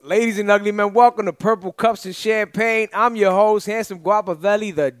Ladies and ugly men, welcome to Purple Cups and Champagne. I'm your host, Handsome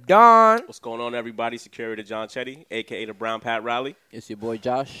Guapavelli, the Don. What's going on, everybody? Security John Chetty, a.k.a. the Brown Pat Riley. It's your boy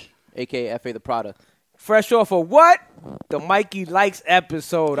Josh, a.k.a. F.A. the Product. Fresh off of what? The Mikey Likes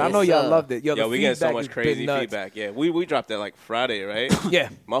episode. I know y'all loved it. Yo, we get so much crazy feedback. Yeah, we dropped that like Friday, right? Yeah.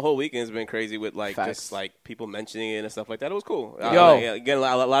 My whole weekend's been crazy with like just like people mentioning it and stuff like that. It was cool. Yo. Getting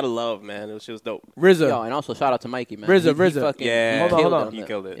a lot of love, man. It was just dope. RZA. Yo, and also shout out to Mikey, man. RZA. Hold on. He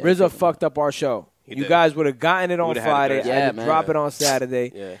killed it. RZA fucked up our show. You guys would have gotten it on Friday. Yeah, I drop it on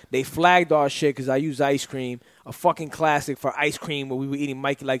Saturday. Yeah. They flagged our shit because I use ice cream. A fucking classic for ice cream where we were eating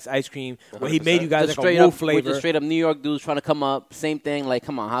Mikey Likes ice cream where he made you guys like a wolf flavor. With the straight up New York dudes trying to come up. Same thing. Like,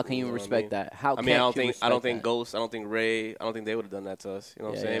 come on. How can you respect that? I don't think Ghost, I don't think Ray, I don't think they would have done that to us. You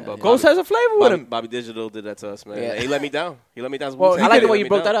know what I'm saying? But Ghost has a flavor with him. Bobby Digital did that to us, man. Yeah. He let me down. Well, I like the way you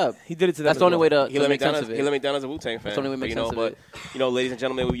broke that up. He did it to them. That's the only way to make sense down of it. He let me down as a Wu-Tang fan. That's the only way to make sense of it. But, ladies and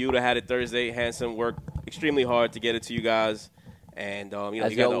gentlemen, you would have had it Thursday. Handsome worked extremely hard to get it to you guys. And,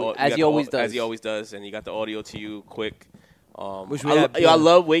 as he always does. And you got the audio to you quick. Which I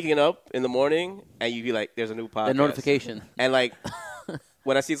love waking up in the morning and you be like, there's a new podcast. The notification. And like,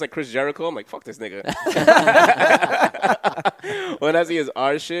 when I see it's like Chris Jericho, I'm like, fuck this nigga. When I see his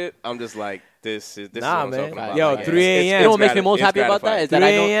art shit, I'm just like, this is what I'm talking about. Yo, like, 3 a.m. You know what makes me most happy about that? Is that 3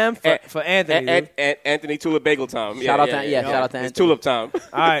 I know a.m. for Anthony. Anthony Tulip Bagel time. Shout out to Anthony. It's Tulip time.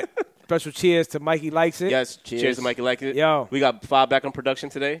 All right. Special cheers to Mikey Likes It. Yes, cheers to Mikey Likes It. Yo. We got Five back on production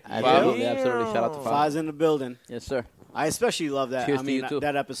today. Absolutely. Shout out to Five. Five's in the building. Yes, sir. I especially love that. Cheers to you too.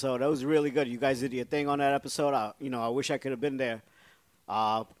 That episode. That was really good. You guys did your thing on that episode. I wish I could have been there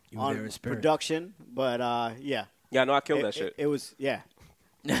on production. But, yeah. Yeah, no, I killed that shit. It was, yeah.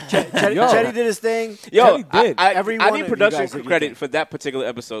 Chetty did his thing. Yo, I of need you production guys did credit your for that particular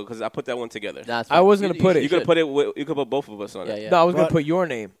episode because I put that one together. I was going to put it. You could put both of us on it. Yeah. No, I was going to put your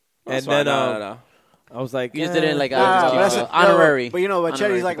name. And then no. I was like, you just did it like honorary. But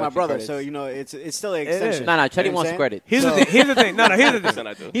Chetty's like my brother, so it's still an extension. No, Chetty wants credit. Here's the thing. Here's the thing.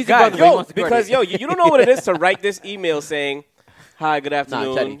 He's your brother. Because you don't know what it is to write this email saying, "Hi, good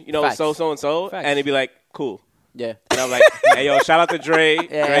afternoon." So and so, and he'd be like, "Cool." Yeah. And I'm like, hey, yo, shout out to Dre.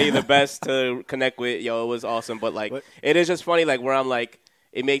 Dre, the best to connect with. Yo, it was awesome. But, like, it is just funny, like, where I'm like,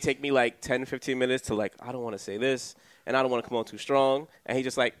 it may take me, like, 10, 15 minutes to, like, I don't want to say this, and I don't want to come on too strong. And he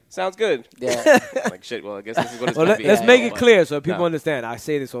just, like, sounds good. Yeah. Like, shit, well, I guess this is what it's going to be. Let's make it clear so people understand. I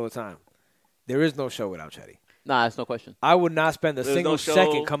say this all the time. There is no show without Chetty. Nah, that's no question. I would not spend a single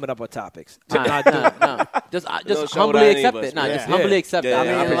second coming up with topics. Nah. Just humbly accept it. Just humbly accept it.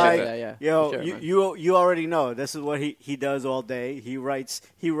 I mean, like, you already know this is what he does all day. He writes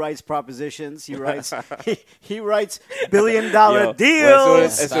propositions. He writes he writes $1 billion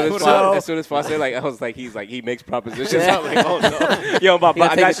deals. As soon as Foster I was like, he makes propositions. I'm like, oh no, yo,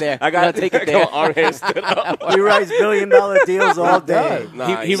 I got to take it there. Our hands stood up. He writes $1 billion deals all day.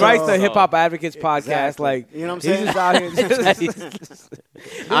 He writes the Hip Hop Advocates podcast. Like, you know what I'm saying? He's just out here.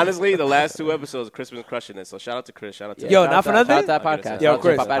 Honestly, the last 2 episodes, Chris was crushing it. So shout out to Chris. Shout out to Yo, not for nothing. Shout out to that podcast. Yo,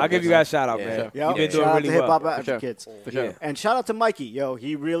 Chris, I'll give you guys a shout out, man. You've been doing shout out really to Hip Hop well. Advocates. For sure. And shout out to Mikey. Yo,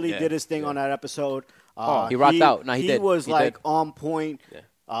 he really did his thing on that episode. He rocked out. No, he did. He was on point.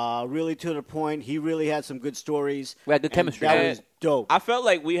 Really to the point. He really had some good stories. We had good chemistry. That was dope. I felt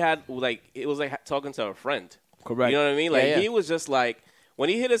like we had it was like talking to a friend. Correct. You know what I mean? Like he was just like. When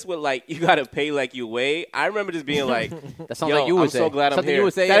he hit us with, like, you got to pay like you weigh, I remember just being like, that sounds like you would I'm say. so glad something I'm here. you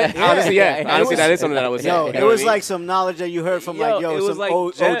would say, Honestly, that is something that I would say. Yo, it was like some knowledge that you heard from, like, it was some like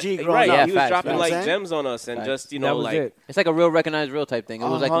OG growing right, up. he was dropping, like, gems on us and just, like. It's like a real recognized real type thing. It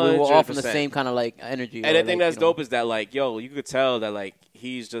was like we were all from the same kind of, like, energy. And the thing that's dope is that, like, you could tell that, like,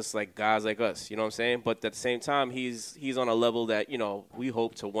 he's just, like, guys like us. You know what I'm saying? But at the same time, he's on a level that, we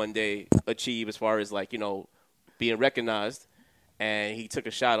hope to one day achieve as far as, like, being recognized. And he took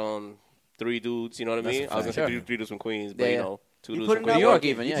a shot on 3 dudes, you know what I mean? I was going to say 3 dudes from Queens, but, 2 dudes from New York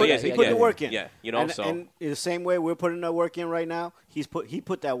even. He put the work in. Yeah, And in the same way we're putting that work in right now, he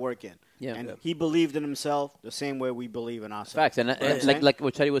put that work in. Yeah. And he believed in himself the same way we believe in ourselves. Facts. And like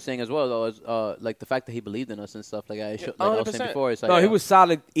what Chetty was saying as well, though, is like the fact that he believed in us and stuff. Like I was saying before. It's like, he was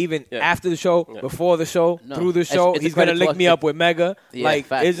solid even after the show, before the show, through the show. He's going to link me up with Mega. Like,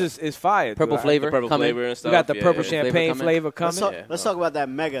 it's fire. Purple flavor. Purple flavor and stuff. We got the purple champagne flavor coming. Let's talk about that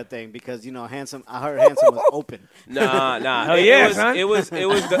Mega thing because, Handsome, I heard Handsome was open. Nah. Hell yeah, son. It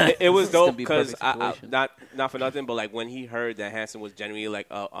was dope because, not for nothing, but like when he heard that Handsome was genuinely like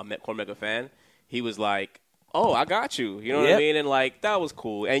a core Mega fan, he was like, oh, I got you. You know what I mean? And, like, that was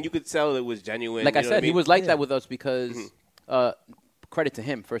cool. And you could tell it was genuine. Like I said, he was like that with us because credit to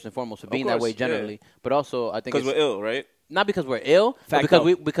him, first and foremost, for being that way generally. Yeah. But also, I think because we're ill, right? not because we're ill, but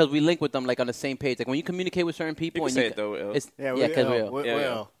Fact because we link with them like on the same page. Like when you communicate with certain people, You and can say it though. it's Yeah, because we're ill. we're Yeah, yeah.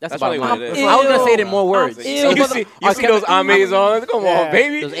 ill. That's probably about what it it is. is. I was gonna say it in more words. You see those Ames on? Come Yeah. on,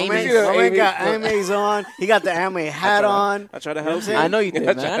 baby. Those You Ames. see those My man Ames? got Ame's on. He got the Ame hat on. I try to You know help what I'm you. I know you did, I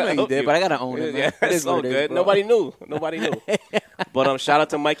man. try I to know you help did, but I gotta own it, man. Yeah, It is it's all what it is, good. bro. Nobody knew. But shout out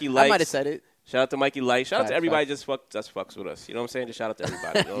to Mikey I might have Lights. said it. Shout out to Mikey Light. Shout out to Facts, everybody facts. just fucks with us. You know what I'm saying? Just shout out to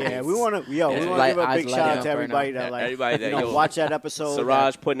everybody. You know what I Yeah, mean? we want to. Yeah. We want to Light- give a eyes big lighting shout out up to right everybody now. that like Everybody that, yo, watch that episode.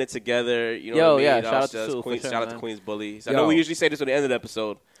 Siraj putting it together. You know Yo, what I mean? yeah, shout out to Us, Sue, for Queens, sure, shout out to man. Queens Bullies. I Yo. know we usually say this at the end of the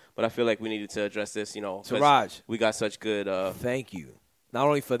episode, but I feel like we needed to address this. You know, 'cause Siraj. we got such good. Thank you. Not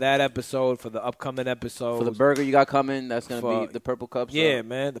only for that episode, for the upcoming episode. For the burger you got coming, that's gonna For- be the purple cup. So. Yeah,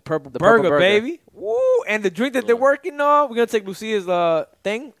 man. The purple The burger, purple burger. baby. Woo! And the drink that they're working on, we're going to take Lucia's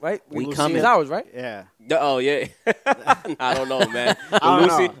thing, right? We Lucia's coming. ours, right? Yeah. Oh yeah, I don't know, man. I don't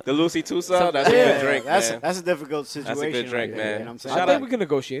know. The Lucy Tusa, that's a good drink, man. That's a difficult situation. That's a good drink, right there, man. You know what I'm saying? I Shout think out. we can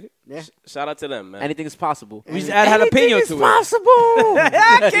negotiate it. Yeah. Shout out to them, man. Anything is possible. We just add jalapeno to it. possible.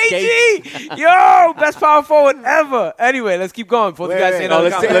 KG! Yo! Best power forward ever. Anyway, let's keep going before the Wait, guys wait. say No,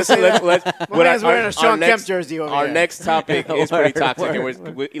 another let's comment. My man's wearing a Sean Kemp jersey over Our here. next topic is pretty Word, toxic, and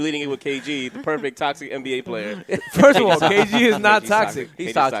word. we're leading it with KG, the perfect toxic NBA player. First of all, KG is not KG's toxic. He's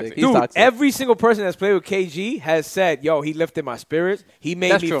KG's toxic. He's Dude, toxic. every single person that's played with KG has said, yo, he lifted my spirits. He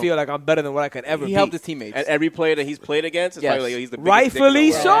made That's me true. feel like I'm better than what I could ever He be. helped his teammates. And every player that he's played against is Yes. probably like, yo, he's the biggest dick in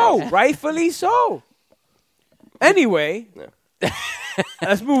Rightfully the world. so. Rightfully so. Anyway,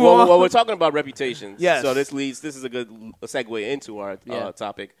 let's move Well, on. well, we're talking about reputations. Yes. So this is a good segue into our Yeah.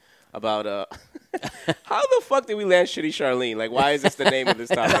 topic about how the fuck did we land Shitty Charlene? Like, why is this the name of this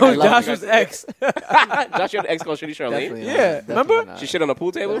topic? That was I love Joshua's you ex. guys. Josh, your ex called Shitty Charlene? Definitely not. Yeah, Definitely remember? not. She shit on a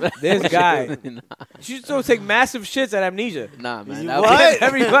pool table? This guy. She used to take massive shits at Amnesia. Nah, man. You that what? was-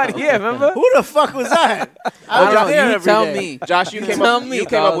 Everybody, yeah, remember? Who the fuck was that? I don't know. there You every tell day. me. Josh, you came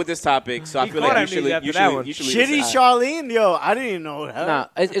up with this topic, so I He feel caught like you amnesia after that one. should lead Shitty us. Charlene? Yo, I didn't even know that. Nah,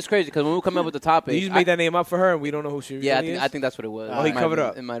 it's crazy because when we come up with the topic, You just made that name up for her, and we don't know who she Yeah, really I is? think that's what it was. Oh, he It might covered have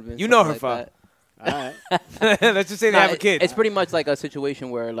up. been- It might have been. You know her, something like Fa. All right. Let's just say they Nah, have a kid. It's pretty much like a situation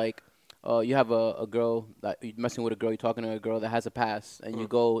where like you have a girl that you're messing with a girl, you're talking to a girl that has a past, and you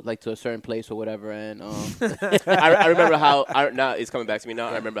go like to a certain place or whatever, and I remember how now it's coming back to me now.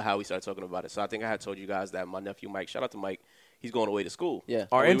 I remember how we started talking about it. So I think I had told you guys that my nephew Mike, shout out to Mike, he's going away to school. yeah.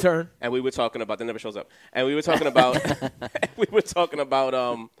 Our And we intern. and we were talking about that never shows up. And we were talking about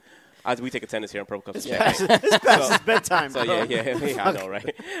as we take attendance here on Pro Cup. It's past his bedtime. So bro. yeah, I know,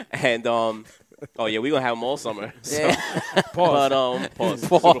 right? And oh yeah, we gonna have them all summer. So, Yeah. Pause. but Pause. pause.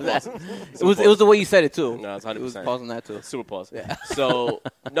 Super pause. It was the way you said it too. No, it's It was 100%. pausing that too. Super pause. Yeah. So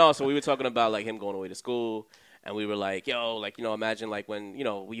so we were talking about like him going away to school, and we were like, yo, like imagine like when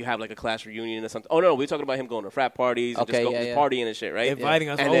you have like a class reunion or something. Oh no, we were talking about him going to frat parties and Okay, just yeah. partying and shit, right? Inviting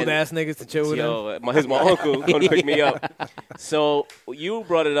us And old then- ass niggas to chill with him. Yo, my uncle going to pick me up. So you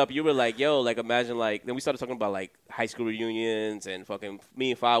brought it up. You were like, yo, like imagine like. Then we started talking about like high school reunions and fucking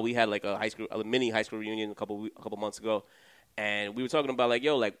me and Fa. We had like a mini high school reunion a couple months ago, and we were talking about like,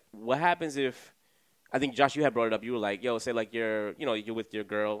 yo, like what happens if. I think Josh, you had brought it up. You were like, "Yo, say like you're with your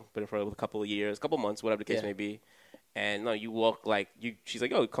girl, been for a couple of years, couple months, whatever the case Yeah. may be." And no, you walk like you. She's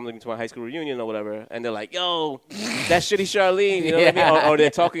like, "Yo, come to my high school reunion or whatever." And they're like, "Yo, that shitty Charlene," you know what I mean? Or they're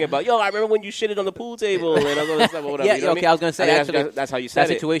talking about, "Yo, I remember when you shitted on the pool table and all that stuff or whatever." Yeah, you know what okay, I mean? I was gonna say, I think actually, that's how you said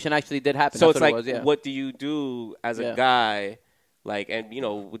That it. situation actually did happen. So That's it's what like, it was, yeah. what do you do as a Yeah. guy? Like, and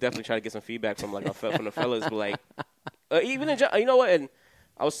we'll definitely try to get some feedback from like from the fellas, but like, even in you know what? And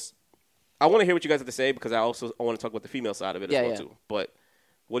I want to hear what you guys have to say because I want to talk about the female side of it as well too. But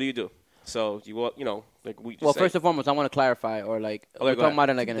what do you do? So like we just Well, say, first and foremost, I want to clarify, or like we're go talking ahead.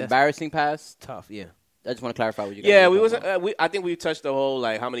 about like an embarrassing past. Tough, yeah. I just want to clarify what you guys. yeah, are we talking wasn't. about. I think we touched the whole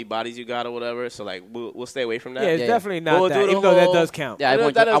like how many bodies you got or whatever. So like we'll stay away from that. Yeah, it's Yeah. definitely not We'll that, do the even though that whole- does count. Yeah, I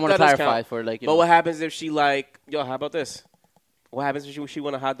want that to does clarify count. for like. But what happens if she like, yo, how about this? What happens if she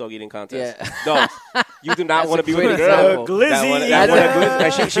won a hot dog eating contest? Yeah. No, you do not That's want to a be with a great girl. example. Glizzy. That one-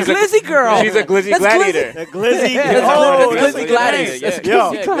 That's a- she's Glizzy girl. She's a glizzy That's gladiator. The Glizzy. Yeah, oh, that's that's Glizzy Gladys. Yeah.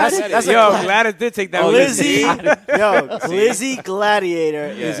 Yo, Yeah, that's Yo, a Gladys did take that one. Glizzy. Yo, Glizzy Gladiator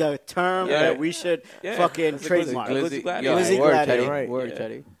is Yeah. a term Yeah. that we should Yeah. fucking It's a trademark. Glizzy. Glizzy, Gladiator. yo, Glizzy word, Gladiator. Teddy. Right. Word, Yeah.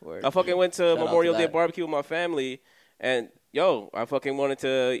 Teddy. Word. I fucking went to Shout out Memorial to Day that. barbecue with my family, and yo, I fucking wanted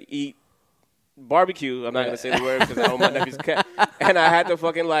to eat barbecue. I'm not gonna say the word because I know my nephew's cat, and I had to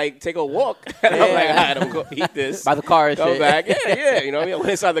fucking like take a walk. And I'm like, all right, I'm gonna go eat this. By the car and Go shit. back, yeah. You know what I mean? I went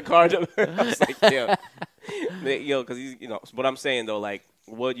inside the car. I was like, yo, because he's, What I'm saying though, like,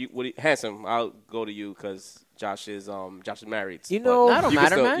 handsome? I'll go to you because Josh is married. You know, But I don't you can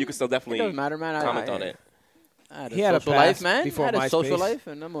matter, still, man. You can still It definitely doesn't matter, man. comment on it. I had a He had a social life, past man. before I had a social MySpace. life,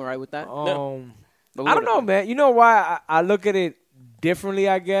 and I'm all right with that. But I don't know, man. You know why I look at it differently,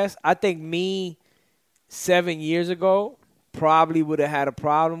 I guess? I think me 7 years ago probably would have had a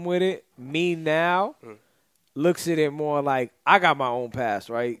problem with it. Me now looks at it more like I got my own past,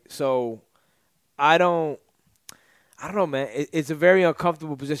 right? So I don't know, man. It's a very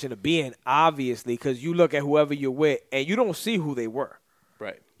uncomfortable position to be in, obviously, because you look at whoever you're with and you don't see who they were.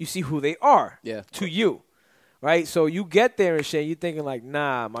 Right. You see who they are to you. Right? So you get there and shit, you're thinking like,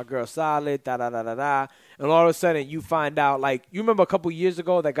 nah, my girl's solid, da-da-da-da-da. And all of a sudden you find out, like, you remember a couple years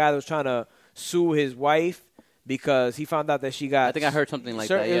ago that guy that was trying to sue his wife because he found out that she got... I think I heard something like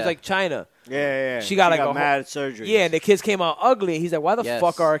that, It was like China. Yeah. She got like a mad surgery. Yeah, and the kids came out ugly. And he's like, why the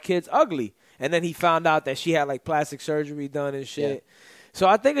fuck are our kids ugly? And then he found out that she had like plastic surgery done and shit. Yeah. So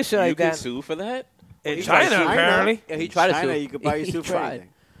I think it's shit like that. You can sue for that? In China, apparently. Yeah, he tried to sue. You could buy your sue for anything.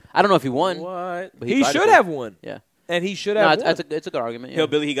 I don't know if he won. What? But He should have won. Yeah. And he should have won. It's a good argument. Yeah.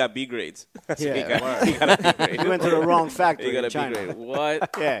 Hillbilly, he got B grades. Yeah. He got a B grade. He went to the wrong factory He got in a B China. grade. What?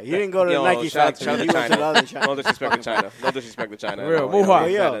 Yeah, he didn't go to the Nike shout factory. out He to went to the China. other China. No disrespect to China. No disrespect to China. Real. No, Muha.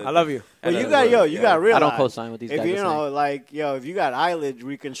 yo, I love you. But you Yeah. got to realize. I don't co-sign with these if guys. you are know, saying. like, if you got eyelid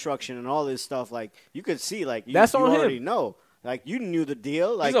reconstruction and all this stuff, like, you could see, like, you That's on him. already know. Like, you knew the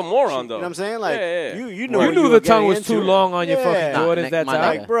deal. Like, He's a moron, though. You know what I'm saying? Like, Yeah. you You knew what knew you the were tongue getting was too into. long on your Yeah. fucking Nah, Jordans Nick, that my time.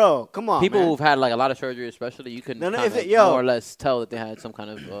 nigga. Like, bro, come on, People man. who've had like a lot of surgery, especially, you can No, kinda if yo- more or less tell that they had some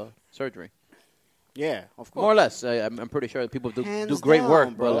kind of surgery. Yeah, of course. More or less. I'm pretty sure that people do Hands great down, work,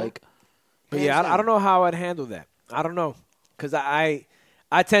 bro. but like, But yeah, I don't know how I'd handle that. I don't know. Because I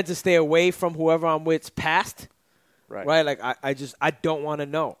tend to stay away from whoever I'm with's past. Right? Like, I don't want to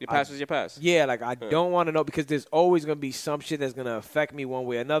know. Your past is your past. Yeah, like, I don't want to know because there's always going to be some shit that's going to affect me one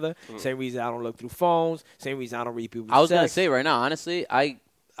way or another. Same reason I don't look through phones. Same reason I don't read people's I was gonna text. say right now, honestly, I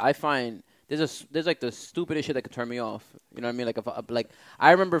find there's like the stupidest shit that could turn me off. You know what I mean? Like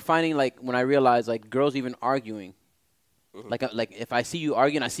I remember finding like when I realized like girls even arguing. Like if I see you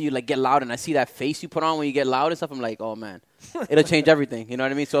arguing, I see you like get loud, and I see that face you put on when you get loud and stuff. I'm like, oh man, it'll change everything. You know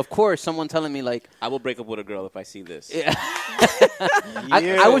what I mean? So of course, someone telling me like, I will break up with a girl if I see this. yeah.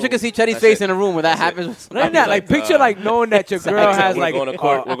 I wish I could see Chetty's face in a room where that happens. Not even that, like, picture like knowing that your girl has we're like going to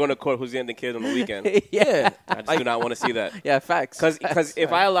court. We're going to court. Who's the ending kid on the weekend? yeah, I just do not want to see that. yeah, facts. Because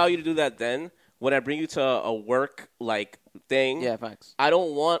if I allow you to do that, then when I bring you to a work like thing, yeah, facts. I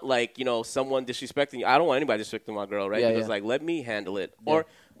don't want like someone disrespecting you. I don't want anybody disrespecting my girl, right? Yeah, because yeah. like let me handle it, Yeah. or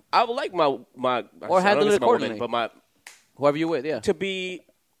I would like my Or I don't handle know it if it's my woman, accordingly. but Whoever you with, yeah, to be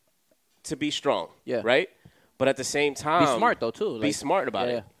strong, Yeah. right. But at the same time, be smart though too. Be Like, smart about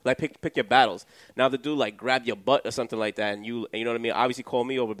yeah, it. Like pick your battles. Now the dude like grab your butt or something like that, and you know what I mean. Obviously, call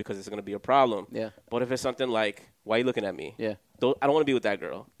me over because it's gonna be a problem. Yeah. But if it's something like, why you looking at me? Yeah. I don't want to be with that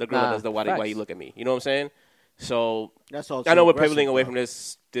girl. The girl that does the why facts. you look at me. You know what I'm saying? So That's also I know we're aggressive, pivoting away though. from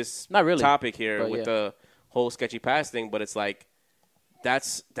this Not really, topic here but with yeah. the whole sketchy past thing, but it's like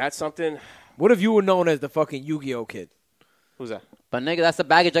that's something. what if you were known as the fucking Yu-Gi-Oh kid? Who's that? But nigga, that's the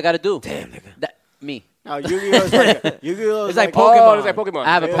baggage I gotta do. Damn, nigga. Me. No, Yu-Gi-Oh's like Yu-Gi-Oh! It's like Oh, Pokemon. it's like Pokemon. I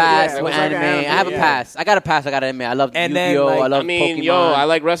have a Yeah, pass yeah, it with was like anime. anime, I have a yeah. pass. I got a pass. I got anime. I love And then, Yu-Gi-Oh. like, I love I mean, Pokemon. yo, I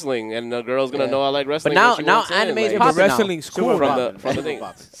like wrestling, and the girl's gonna Yeah. know I like wrestling. now- and she now won't say it, anime is like, Yeah, but popping now. wrestling's Super cool. from popping. the Super thing.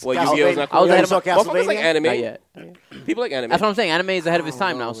 popping. Well, Yu-Gi-Oh's not I was cool. ahead of- Motherfuckers like anime. Not yet. People like anime. That's what I'm saying. Anime is ahead of its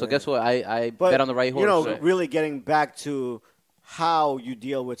time now. So guess what? I But, bet on the right horse. You know, right? really getting back to how you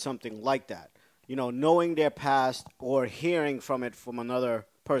deal with something like that. You know, knowing their past or hearing from it from another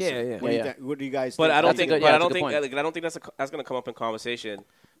person. Yeah, yeah. What, do, Yeah, you what do you guys But think? I don't That's a think. good- But yeah, I that's a don't good think. point. Like, I don't think that's going to come up in conversation.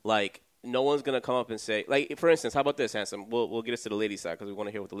 Like no one's going to come up and say. Like for instance, how about this, Handsome? We'll get us to the ladies' side because we want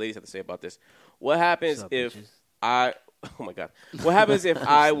to hear what the ladies have to say about this. What happens if I? Oh my God! What happens if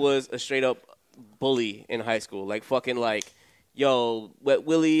I was a straight up bully in high school? Like fucking like. Yo, Wet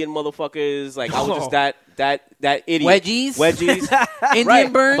Willie and motherfuckers, like I was just that idiot. Wedgies, Indian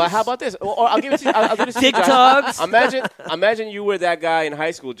right. burns. But how about this? Or I'll give it to you. I'll do this to you, TikToks. Josh. Imagine you were that guy in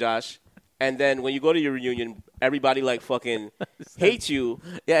high school, Josh, and then when you go to your reunion, everybody like fucking hates you.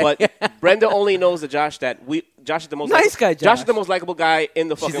 Yeah. But Brenda only knows the Josh Josh is the most Nice guy, Josh is Josh. the most likable guy in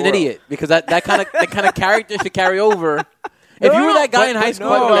the fucking She's an world. idiot because that kind of character should carry over. If you were that guy in high school,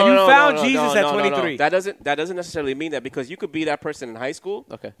 no, you found no, Jesus no, at no, no, no. 23. That doesn't necessarily mean that because you could be that person in high school,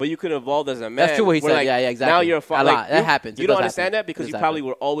 Okay. but you could evolve as a man. That's true what he where, said. like, Yeah, exactly. Now you're A lot. That happens. You It don't does understand happen. that because It you does probably happen.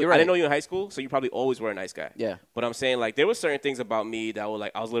 were always. You're I didn't right. know you in high school, so you probably always were a nice guy. Yeah. But I'm saying like there were certain things about me that were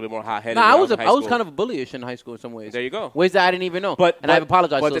like I was a little bit more hot headed. No, I was in high I was school. kind of bullyish in high school in some ways. There you go. Ways that I didn't even know. But and I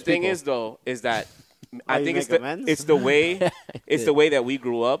apologize. But to the those thing people. is though, is that I you think it's make the amends? it's the way it's the way that we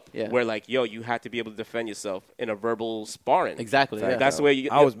grew up, Yeah. where like, yo, you had to be able to defend yourself in a verbal sparring. Exactly. Yeah. That's the way you.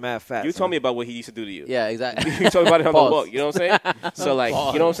 I was mad fat. You son. told me about what he used to do to you. Yeah, exactly. You told me about it on the Pause. book. You know what I'm saying? So like,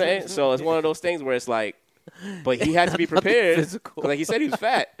 you know what I'm saying? So it's one of those things where it's like, but he had to be prepared. 'Cause physical. like he said, he was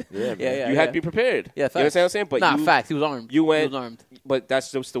fat. Yeah, yeah. You had to be prepared. Yeah, You facts. understand what I'm saying? But Nah, you, facts. He was armed. you went- He was armed. But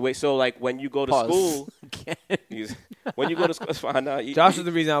that's just the way. So like when you go to Pause. school, when you go to school, it's fine. Nah, Josh is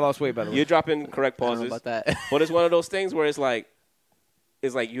the reason I lost weight, by the way. you're dropping correct I don't know pauses. about that. But it's one of those things where it's like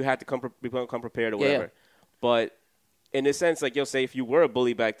you had to come prepared or Yeah, yeah. whatever. But in a sense, like, yo, say if you were a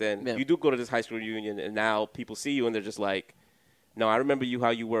bully back then, Yeah. you do go to this high school reunion, and now people see you and they're just like, no, I remember you how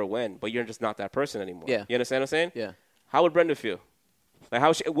you were when, but you're just not that person anymore. Yeah. You understand what I'm saying? Yeah. How would Brenda feel?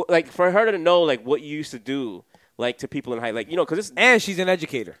 Like like for her to know like what you used to do like to people in high, like, you know, because And she's an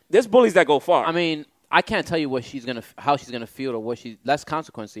educator. there's bullies that go far. I mean, I can't tell you what how she's gonna feel, or what that's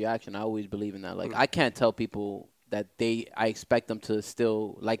consequence to your action. I always believe in that. Like, I can't tell people that I expect them to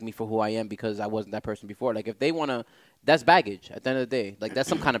still like me for who I am because I wasn't that person before. Like, if they wanna, that's baggage at the end of the day. Like, that's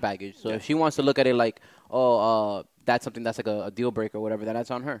some kind of baggage. So if she wants to look at it like, that's something that's like a deal breaker or whatever, then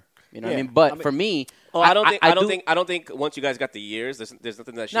that's on her. You know what I Yeah. mean? But I mean- for me, I don't think once you guys got the years, there's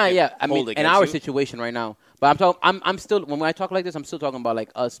nothing that she No, can yeah. I hold mean, in against our you. situation right now, but I'm still, when I talk like this, I'm still talking about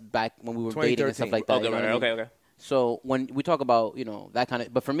like us back when we were dating and stuff 2013. like that. Okay, you know what I mean? okay. So when we talk about, you know, that kind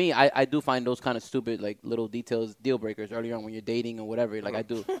of, but for me, I do find those kind of stupid, like, little details, deal breakers early on when you're dating or whatever. Like, I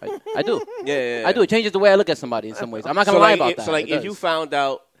do. I do. Yeah. I do. It changes the way I look at somebody in some ways. I'm not going to lie about that. So like, It if you does. found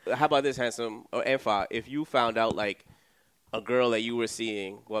out, how about this, Handsome or Enfa? If you found out like a girl that you were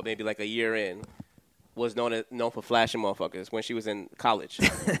seeing, well, maybe like a year in, was known for flashing motherfuckers when she was in college,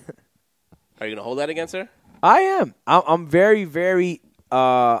 are you gonna hold that against her? I am. I'm very, very,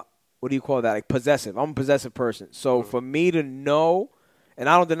 what do you call that? Like, possessive. I'm a possessive person. So for me to know, and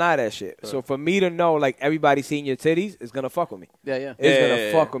I don't deny that shit. So for me to know, like, everybody seeing your titties is going to fuck with me. Yeah, yeah. It's Yeah, going to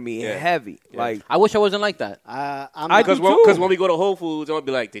yeah, fuck yeah. with me Yeah. heavy. Yeah. Like, I wish I wasn't like that. I'm I not- do Because too. when we go to Whole Foods, I'm gonna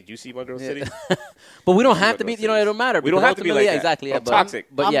be like, did you see my girl's titties? But we don't have to be, you know, it don't matter. We don't because have to be ultimately, like yeah, that. exactly. Yeah, I'm but, toxic.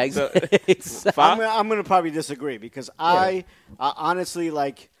 But yeah, So- exactly. I'm gonna probably disagree because I honestly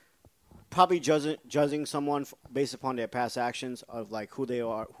like probably judging someone based upon their past actions of like who they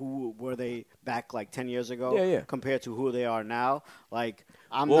are, who were they back like 10 years ago, Yeah. compared to who they are now. Like,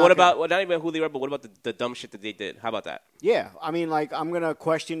 I'm Well, not what gonna- about not even who they were, but what about the dumb shit that they did? How about that? Yeah, I mean, like, I'm gonna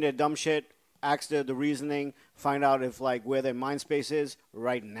question their dumb shit, ask the reasoning, find out if like where their mind space is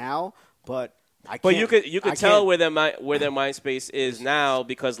right now. But I can't. But you could I tell can't- where their mind space is now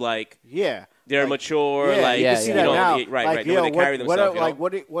because like Yeah. they're Like, mature, Yeah, like you yeah, can see yeah. that you know, now. right, like, right. The yo, way they carry what, themselves, like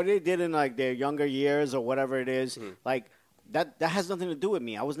you know? what they did in like their younger years or whatever it is, like that has nothing to do with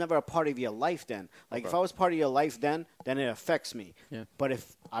me. I was never a part of your life then. Like if I was part of your life then it affects me. Yeah. But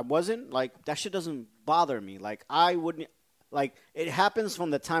if I wasn't, like that shit doesn't bother me. Like I wouldn't. Like it happens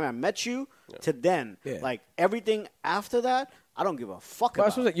from the time I met you to then. Yeah. Like everything after that, I don't give a fuck well,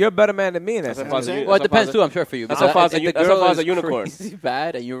 about. that's what you're a better man than me in that That's sense. what I'm saying. Well, it That's depends how too. I'm sure for you. that's Because how far if the that's how girl far as a is unicorn. crazy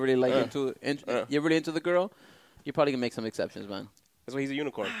bad, and you're really like you're really into the girl, you're probably gonna make some exceptions, man. That's why he's a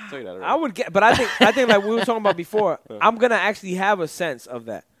unicorn. I'll tell you that. Already. I would get, but I think like we were talking about before, I'm going to actually have a sense of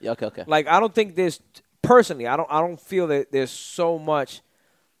that. Yeah, okay. Like, I don't think there's, personally, I don't feel that there's so much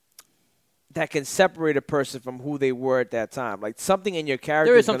that can separate a person from who they were at that time. Like, something in your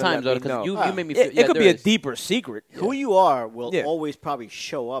character There is gonna sometimes let though, me know. because you made me feel. It yeah, could there be a is. deeper secret. Who you are will Yeah. always probably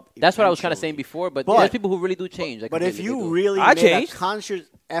show up. That's what I was kind of eventually. saying before, but, But- there's people who really do change. Like, But if completely, you they do. really I made changed. a conscious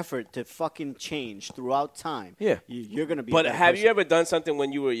effort to fucking change throughout time, Yeah. you're gonna be. But a better have person. you ever done something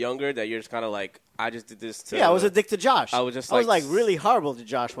when you were younger that you're just kind of like, I just did this to? Yeah, I was a dick to Josh. I was just I was like- like really horrible to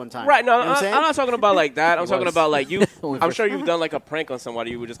Josh one time. Right? No, You know what I'm saying? I'm not talking about like that. I'm He talking was. about like you. When I'm sure you've done like a prank on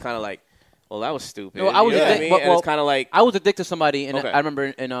somebody. You were just kind of like, well, that was stupid. No, I was you know a what I dick- mean? but- And well, it's kind of like, I was addicted to somebody, and Okay. I remember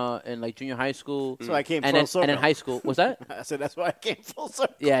in like junior high school. So I came and full then, circle. and in high school, was that? I said that's why I came full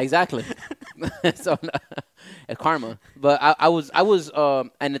circle. Yeah, exactly. So, karma. But I was,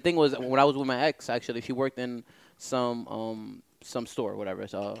 and the thing was, when I was with my ex, actually, she worked in some store, whatever.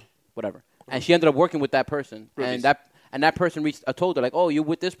 So, whatever. And she ended up working with that person, Rookies. and that person reached. I told her like, oh, you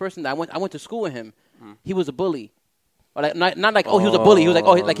with this person? I went to school with him. He was a bully. Or like not like, oh, he was a bully. He was like,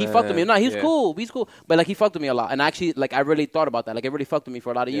 oh, like he fucked with me. No, he was Yeah. cool. He's cool. But like he fucked with me a lot. And actually, like I really thought about that. Like it really fucked with me for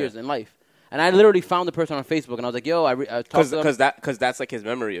a lot of years in life. And I literally found the person on Facebook, and I was like, yo, I talked to him. because that's like his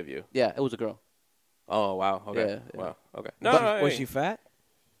memory of you. Yeah, it was a girl. Oh wow. Okay. Yeah, yeah. Wow. Okay. But was hey. she fat?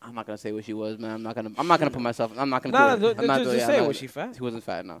 I'm not gonna say what she was, man. I'm not gonna put myself. I'm not gonna. Nah, do it. I'm not just doing- yeah, say, I'm not- was she fat? She wasn't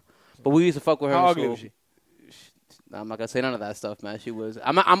fat, no. But we used to fuck with her. How in ugly school. was she? Nah, I'm not gonna say none of that stuff, man. She was.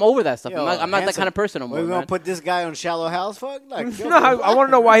 I'm over that stuff. Yo, I'm not that handsome. kind of person no more, We're gonna man. put this guy on Shallow House, fuck. Like, No, I want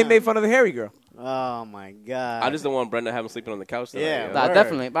to know why he made fun of the hairy girl. Oh my god. I just don't want Brenda having sleeping on the couch tonight. Yeah, yo. Nah, Word.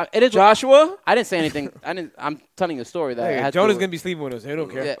 definitely. But it is. Joshua? I didn't say anything. I'm telling you a story that I Hey, had Jonah's to, gonna be sleeping with us. He don't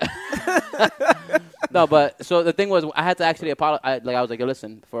care. Yeah. No, but so the thing was, I had to actually apologize. I was like,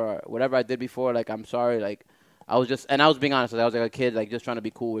 listen, for whatever I did before, like, I'm sorry. Like, I was being honest. I was like a kid, like, just trying to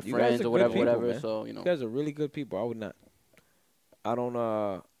be cool with You guys friends are or good whatever, people, whatever. man. So, You guys are really good people. I would not. I don't.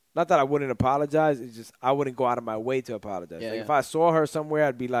 Not that I wouldn't apologize. It's just I wouldn't go out of my way to apologize. Yeah, like yeah. if I saw her somewhere,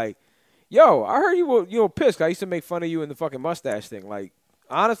 I'd be like, "Yo, I heard you were pissed. I used to make fun of you in the fucking mustache thing." Like,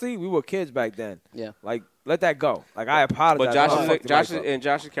 honestly, we were kids back then. Yeah. Like, let that go. Like, I apologize. But I fucked your wife up. in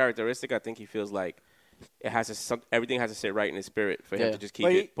Josh's characteristic, I think he feels like it has to everything has to sit right in his spirit for him Yeah. to just keep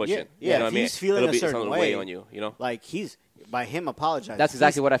But it pushing. yeah, you know if what I mean? he's feeling It'll a be certain something way, on you. You know. like he's by him apologizing. That's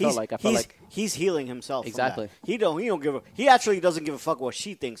exactly he's- what I felt he's- like. I felt he's- like- he's healing himself. from Exactly. that. He don't give a. He actually doesn't give a fuck what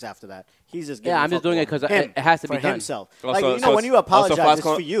she thinks after that. He's just giving Yeah, a I'm just fuck doing it for 'cause him, it has to be for done. himself. Oh, Like so- you so know, when you so apologize, Fox it's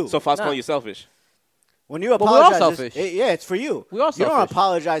call- for you. So Fox Nah. calling you selfish. When you But we're all apologize, selfish. it's for you. We all You don't selfish.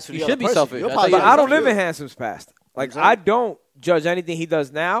 apologize for You the should other be person. selfish. You That's how apologize you But I for don't you. live in Handsome's past. Like, Exactly. I don't judge anything he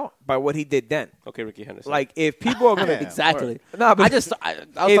does now by what he did then. Okay, Ricky Henderson. Like, if people are gonna Yeah. Exactly. Nah, but I was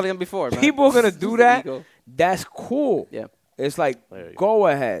if telling him before, man. people are gonna do that, Ego. that's cool. Yeah. It's like, There you go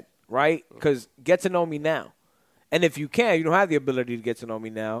ahead, right? Because get to know me now. And if you can, you don't have the ability to get to know me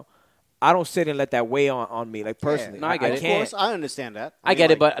now. I don't sit and let that weigh on me, like, personally. No, I get it. Of can't. course, I understand that. I mean, get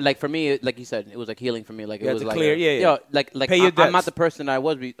it, like, but like for me, like you said, it was like healing for me. Like You it had was to like clear- yeah, yeah. Yo, like Pay your I'm debts. not the person I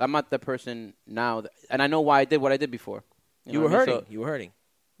was. I'm not the person now, and I know why I did what I did before. You know were what I mean? hurting. You were hurting.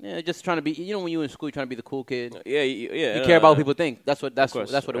 So, yeah, just trying to be. You know, when you were in school, you're trying to be the cool kid. yeah, yeah. You care about what people think. That's what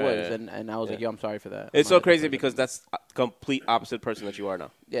course. that's what it Right, was. yeah. And I was like, yo, I'm sorry for that. It's I'm so not- crazy because that's a complete opposite person that you are now.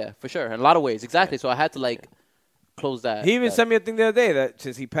 yeah, for sure, in a lot of ways, exactly. So I had to like close that. He even that- sent me a thing the other day that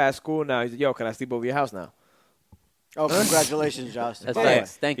since he passed school now, he's like, yo, can I sleep over your house now? Oh, congratulations, Josh. That's Yeah.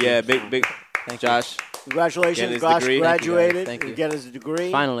 thanks. Thank you. Yeah, big Thank you. Josh, Congratulations, Getting his Josh degree. graduated. Thank you. He get his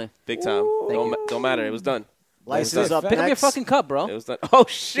degree. Finally, big time. Don't matter. It was done. License Pick up pick up your next. fucking cup, bro. It was done. Oh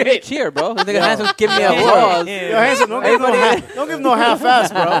Give me a shit! cheer, bro. This nigga Yo. Hanson give me Yeah. applause. Yeah. Yo, Hanson, don't give no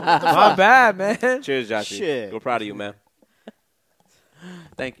half-ass, bro. What the My fuck? bad, man. Cheers, Joshy. Shit. We're proud of you, man.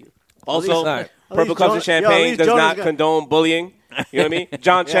 Thank you. Also, All right. Purple least Cousin Jonah- yo, at Champagne least does Jonah's not got- condone bullying. You know what I mean?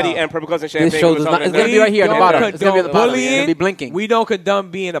 John Chetty Yeah. and Purple Cousin Champagne. This show was does on not. the It's gonna net. be right here at the Don't bottom. It's gonna be at the condone bottom. It's bullying. gonna be blinking. We don't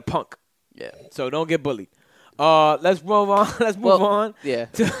condone being a punk. Yeah. So don't get bullied. Let's move on. Let's move Well, on Yeah.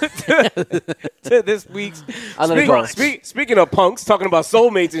 to this week's. I'll let it go. Speaking of punks, talking about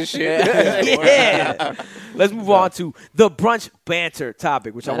soulmates and shit. Yeah. Let's move on to the brunch banter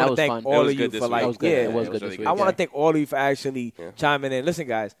topic, which Man, I that want to was thank fun. It all was of you good this for week. like. That was good. Yeah, It was it good was this really week. I want yeah. to thank all of you for actually chiming in. Listen,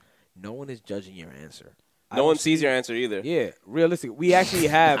 guys, no one is judging your answer. No one sees your answer either. Yeah, realistic. We actually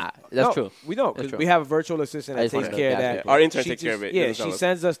have. Nah, that's true. We don't That's because true. we have a virtual assistant I that just takes wanted to care of gas that. people. Our intern She takes care of just- it. Yeah, Doesn't she tell us.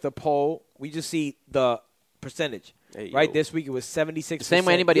 sends us the poll. We just see the percentage. Hey, Right yo. this week it was 76%. The same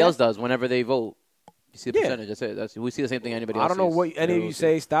way anybody Yeah. else does whenever they vote. You see the Yeah. percentage. That's it. We see the same thing anybody else I don't know sees. what any of Everyone you sees.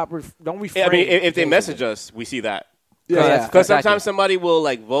 say. Stop. Don't refrain. I mean, if they message us, we see that. Yeah, Because exactly. sometimes somebody will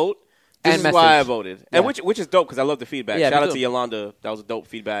like vote. This And is why I message. voted, Yeah. and which is dope because I love the feedback. Yeah, Shout me out to too. Yolanda. That was a dope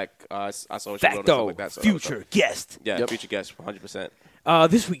feedback. I saw what she wrote and stuff Facto, like that. So that was future dope. guest. Yeah, Yep. future guest, 100%.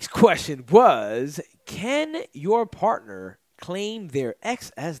 This week's question was: can your partner claim their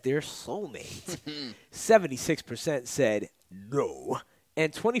ex as their soulmate? 76% said no,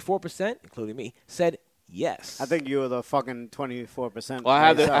 and 24%, including me, said yes. I think you were the fucking 24%. Well, I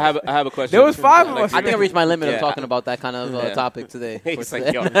have a question. There was five of us. I think I reached my limit Yeah. of talking about that kind of Yeah. topic today. He's like,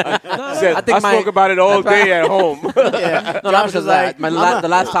 today. yo, I think I spoke about it all day at home. Yeah. No, not because of that. The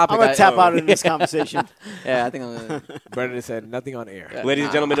last topic. I'm going I- to tap out in this conversation. Yeah, I think I'm gonna. Brendan said nothing on air. Ladies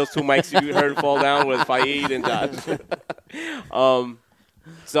and gentlemen, those two mics you heard fall down was Faid and Josh.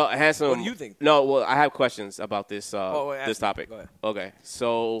 So handsome. What do you think? No, well, I have questions about this wait, this ask me. topic. Go ahead. Okay,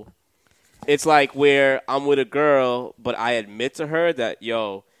 so it's like where I'm with a girl, but I admit to her that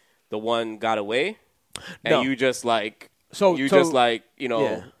yo, the one got away, and No. you just like So just like you know.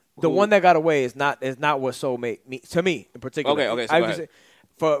 yeah. The who- one that got away is not what soulmate means to me in particular. Okay, so I go would ahead.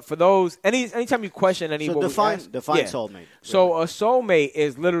 say for those anytime you question any So what we define ask- yeah. soulmate. So a soulmate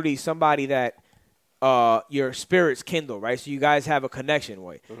is literally somebody that your spirits kindle, right? So you guys have a connection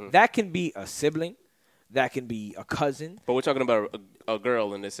with. Mm-hmm. That can be a sibling, that can be a cousin. But we're talking about a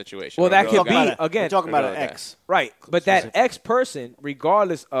girl in this situation. Well, or a that girl could guy. be again We're talking about an Okay. ex. right, but that ex person,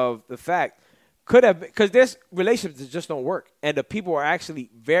 regardless of the fact, could have because there's relationships that just don't work, and the people are actually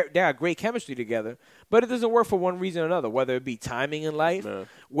they have great chemistry together, but it doesn't work for one reason or another. Whether it be timing in life, Yeah.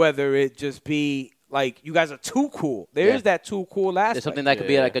 whether it just be like you guys are too cool. There is Yeah. that too cool aspect. There's something that could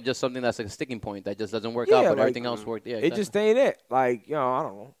be Yeah. like just something that's like a sticking point that just doesn't work Yeah, out, but like, everything else worked. Yeah, It just ain't it. Like, I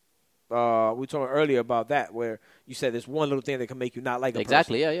don't know. we were talking earlier about that, where you said there's one little thing that can make you not like a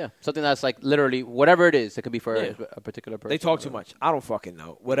Exactly. person. Yeah. Something that's like literally whatever it is. It could be for a particular person. They talk too much. I don't fucking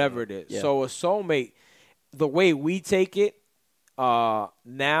know. Whatever it is. Yeah. So a soulmate, the way we take it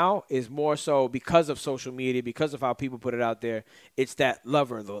now is more so because of social media, because of how people put it out there. It's that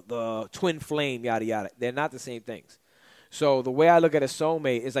lover, the twin flame, yada yada. They're not the same things. So the way I look at a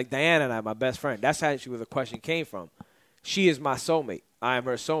soulmate is like Diana and I, my best friend. That's actually where the question came from. She is my soulmate. I am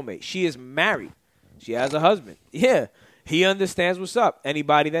her soulmate. She is married. She has a husband. Yeah. He understands what's up.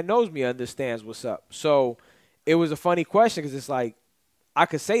 Anybody that knows me understands what's up. So it was a funny question because it's like, I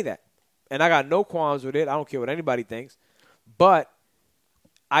could say that. And I got no qualms with it. I don't care what anybody thinks. But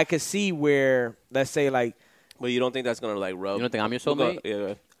I could see where, let's say, like. But you don't think that's going to, like, rub? You don't think I'm your soulmate?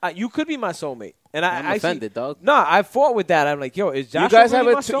 Yeah. You could be my soulmate. And I'm offended, dog. No, I fought with that. I'm like, yo, is Joshua You guys really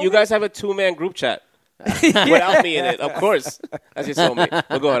have my soulmate? you guys have a 2-man group chat. Without me in it, of course. That's your soulmate.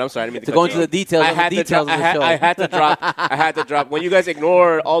 But go ahead. I'm sorry. I didn't mean To go into the details of the details of the show. I had to drop. When you guys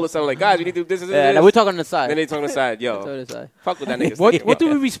ignore all the stuff, like, guys, we need to do this. Yeah, this. we're talking on the side. Then they talking on the side. Yo, Talking on the side. fuck with that nigga. What do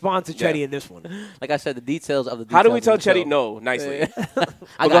we respond to Chetty in this one? Like I said, the details of the details. How do we tell of the Chetty show. no nicely? I Go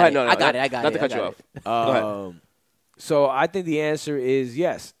ahead. got it. No, I got it. Not to cut you off. Go ahead. So I think the answer is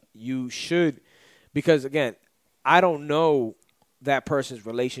yes. You should, because again, I don't know that person's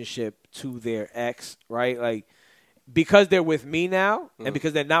relationship to their ex, right? Like, because they're with me now and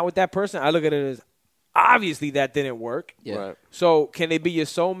because they're not with that person, I look at it as obviously that didn't work. Yeah. Right. So can they be your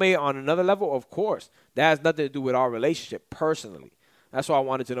soulmate on another level? Of course. That has nothing to do with our relationship personally. That's why I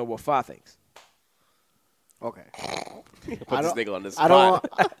wanted to know what Fa thinks. Okay. Put this nigga on the I don't.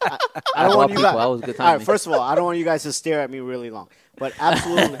 spot. I don't want you people. guys. That was a good All right. timing. First of all, I don't want you guys to stare at me really long. But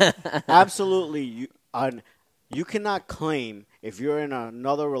absolutely, you cannot claim if you're in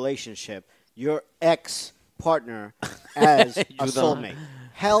another relationship your ex partner as a soulmate.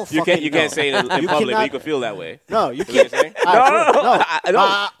 Hell, You fucking can't say it in You public, but cannot- you can feel that way. No, you Is that what can't. you're saying?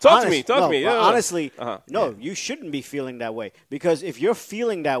 No. Talk to me. Talk to me. But Yeah. honestly, no, Yeah. you shouldn't be feeling that way because if you're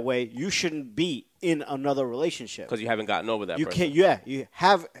feeling that way, you shouldn't be in another relationship. Because you haven't gotten over that You person. can't. Yeah, you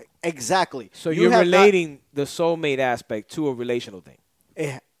have exactly. So You you're have not- relating the soulmate aspect to a relational thing.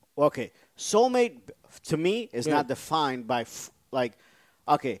 Okay, soulmate to me is not defined by like.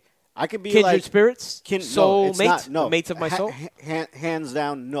 Okay, I could be Kindred like spirits? no, Soul it's mates? not, no, The mates of my soul? hands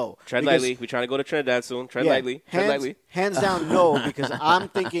down, no. Tread Because- lightly. We're trying to go to Trinidad soon. Tread yeah, lightly. Tread lightly. hands down, no. Because I'm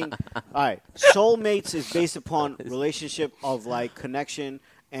thinking, all right, soulmates is based upon relationship of like connection,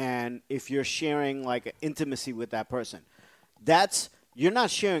 and if you're sharing like intimacy with that person, you're not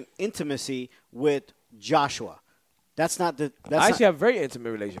sharing intimacy with Joshua. That's not the. That's I actually have a very intimate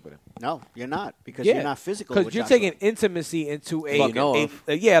relationship with him. no, you're not because Yeah. you're not physical. Because with you're Joshua. taking intimacy into a, Fuck no.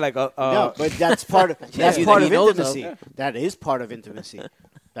 yeah, like a No, but that's part of that's you part think of he knows, though. intimacy. That is part of intimacy.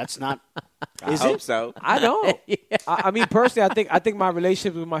 That's not. I Is hope it? so. I don't. I mean, personally, I think my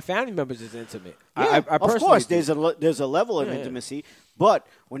relationship with my family members is intimate. Yeah, I of personally course, do. there's a level of Yeah. intimacy, but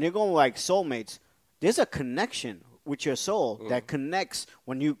when you're going like soulmates, there's a connection with your soul that connects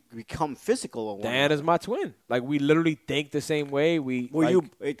when you become physical. Or Diana's my twin. Like, we literally think the same way.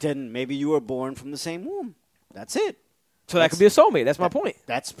 Then maybe you were born from the same womb. That's it. So that could be a soulmate. That's my point.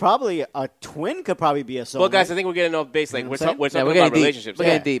 That's probably a twin. Could probably be a soulmate. Well, guys, I think we're getting off base. Like, You know we're, what I'm we're saying? talking Yeah, we're about getting deep. relationships. We're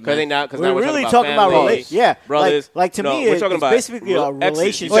getting deep, Because man. now, 'cause we're now we're really talking talking about family, relationships. Yeah, brothers. Like to No, me, we're it's talking about basically a exes.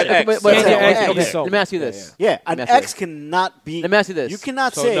 relationship. You said Wait, ex. wait, Yeah, wait, yeah, wait, okay. okay. Let me ask you this. Yeah, an Let me ask you ex this. cannot be. Let me ask you this. You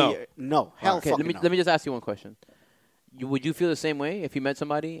cannot So say no. Hell, Okay, fucking let me just ask you one question. Would you feel the same way if you met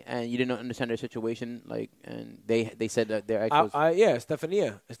somebody and you didn't understand their situation, like, and they said that their ex was Yeah,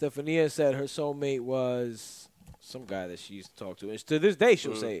 Stefania. Stefania said her soulmate was some guy that she used to talk to. And to this day,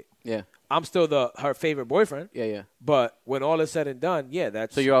 she'll say it. yeah, I'm still her favorite boyfriend. yeah. But when all is said and done, yeah,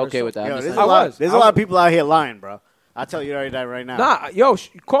 that's. So you're her okay with soul- that? Yo, I'm there's just a I saying. lot. was. There's I a lot was. of people out here lying, bro. I'll tell you that right now. Nah, yo,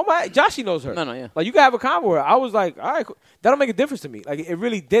 call my Joshy knows her. No, yeah. Like, you can have a convo with her. I was like, all right, cool. That don't make a difference to me. Like, it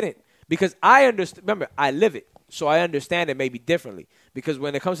really didn't, because I understand. Remember, I live it, so I understand it maybe differently. Because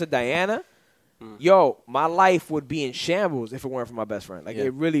when it comes to Diana, yo, my life would be in shambles if it weren't for my best friend. Like, Yeah.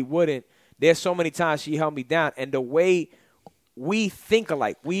 it really wouldn't. There's so many times she held me down, and the way we think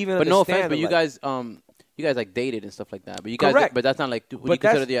alike, we even But no understand offense, but alike. you guys like dated and stuff like that. But you guys, Correct. but that's not like. Would But you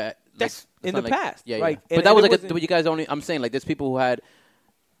consider that's- the that's in not the like- past, Yeah, like, yeah. and- But that and was it like. wasn't- But you guys only. I'm saying like there's people who had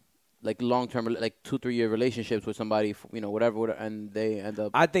like long-term, like 2-3 year relationships with somebody, whatever, and they end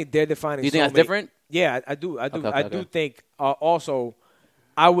up. I think they're defining. Do you think that's soulmate. different? Yeah, I do. I do. Okay, I okay. do think. Also,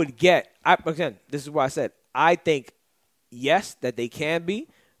 I would get. Again, this is why I said I think yes that they can be,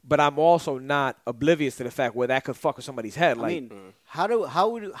 but I'm also not oblivious to the fact where that could fuck with somebody's head. I Like, mean, how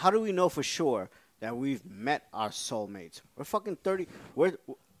do we know for sure that we've met our soulmates? We're fucking 30.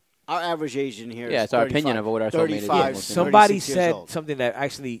 our average age in here. Yeah, is it's our opinion of what our soulmate is. 35, Yeah, Somebody 36 years said old. something that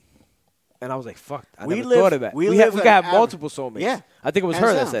actually, and I was like, "Fuck!" I We never live- thought of that. we We live got an average- multiple soulmates. Yeah. I think it was Hands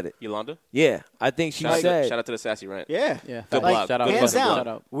her that down. said it. Yolanda. Yeah, I think she Shout said. out to the sassy rant. Yeah. Yeah. Good Like, blog. shout out. Good Hands fucking down, Shout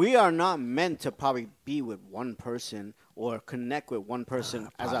out. we are not meant to probably be with one person or connect with one person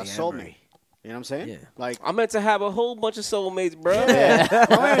as our polyamory. soulmate. You know what I'm saying? Yeah. Like, I'm meant to have a whole bunch of soulmates, bro. yeah.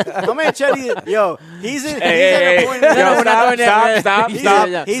 my man Chetty, yo, he's at Hey, a point in his No, life. we're not doing that. Stop, He's- stop,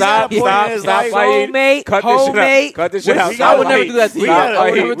 yeah, he's stop, at a point stop, in his stop, life- Wahid. Soulmate, Cut this shit homemate. out. Cut this shit We- out. we- Stop, I would never Wahid. do that to you. We, Stop,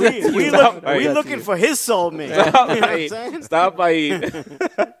 gotta- Wahid. we Stop, look, Wahid. we looking for his soulmate. Stop, You know what I'm Wahid. saying? Stop,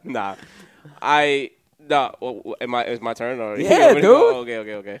 Wahid. Nah, Is my turn or Yeah, dude.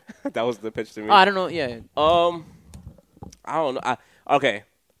 Okay. That was the pitch to me. Oh, I don't know. Yeah. I don't know. Okay,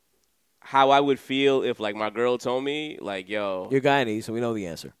 how I would feel if like my girl told me like, yo, You're Guyanese, so we know the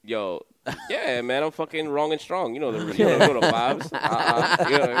answer. yo, yeah, man, I'm fucking wrong and strong. You know the vibes.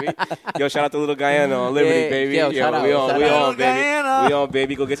 You know what I mean? Yo, shout out to Little Guyana on Liberty, Yeah, baby. yo, shout out, we on, shout we out. on, Little baby. Guyana. We on,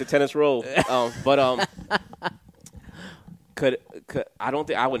 baby. Go get your tennis roll. Could I don't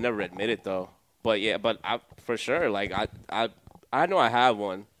think I would never admit it though. But yeah, but I for sure like I know I have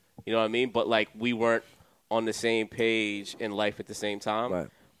one. You know what I mean? But like we weren't on the same page in life at the same time. Right.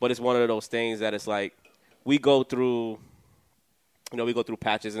 But it's one of those things that it's like we go through. You know, we go through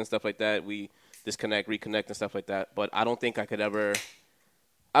patches and stuff like that. We disconnect, reconnect, and stuff like that. But I don't think I could ever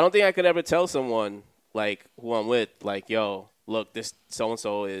tell someone like who I'm with, like, yo, look, this so and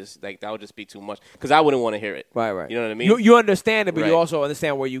so is like that would just be too much because I wouldn't want to hear it. Right. You know what I mean? You understand it, but Right. you also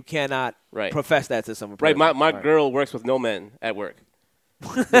understand where you cannot Right. profess that to someone. Right. My Right. girl works with no men at work.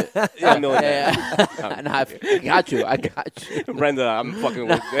 I know that. Yeah. No, I got you. I got you. Brenda, I'm fucking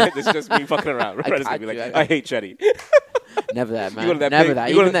with. It's just me fucking around. Brenda's gonna be got like, you. I hate Chetty. Never that, You man. go to that Never pig, that.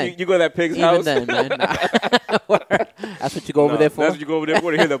 You go Even to, then. you go to that pig's Even house. then, man. Nah. That's what you go over No, there for. That's what you go over there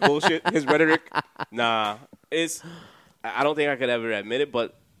for to hear the bullshit, his rhetoric. Nah, I don't think I could ever admit it,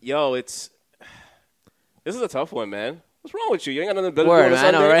 but yo, this is a tough one, man. What's wrong with you? You ain't got nothing better Word, to do on a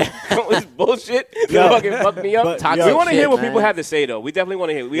I know, Sunday? right? Come with this bullshit. You Yo, fucking fuck me up. but- Toxic We want to hear shit, what man. people have to say, though. We definitely want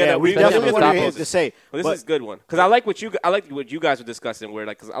to hear. We definitely definitely want to hear stop to say. Well, this but- is a good one because I like what you guys were discussing. Where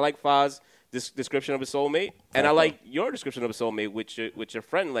like, because I like Foz this description of a soulmate, and I like your description of a soulmate with your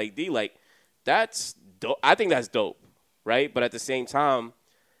friend like D. Like, that's dope. I think that's dope, right? But at the same time,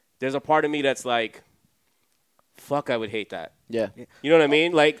 there's a part of me that's like, fuck, I would hate that. Yeah. You know what I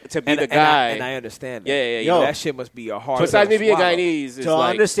mean? Like to be the And guy. I understand. That. Yeah. Yo. That shit must be a hard. Besides me pill to being swallow. Guyanese, it's to like,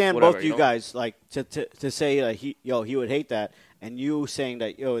 understand whatever, both you know? guys, like to say like he would hate that, and you saying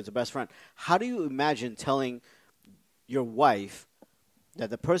that it's a best friend. How do you imagine telling your wife that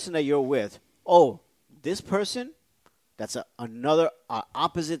the person that you're with, this person, that's another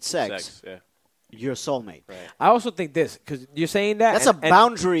opposite sex, Yeah. your soulmate? Right. I also think this because you're saying that That's a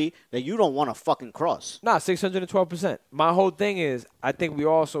boundary that you don't want to fucking cross. Nah, 612%. My whole thing is, I think we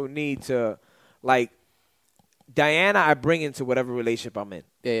also need to, like, Diana, I bring into whatever relationship I'm in.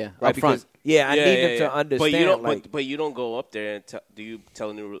 Yeah. Right? Up Because, front. I need them to understand. But you don't. like, But you don't go up there and do you tell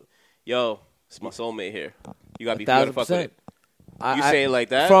a new, yo, it's my soulmate here. You gotta be. You gotta fuck with 1,000%. it. You say it like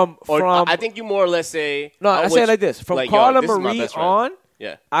that? From I think you more or less say. No, I say it like this. From like, Carla this is my Marie best friend. on,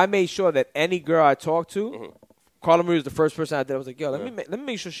 Yeah. I made sure that any girl I talked to, Mm-hmm. Carla Marie was the first person out there. I was like, yo, let me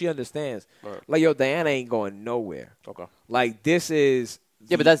make sure she understands. Right. Like, yo, Diana ain't going nowhere. Okay. Like, this is.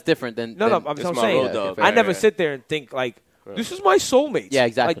 Yeah, but that's different than. No, than, I'm This is my saying. road dog. I Right, never right. sit there and think, like, this is my soulmate. Yeah,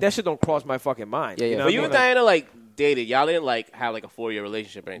 exactly. Like, that shit don't cross my fucking mind. Yeah, yeah. You know But what you I and mean? Diana like dated. Y'all didn't like have like a 4-year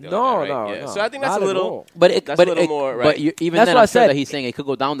relationship or anything. No, like that, right? no, Yeah. no. So I think that's Not a at little. all. But it, That's but a little it, more, But right. even That's then, what I'm I sure said. that he's saying it could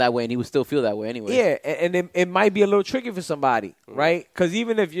go down that way, and he would still feel that way anyway. Yeah, and it might be a little tricky for somebody, right? Because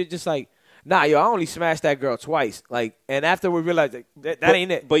even if you're just like, nah, yo, I only smashed that girl twice. Like, and after we realized that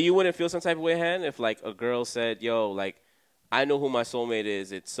ain't it. But you wouldn't feel some type of way, Han, if like a girl said, "Yo, like, I know who my soulmate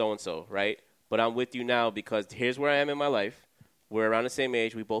is. It's so and so, right? But I'm with you now because here's where I am in my life. We're around the same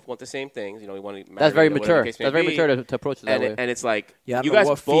age. We both want the same things. You know, we want to." That's very whatever the mature. case may That's very be. mature to approach it that And, way. and it's like Yeah, I you don't know guys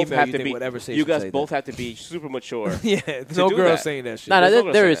what both female have you to think be. would ever say You something guys like both that. have to be super mature. Yeah, to no do girl that. saying that shit. No, There's no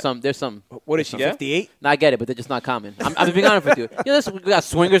girl there saying is that. some. There's some. What is she, Yeah? 58? No, I get it, but they're just not common. I'm being honest with you. We got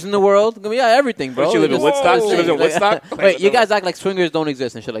swingers in the world. I mean, yeah, everything, bro. She live in Just- Woodstock? She Like- lives in Woodstock? Wait, you guys act like swingers don't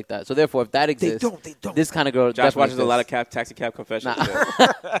exist and shit like that. So therefore, if that exists, They don't. this kind of girl. Josh definitely watches a lot of exists. taxi cab confessions.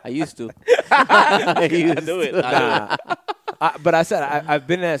 I used to. I used I do it. to. I do it. But I said I've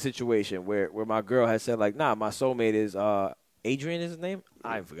been in that situation where my girl has said like, nah, my soulmate is Adrian is his name.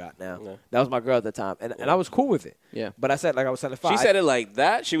 I forgot now. Yeah. That was my girl at the time, and I was cool with it. Yeah. But I said like I was telling She said it like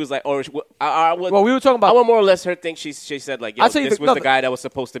that. She was like, or well, we were talking I about want more or less her think. She said like, yo, I'll tell you this the- was no, the the- guy that was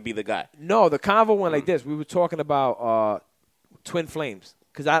supposed to be the guy. no. The convo went like this. We were talking about twin flames.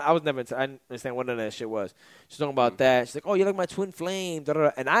 because I was never. I didn't understand what none of that shit was. She's talking about that. She's like, "Oh, you're like my twin flame." Da, da,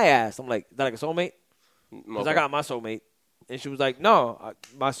 da. And I asked, I'm like, "Is that like a soulmate?" Because I got my soulmate, and she was like, "No,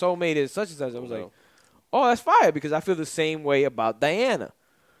 my soulmate is such and such." I was like, "Oh, that's fire," because I feel the same way about Diana.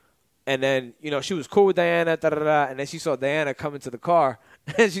 And then, she was cool with Diana, da, da, da, and then she saw Diana come into the car,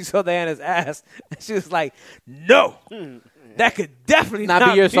 and she saw Diana's ass, and she was like, no, that could definitely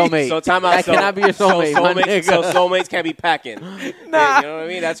not be your soulmate. So time out. That cannot be your soulmate, my nigga. So soulmates can't be packing. Nah. You know what I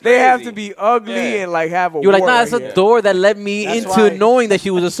mean? That's crazy. They have to be ugly and, like, have a You're like, war nah, that's right a here. door that led me That's into why- knowing that she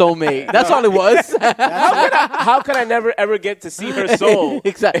was a soulmate. That's all it was. How could I never ever get to see her soul?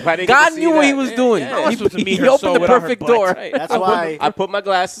 Exactly. if I didn't get God to see knew what he that? was doing. Yeah. I was supposed to meet He her opened soul the without her perfect butt. door. Right. That's why I put my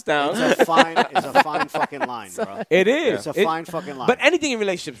glasses down. it's a fine fucking line, bro. It is. It's a fine fucking line. But anything in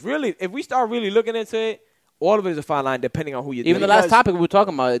relationships, really, if we start really looking into it, all of it is a fine line depending on who you're Even the dating. last topic we were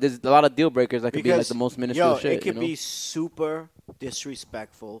talking about, there's a lot of deal breakers that could be like the most minuscule shit. it could you know? be super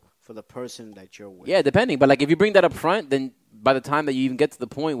disrespectful for the person that you're with. Yeah, depending. But like if you bring that up front, then by the time that you even get to the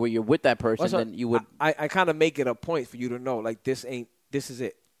point where you're with that person, Also, then you would. I kind of make it a point for you to know, like, this is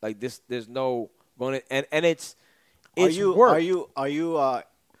it. Like, there's no going to, and it's work. Are you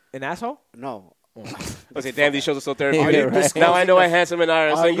An asshole? no. I say, damn, these shows are so Yeah, therapeutic. right. Now I know why Handsome and I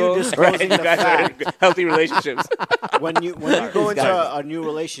are Are you single. disclosing You the guys are in fact? healthy relationships. when you go into guys. a new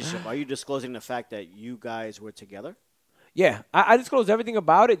relationship, are you disclosing the fact that you guys were together? Yeah, I disclose everything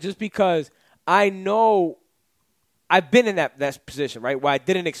about it just because I know I've been in that position, right, where I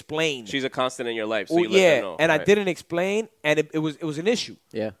didn't explain. She's a constant in your life, so Well, you let yeah, them know. and I right? didn't explain, and it was an issue.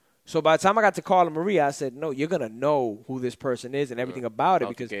 Yeah. So by the time I got to Carla Maria, I said, no, you're going to know who this person is and everything about it Out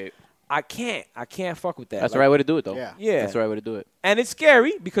the because gate. I can't fuck with that. That's Like, the right way to do it, though. Yeah. Yeah. That's the right way to do it. And it's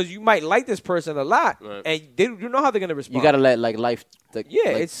scary because you might like this person a lot, Right. and you know how they're going to respond. You got to let like life. Like,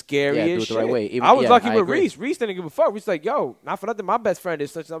 Yeah, like, it's scary yeah, as do it shit. the right way. Even- I was yeah, lucky I with agree. Reese. Reese didn't give a fuck. Reese like, yo, not for nothing, my best friend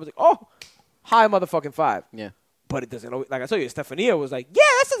is such and I was like, oh, hi, motherfucking five. Yeah. But it doesn't always, like I told you, Stefania was like, yeah,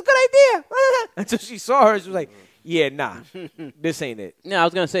 that's a good idea. Until she saw her, she was like, yeah, nah, this ain't it. Yeah, I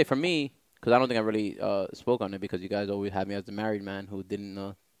was gonna say for me, because I don't think I really spoke on it because you guys always had me as the married man who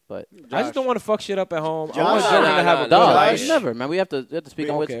didn't. But I just don't want to fuck shit up at home. I Josh. want Jordan to have a No, good dog, life. Josh. never, man. We have to speak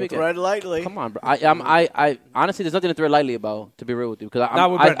on what's Okay, speaking. Tread lightly. Come on, bro. I honestly, there's nothing to thread lightly about. To be real with you, because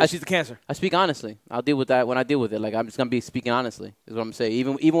Not with Brenda. She's the cancer. I speak honestly. I'll deal with that when I deal with it. Like I'm just gonna be speaking honestly. Is what I'm saying.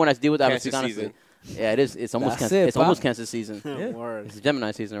 Even when I deal with that, I Cancer speak honestly. season. Yeah, it is. It's almost That's cancer. it, It's Pop. almost cancer season. Word. It's Gemini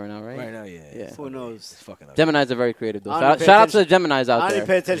season right now, right? Right now, yeah. Yeah. Who knows? It's fucking up. Geminis are very creative though. I only pay Shout out to the attention- Geminis I out only there.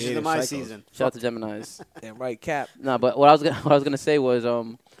 pay attention Yeah, to my psychos. season. Shout out to Geminis. Damn right, Cap. No, but what I was gonna say was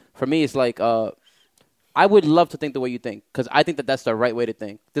for me it's like I would love to think the way you think because I think that that's the right way to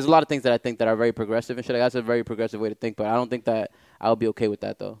think. There's a lot of things that I think that are very progressive and shit. Like, that's a very progressive way to think, but I don't think that I'll be okay with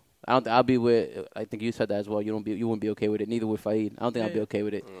that though. I'll be with. I think you said that as well. You wouldn't be okay with it. Neither would Faid. I don't think I'll be okay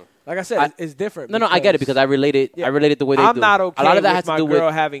with it. Like I said, it's different. No, I get it because I relate it. Yeah. I relate it the way they I'm do. not okay a lot of that with has to my do girl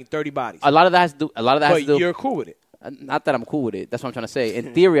with. having 30 bodies. A lot of that has to do. A lot of that has But to do. you're cool with it. Not that I'm cool with it. That's what I'm trying to say.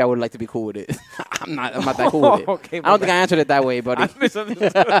 In theory, I would like to be cool with it. I'm not that cool with it. Okay, I don't think I answered it that way, buddy. I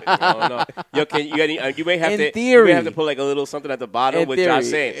misunderstood. No. Yo, you may have In to. theory. You may have to put like a little something at the bottom In with Josh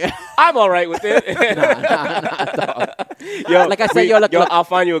theory. saying, "I'm all right with it." Yo, Like I said, yo, look, I'll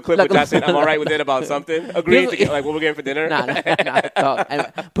find you a clip look, with Josh saying, "I'm all right with it" about something. Agreeing to Here's- like what we're getting for dinner. Nah, dog.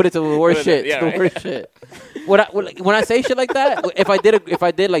 And put it to the worst shit. Yeah, To the right. worst shit. When I say shit like that, if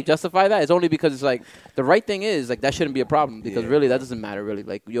I did like justify that, it's only because it's like the right thing is like that shouldn't be a problem because really that doesn't matter really.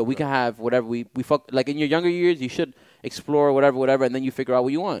 Like yo, we can have whatever we fuck. Like in your younger years, you should explore whatever, and then you figure out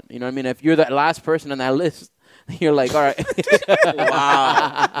what you want. You know what I mean? If you're the last person on that list, you're like, all right,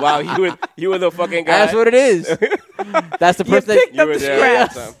 Wow, you were the fucking guy. that's what it is. That's the person. picked You up were the there all the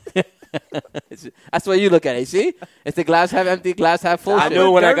scraps. time. That's the way you look at it. See, it's the glass half empty, glass half full. I shit. knew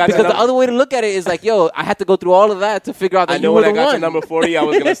when I got to because the number, other way to look at it is like, yo, I had to go through all of that to figure out that I you knew were when I the got one. to number 40, I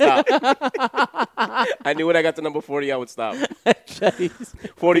was gonna stop. I knew when I got to number 40, I would stop.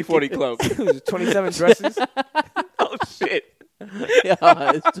 40-40 club. 27 dresses. Oh shit. Yeah,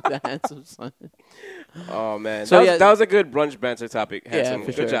 it's the handsome son. Oh man, So, that, was, yeah. that was a good brunch banter topic. Handsome. for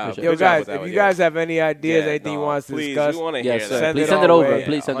good sure, job. for sure. Yo, Good job guys, with that if one, you yeah. guys have any ideas, Yeah, anything you no, want us to please, discuss, we want to Yes, hear sir. that. Please it send it our over. way.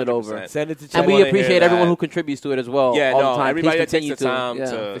 Please send it over. 100%. send it to And Chad. we wanna appreciate hear everyone that. who contributes to it as well. Yeah, all no, the time. everybody Please that takes continue the time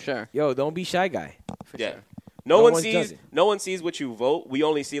yeah, to- for sure. Yo, don't be shy guy. Yeah. No No one one sees. does it. No one sees what you vote. We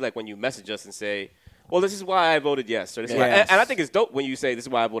only see like when you message us and say, "Well, this is why I voted yes," or this is why. Yes. And I think it's dope when you say, "This is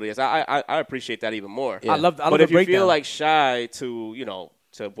why I voted yes." I appreciate that even more. Yeah. I love But the if you feel breakdown. like shy to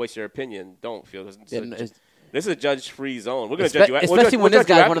to voice your opinion, don't feel. Yeah, This is a judge-free zone. We're gonna judge you. Especially when this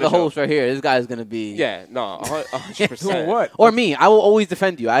guy's one of the show. hosts right here. This guy's gonna be. Yeah, no, 100%. What? Or me. I will always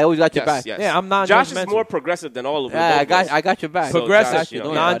defend you. I always got your back. Yes. Yeah, I'm non-judgmental. Josh is more progressive than all of them. Yeah, both of us. I got your back. So Progressive, Josh, Don't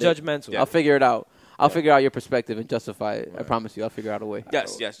worry about it. non-judgmental. I'll figure it out. I'll figure out your perspective and justify it. I promise you. I'll figure out a way.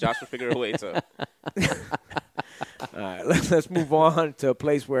 Yes, Josh will figure a way to. All right, let's move on to a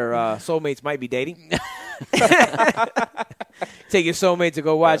place where soulmates might be dating. Take your soulmate to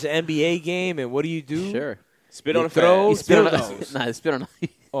go watch an NBA game, and what do you do? Sure. Spit You on a throw- fan. Spit on dildos. Nah, spit on.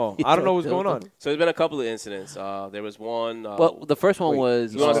 Oh, I don't know what's going on. So there's been a couple of incidents. There was one. Well, the first one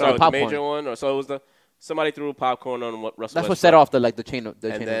was you want to start with the popcorn. major one, or so it was somebody threw popcorn on what Russell. That's what Westbrook. set off the chain of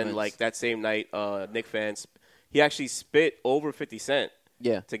And then events. like that same night, Nick fans, he actually spit over 50 Cent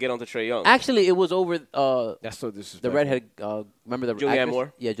yeah. to get onto Trae Young. Actually, it was over That's so disrespectful. the redhead. Remember the Julianne actress?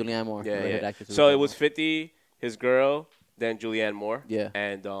 Moore? Yeah, Julianne Moore. the redhead Yeah. actress So Julianne it was Moore. 50, his girl, then Julianne Moore. Yeah.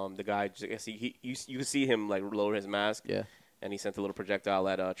 And the guy, I guess you could see him like lower his mask. Yeah. And he sent a little projectile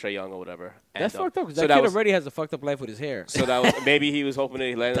at Trae Young or whatever. That's and, fucked up because so that kid was, already has a fucked up life with his hair. So that was maybe he was hoping that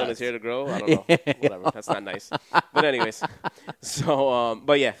he landed on his hair to grow. I don't know. Whatever. That's not nice. But anyways, so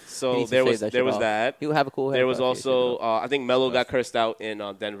but yeah. He So needs to there shave was that there shit was off. that. He would have a cool hair. There was also I think Melo got cursed out in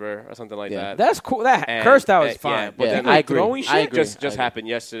Denver or something like Yeah. that. That's cool. That And- cursed out is and- fine. yeah, but but Yeah, then I agree. throwing I shit? agree. just happened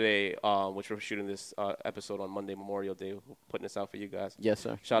yesterday, which we're shooting this episode on Monday, Memorial Day. We're putting this out for you guys. Yes,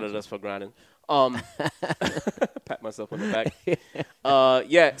 sir. Shout out to us for grinding. Pat myself on the back.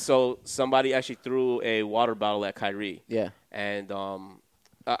 Yeah, so somebody actually threw a water bottle at Kyrie. Yeah. And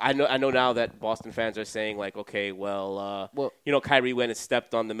I know now that Boston fans are saying like, okay, well, you know, Kyrie went and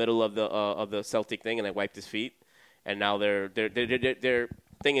stepped on the middle of the Celtic thing and like wiped his feet, and now they're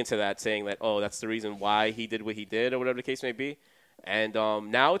thinking to that, saying that, oh, that's the reason why he did what he did or whatever the case may be. And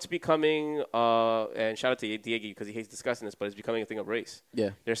now it's becoming, and shout out to Diego because he hates discussing this, but it's becoming a thing of race.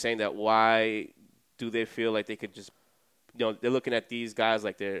 Yeah. They're saying that why do they feel like they could just, you know, they're looking at these guys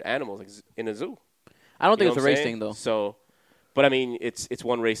like they're animals like in a zoo. I don't You think know it's a what I'm race saying? thing though. So, but I mean, it's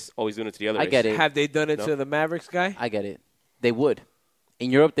one race always doing it to the other I race. get it. Have they done it No. to the Mavericks guy? I get it. They would.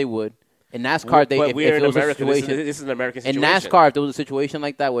 In Europe, they would. In NASCAR, But if we're it in was a America. This situation, is an American in situation. NASCAR, if there was a situation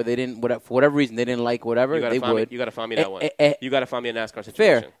like that where they didn't, for whatever reason, they didn't like whatever, you gotta they find would. Me, you got to find me that one. eh, You got to find me a NASCAR situation.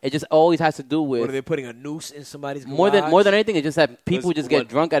 Fair. It just always has to do What are with they putting a noose in somebody's more than anything. It's just that people Listen, just get what-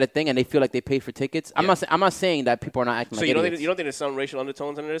 drunk at a thing and they feel like they paid for tickets. I'm not saying that people are not acting So like you don't idiots. think there's some racial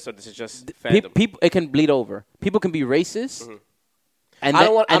undertones under this, or this is just Pe- fandom? people, it can bleed over. People can be racist. And I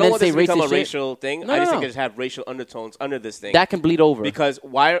don't want then this say to become a racist shit. racial thing. No, I just no, think no. they just have racial undertones under this thing. That can bleed over. Because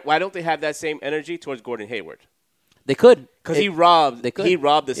why don't they have that same energy towards Gordon Hayward? They could. Because It- he robbed they could. the Yeah.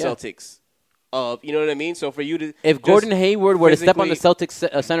 Celtics of, you know what I mean? So for you to If just Gordon Hayward were to step on the physically-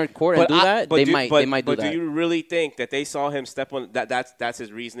 Celtics center court and do that, they might do But that. do you really think that they saw him step on that? That's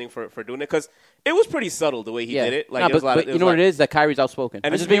his reasoning for doing it? Because it was pretty subtle the way he did it. Like Nah, it was but, a lot of- but it you was know what like- it is? That Kyrie's outspoken.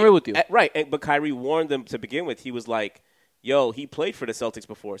 I'm it's just being real with you. Right, but Kyrie warned them to begin with. He was like, yo, he played for the Celtics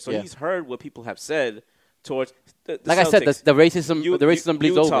before. So Yeah. he's heard what people have said towards the Like I said, Celtics. the racism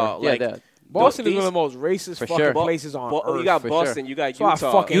bleeds Utah, over. like, Yeah, Boston is these- one of the most racist For fucking sure. places on earth. You got for Boston, sure. you got That's why I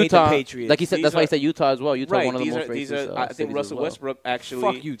Utah. fucking hate Utah, the Patriots. like he said, These that's why are- he said Utah as well. Utah Right, one of the these most are, these racist. are, I cities think as Russell well. Westbrook actually.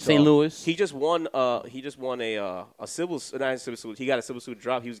 Fuck Utah. St. Louis. He just won. He just won a civil. Not a civil suit. He got a civil suit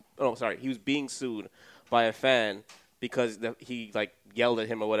drop. He was being sued by a fan because he like yelled at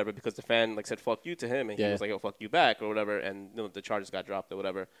him or whatever because the fan like said "fuck you" to him and he Yeah. was like "oh fuck you back" or whatever and you know, the charges got dropped or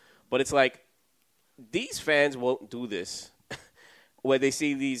whatever. But it's like these fans won't do this where they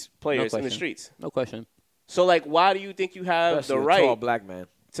see these players in the question. streets. No question. So like, why do you think you have Especially the a tall right black man.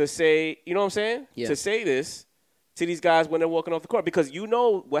 to say, you know what I'm saying? Yeah. To say this to these guys when they're walking off the court. Because you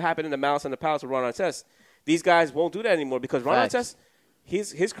know what happened in the Malice and the Palace with Ron Artest. These guys won't do that anymore because Ron Facts. Artest,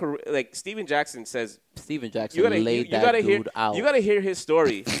 his career, like Steven Jackson says, Steven Jackson you gotta, laid you that gotta dude hear, out. you gotta hear his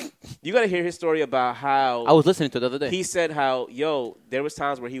story. You gotta hear his story about how I was listening to it the other day. he said how, there was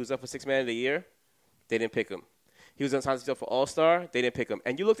times where he was up for 6th man of the year, they didn't pick him. He was on times for All-Star, they didn't pick him.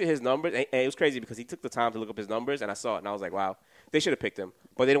 And you looked at his numbers, and it was crazy because he took the time to look up his numbers, and I saw it, and I was like, wow, they should have picked him.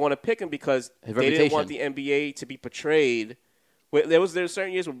 But they didn't want to pick him because His they didn't want the reputation. NBA to be portrayed. There were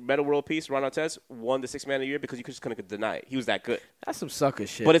certain years where Meta World Peace, Ron Artest, won the 6th man of the year because you just couldn't deny it. He was that good. That's some sucker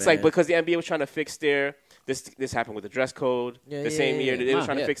shit. But it's man. like because the NBA was trying to fix this happened with the dress code Yeah, the yeah, same yeah, year. yeah. They were Nah,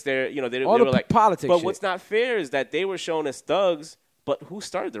 trying yeah. to fix their, they All were the like politics But shit. what's not fair is that they were shown as thugs, but who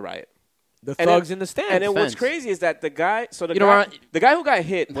started the riot? the And then- thugs in the stands. And then what's Fans. crazy is that the guy, You know what? the guy who got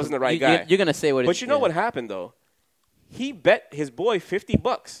hit wasn't the right guy. You're gonna say what? But you know what happened though? He bet his boy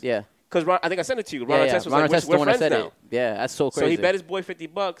 $50. Yeah. Because I think I sent it to you. Ron Yeah, Artest was Ron like, Artest we're the one that friends said now. it. Yeah, that's so crazy. So he bet his boy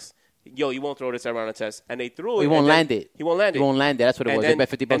 $50 yo, you won't throw this around a test, and they threw it. He won't and then land it. He won't land it. He won't land it. That's what it And was. then, They bet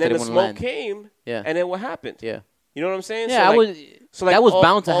 $50 and that then he the won't smoke land. came. Yeah. And then what happened? Yeah. You know what I'm saying? Yeah, so like, that was all,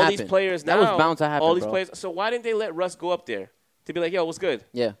 bound to all happen. these players That now, was bound to happen, all these bro. players. So why didn't they let Russ go up there to be like, yo, what's good?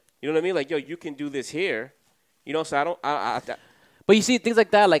 Yeah. You know what I mean? Like, yo, you can do this here. You know, so I don't. But you see, things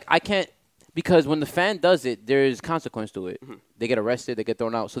like that, like, I can't, because when the fan does it, there's consequence to it. They get arrested, they get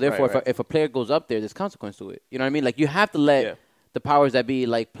thrown out. So therefore, Right. if a player goes up there, there's consequence to it. You know what I mean? Like, you have to let the powers that be,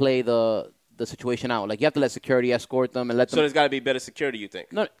 like, play the situation out. Like, you have to let security escort them and let them. So there's got to be better security, you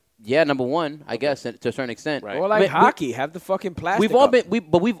think? No, yeah, number one, I guess, to a certain extent. Right. Or like But hockey, have the fucking plastic. We've all up. been,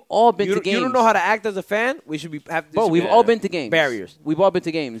 we've all been You, to games. you don't know how to act as a fan. We should be have. Bro, we've Yeah. all been to games. Barriers. We've all been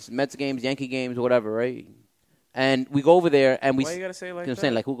to games, Mets games, Yankee games, whatever, right? And we go over there and we. Why you gotta say it like you know what I'm that?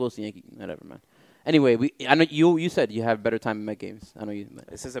 saying, like, who goes to Yankee? Whatever, man. Anyway, I know you said you have better time in Met games. I know you.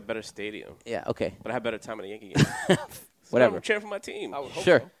 This is a better stadium, Yeah, okay. but I have better time at the Yankee game. Whatever. I'm cheering for my team.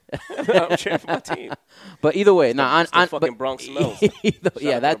 Sure. I'm cheering for my team. But either way, nah, It's the fucking Bronx smells. Shout yeah, out to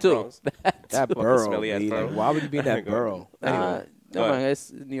that the too. Bronx. That Fucking borough. smelly ass B. borough. Like, why would you be in that Go borough? Anyway. No, man,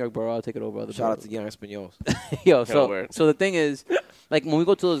 it's New York borough. I'll take it over other Shout out boroughs. to Young Españols. Yo, word. so the thing is, like, when we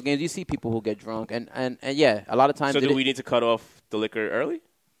go to those games, you see people who get drunk, and yeah, a lot of times So do we need to cut off the liquor early?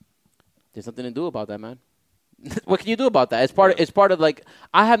 there's nothing to do about that, man. What can you do about that? It's part of, like,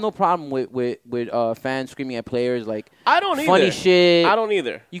 I have no problem with fans screaming at players, like, I don't either. funny shit. I don't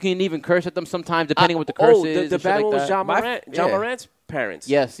either. You can even curse at them sometimes, depending on what the curse is. The and shit bad like one was that. John My- Morant. John yeah. Morant's parents.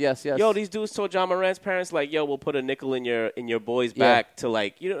 Yes. Yo, these dudes told John Morant's parents, like, yo, we'll put a nickel in your boy's Yeah. back to,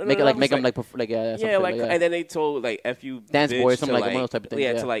 like, you know, make it I'm like just make them like yeah, some yeah, shit like, that. and then they told, like, F you Dance bitch boy or to, something like one of those type of things,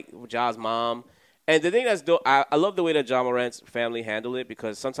 Yeah, yeah. to, like, Ja's mom. And the thing that's dope, I love the way that John Morant's family handled it,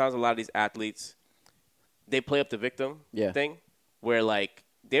 because sometimes a lot of these athletes, they play up the victim thing, where, like,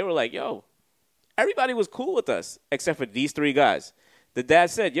 they were like, yo, everybody was cool with us except for these three guys. The dad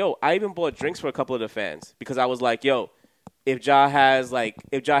said, yo, I even bought drinks for a couple of the fans because I was like, yo, if Ja has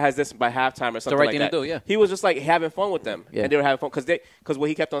this by halftime or something right like thing that, to do, yeah. he was just like having fun with them, Yeah. and they were having fun because what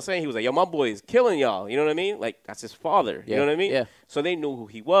he kept on saying, he was like, yo, my boy is killing y'all. You know what I mean? Like, that's his father. You Yeah. know what I mean? Yeah. So they knew who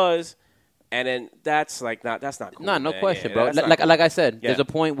he was, and then that's not cool. No, no man. question, Yeah, bro. that's not Like cool. like I said, Yeah. there's a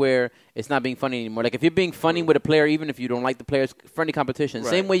point where it's not being funny anymore. Like, if you're being funny with a player, even if you don't like the player's friendly competition, Right.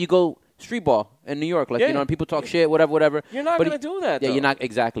 same way you go street ball in New York. Like, Yeah. you know, and people talk shit, whatever. You're not But gonna do that, Yeah, though. you're not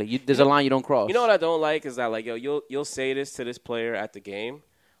exactly. There's a line you don't cross. You know what I don't like is that, like, yo, you'll say this to this player at the game,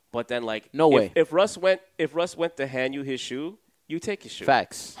 but then, like, No way. If Russ went to hand you his shoe, you take his shoe.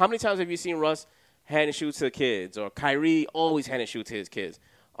 Facts. How many times have you seen Russ hand his shoe to the kids, or Kyrie always hand his shoe to his kids?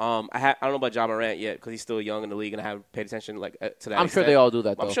 I don't know about John Morant yet because he's still young in the league, and I haven't paid attention to that. I'm sure they all do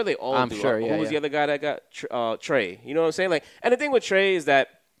that, though. I'm sure they all I'm do. sure, Who yeah, was yeah. the other guy that got Trey? You know what I'm saying? Like, and the thing with Trey is that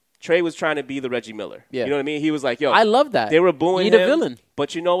Trey was trying to be the Reggie Miller. Yeah. You know what I mean? He was like, yo, I love that. they were booing You need him. a villain.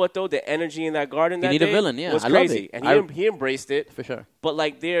 But you know what, though? The energy in that garden You that need a day villain, yeah. was I love crazy. it. And he embraced it. For sure. But,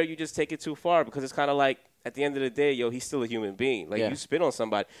 like, there, you just take it too far because it's kind of like, at the end of the day, yo, he's still a human being. Like, Yeah. you spit on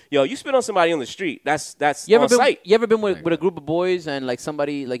somebody. Yo, you spit on somebody on the street. That's You ever on been? site. You ever been with a group of boys and, like,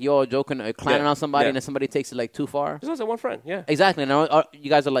 somebody, like, you're all joking, clowning Yeah. on somebody, Yeah. and then somebody takes it, like, too far? There's also one friend, yeah. Exactly. And you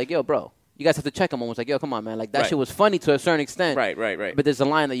guys are like, yo, bro, you guys have to check him almost like, yo, come on, man. Like, that Right. shit was funny to a certain extent. Right. But there's a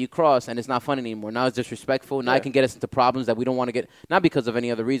line that you cross, and it's not funny anymore. Now it's disrespectful. Now Yeah. it can get us into problems that we don't want to get, not because of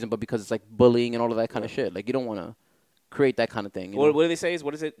any other reason, but because it's, like, bullying and all of that kind of shit. Like, you don't want to create that kind of thing. You know? What do they say?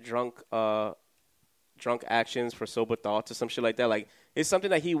 What is it? Drunk actions for sober thoughts or some shit like that. Like, it's something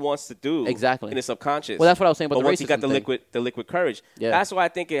that he wants to do. Exactly. In his subconscious. Well, that's what I was saying about but the once he got racism the liquid courage. Yeah. That's why I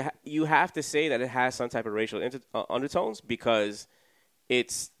think you have to say that it has some type of racial undertones because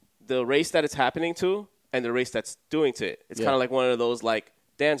it's the race that it's happening to and the race that's doing to it. It's Yeah. kind of like one of those, like,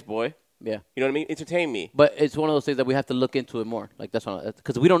 dance boy. Yeah. You know what I mean? Entertain me. But it's one of those things that we have to look into it more. Like, that's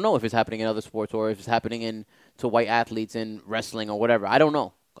because we don't know if it's happening in other sports or if it's happening to white athletes in wrestling or whatever. I don't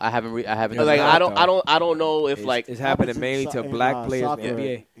know. I haven't. Like, not, I though. don't know if like It's happening Happens mainly to in black players in soccer the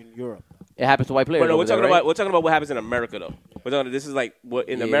NBA. in Europe. It happens to white players. But no, over there, right? we're talking about what happens in America though. This is like what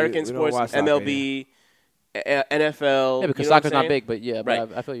in Yeah, American we don't sports, watch soccer, MLB, NFL. Yeah, because you know what soccer's I'm not saying? big, but yeah, Right.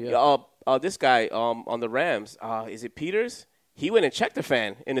 but I feel you. Yeah. This guy on the Rams, is it Peters? He went and checked the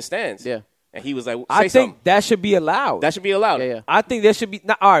fan in the stands. Yeah. And he was like, I say think something. that should be allowed. That should be allowed. Yeah. I think there should be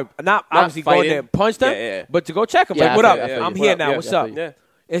not obviously go fighting. there and punch them, Yeah. but to go check them. Yeah, like, I what feel up? you, I feel I'm you. here What up? now. Yeah, What's yeah, I up? feel you. Yeah.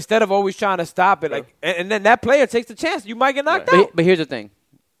 Instead of always trying to stop it, like, and then that player takes the chance. You might get knocked Right. out. But here's the thing: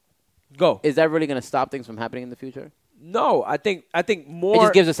 Go. is that really going to stop things from happening in the future? No, I think It more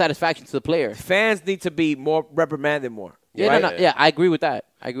just gives a satisfaction to the player. fans need to be more reprimanded more. Yeah, right? yeah, I agree with that.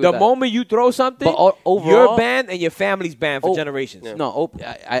 I agree The with that. moment you throw something, But overall- you're banned and your family's banned for Oh, generations. Yeah. No,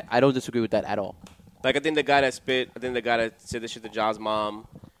 I don't disagree with that at all. Like I think the guy that said the shit to Ja's mom,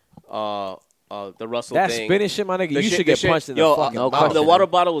 the Russell That thing. spinning shit, my nigga, The you shit- should the get shit- punched in yo, the fucking no mouth. question. The water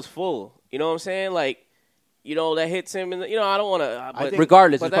bottle was full. You know what I'm saying? Like, you know, that hits him. And I don't want to. think-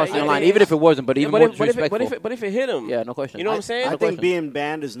 Regardless, but it's that- crossing the I line, think- even if it wasn't, but even more disrespectful. But if it hit him, Yeah, no question. You know what I'm saying? I No think question. being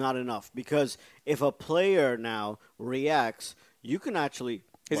banned is not enough because if a player now reacts, you can actually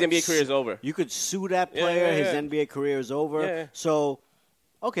His NBA career is over. You could sue that Yeah, player. yeah, His yeah. NBA career is over. Yeah. So,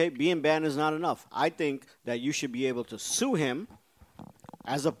 okay, being banned is not enough. I think that you should be able to sue him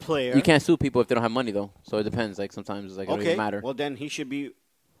as a player. You can't sue people if they don't have money, though. So it depends. Like sometimes it's like it don't Okay, even matter. well then he should be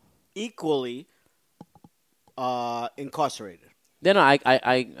equally incarcerated. Then I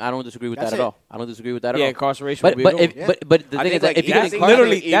don't disagree with That's that at it. all. I don't disagree with that Yeah, at all. incarceration But would be but a good if, one. but the I thing think is that if you I get think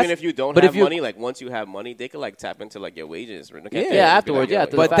literally- even that's- if you don't but have if you- money, like once you have money, they could like tap into like your wages. Yeah, afterwards, yeah,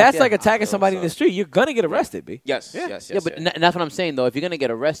 after the But fact, that's yeah. like attacking somebody in the street. You're gonna get arrested, B. Yes, Yeah. yes, Yeah, yes. but and that's what I'm saying though. If you're gonna get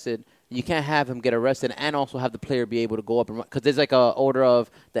arrested, you can't have him get arrested and also have the player be able to go up and run because there's like a order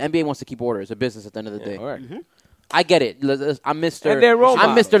of the NBA wants to keep order. It's a business at the end of the day. All right. I get it. I'm Mr. And they're role I'm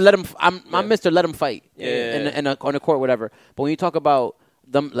models. Mr. Let him. I'm Mr. Let him fight. Yeah. On the court, whatever. But when you talk about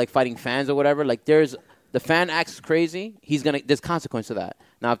them like fighting fans or whatever, like there's the fan acts crazy. There's consequence to that.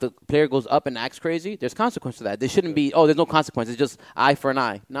 Now, if the player goes up and acts crazy, there's consequence to that. There shouldn't be. Oh, there's no consequence. It's just eye for an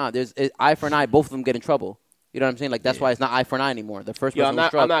eye. No, there's eye for an eye. Both of them get in trouble. You know what I'm saying? Like that's why it's not eye for an eye anymore. The first Yo, person I'm who's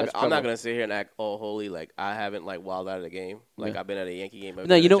struck, not that's I'm not trouble. gonna sit here and act all holy like I haven't like wild out of the game. Like I've been at a Yankee game. I've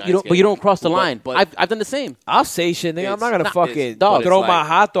No, been you at a don't. Giants But you game. don't cross the line. But I've done the same. I'll say shit, nigga. I'm not gonna It's- fucking dog, throw it's my like-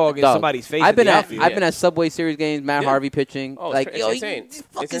 hot dog in Dog, somebody's face. I've been in the at outfield. I've been at Subway Series games. Matt Yeah. Harvey pitching. Oh, like it's yo, insane. you It's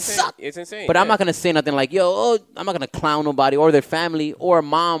fucking insane. suck. It's insane. But I'm yeah. not gonna say nothing like yo. Oh, I'm not gonna clown nobody or their family or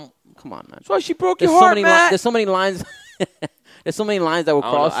mom. Come on, man. That's why she broke There's your so heart, many. Matt. There's so many lines. There's so many lines that were I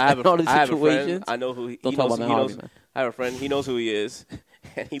don't know. crossed I have in all these I have a friend. situations. I know who he Don't he talk knows. about He Matt knows. Harvey, man. I have a friend. He knows who he is,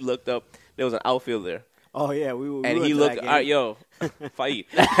 and he looked up. There was an outfielder, Oh yeah, we and went he to looked. that All right, game. yo, fight.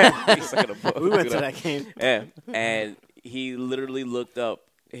 He's sucking a book. We went to that game. Yeah, and he literally looked up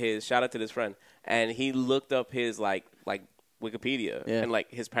his. Shout out to this friend, and he looked up his like Wikipedia, Yeah. and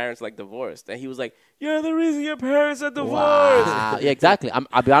like his parents like divorced, and he was like, "You're the reason your parents are divorced." Wow. Yeah, exactly.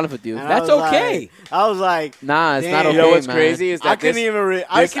 I'll be honest with you. And That's I was okay. like- I was like, Nah, it's not damn. okay. You know what's man. crazy is that I couldn't this, even.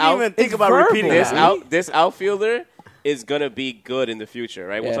 I this couldn't out- even think it's about verbal. repeating this that. this outfielder is gonna be good in the future,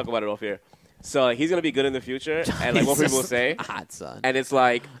 right? We'll Yeah. talk about it off here. So he's gonna be good in the future, and like what people Jesus. say, God, son. and it's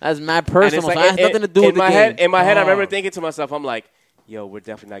like, That's mad and personal. it's so it has nothing to do in with the my game. head. In my head, I remember Oh. thinking to myself, I'm like, yo, we're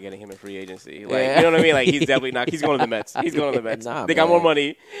definitely not getting him in free agency. Like, Yeah. you know what I mean? Like, he's definitely not. He's going to the Mets. He's going to the Mets. Nah, they got man. more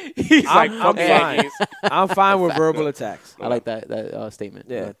money. He's like, I'm fuck the fine. Yankees. I'm fine with verbal attacks. I like that statement.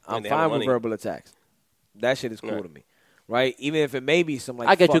 Yeah, I'm they have fine the with money. verbal attacks. That shit is cool Yeah. to me, right? Even if it may be some like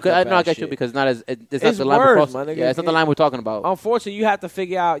I get you. fucked up I ass get you shit. because not as it's not It's the line words, we're crossing. my nigga. Yeah, it's not the line we're talking about. Unfortunately, you have to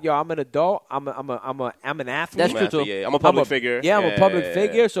figure out, yo, I'm an adult. I'm an athlete. That's I'm true, after- too. yeah, I'm a public figure. Yeah, I'm a public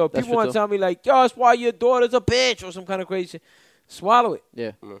figure. So if That's people true, want too. to tell me like, yo, that's why your daughter's a bitch or some kind of crazy shit, swallow it.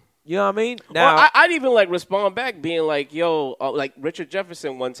 Yeah. You know what I mean? Well, Now, I'd even like respond back, being like, yo, like Richard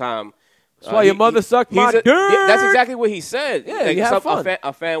Jefferson one time. that's why your mother sucked my dick. Yeah, that's exactly what he said. Yeah, Like, you have fun.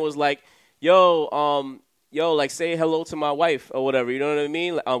 A fan was like, yo, like say hello to my wife or whatever. You know what I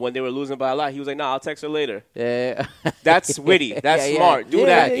mean? Like, when they were losing by a lot, he was like, nah, I'll text her later. Yeah. That's witty. That's Yeah, yeah. smart. Do Yeah,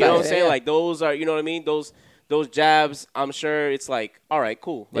 that. yeah, You know what I'm yeah, saying? yeah. Like those are, you know what I mean? Those jabs. I'm sure it's like, all right,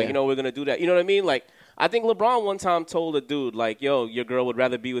 cool. Like Yeah. you know, we're gonna do that. You know what I mean? Like I think LeBron one time told a dude like, yo, your girl would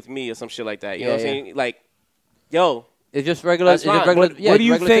rather be with me or some shit like that. You know Yeah, what I'm yeah. saying? Like, yo, It's just regular. That's It's just fine. regular. What- Yeah, what do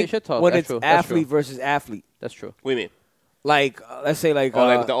you regular think shit talk. when That's it's true. That's true. athlete versus athlete? That's true. what do you mean? Like, let's say like, Oh,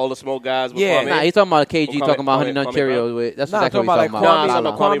 like all the smoke guys. With yeah. Kwame? Nah, he's talking about KG, Kwame- talking about Kwame- Honey Nut Kwame Cheerios. Brown? With, that's Nah, exactly I'm what talking he's about talking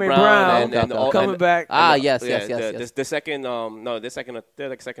like about. Kwame Brown and the coming and- back. Ah, yes, yes, Yeah, yes, yes. The second, no, the second, they're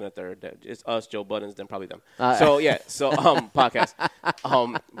like second or third. It's us, Joe Buttons, then probably them. Uh, So yeah, so podcast,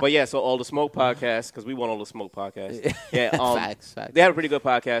 but yeah, so all the smoke podcasts because we want all the smoke podcasts. Yeah, Facts. they have a pretty good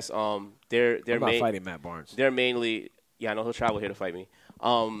podcast. They're I'm not main, fighting Matt Barnes. they're mainly, yeah, I know he'll travel here to fight me.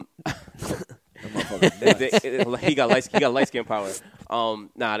 That motherfucker nuts. He got light skin power.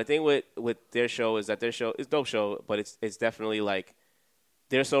 Nah, the thing with their show is that their show is dope show, but it's definitely like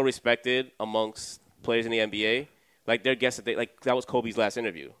they're so respected amongst players in the NBA. Like their guests, that was Kobe's last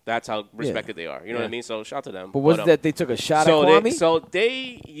interview. That's how respected they are. You know what I mean? So shout out to them. But was um, it that they took a shot so at Kwame?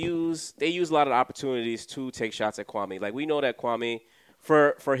 they use a lot of opportunities to take shots at Kwame. Like we know that Kwame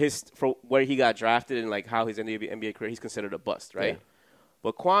for where he got drafted and like how his NBA career, he's considered a bust, right? Yeah.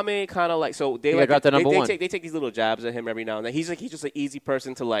 But Kwame kind of like so they He like got drafted number they one. take these little jabs at him every now and then. He's just an easy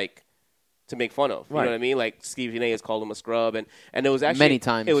person to like to make fun of. You Right. know what I mean? Like Steve Janae has called him a scrub, and it was actually Many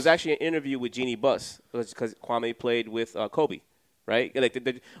times. It was actually an interview with Jeannie Buss because Kwame played with Kobe, right? Like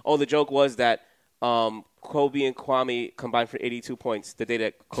the joke was that Kobe and Kwame combined for 82 points the day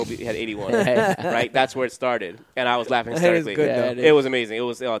that Kobe had 81. Right, that's where it started, and I was laughing hysterically. good, though. It was amazing. It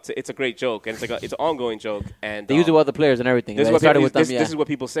was it's a great joke, and it's an ongoing joke. And They use it with other players and everything. This, Like, is what it started people, with them, this is what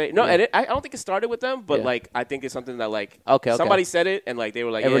people say. No, Yeah. and I don't think it started with them, but Yeah. like I think it's something that like Okay. somebody said it, and like they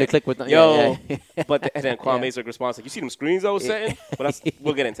were like, It really yeah, clicked with them. yo. Yeah. And then Kwame's like response like, you see them screens I was setting, but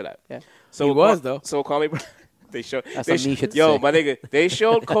we'll get into that. Yeah. So He was, though. So Kwame. They showed. That's They some niche shit to yo, say. my nigga. They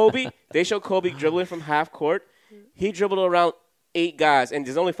showed Kobe. They showed Kobe dribbling from half court. He dribbled around 8 guys, and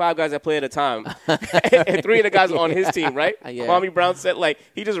there's only 5 guys that play at a time. And 3 of the guys are on his team, right? Yeah. Kwame Brown said like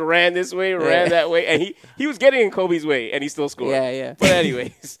he just ran this way, ran that way, and he was getting in Kobe's way, and he still scored. Yeah. But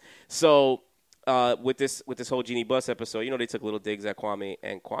anyways, so with this whole Genie Bus episode, they took little digs at Kwame,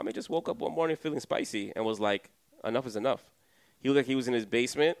 and Kwame just woke up one morning feeling spicy and was like, enough is enough. He looked like he was in his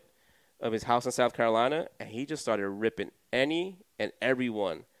basement of his house in South Carolina, and he just started ripping any and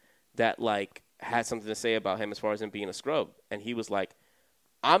everyone that like had something to say about him as far as him being a scrub. And he was like,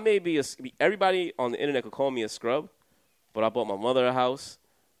 I may be everybody on the internet could call me a scrub, but I bought my mother a house.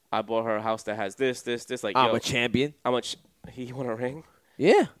 I bought her a house that has this. Like, I'm a champion. He won a ring?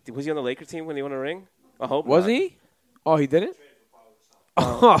 Yeah. Was he on the Laker team when he won a ring? I hope Was not. he? Oh, he didn't?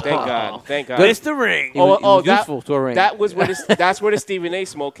 Thank God. Thank God. It's the ring. He was that- useful to a ring. That was where that's where the Stephen A.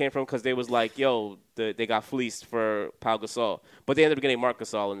 smoke came from, because they was like, yo, they got fleeced for Pau Gasol, but they ended up getting Marc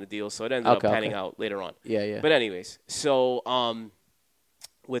Gasol in the deal, so it ended up panning out later on. Yeah. But anyways, so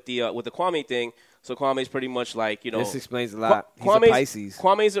with the Kwame thing, so Kwame's pretty much like, This explains a lot. He's a Pisces.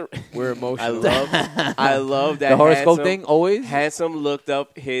 Kwame's a We're emotional. I love that the horoscope Handsome- thing always. Handsome looked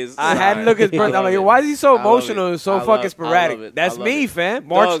up his. I had to sign. look at his I birthday. I'm love like, it. why is he so I love emotional it. and so I fucking love sporadic? it. That's I love me, it. fam.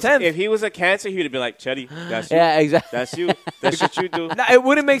 March Dogs, 10th. If he was a Cancer, he would have been like, Chetty, that's you. Yeah, exactly. That's you. That's shit you do. Nah, it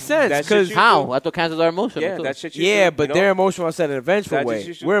wouldn't make sense That shit because you How? I thought cancers are emotional. Yeah, too. that shit you yeah, do. but they're emotional instead of a vengeful That's way. just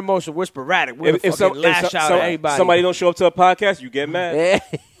you should- We're emotional. We're sporadic. We're if fucking lash out at everybody. somebody don't show up to a podcast, you get mad.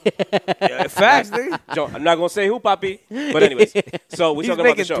 Yeah. Yeah, facts, nigga. I'm not gonna say who, Papi. But anyways, so we're He's talking about the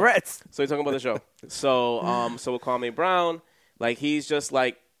making show. threats. So we're talking about the show. So with Kwame Brown, like he's just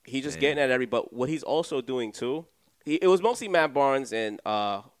getting at everybody. But what he's also doing too, it was mostly Matt Barnes and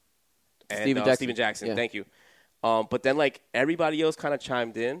Steven Jackson. Yeah. Thank you. But then like everybody else kind of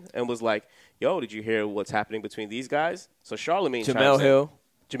chimed in and was like, "Yo, did you hear what's happening between these guys?" So Charlemagne, Jamel Hill.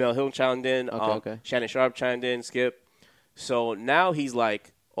 Jamel Hill chimed in. Okay. Shannon Sharp chimed in. Skip. So now he's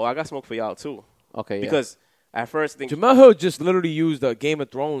like, "Oh, I got smoke for y'all too." Okay. Yeah. Because at first, I think. Jamel Hill just literally used a Game of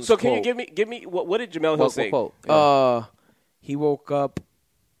Thrones. So can you quote. give me what did Jamel Hill say? What quote? He woke up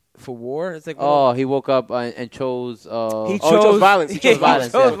for war. It's like Oh, he woke up and chose. he he chose violence. He chose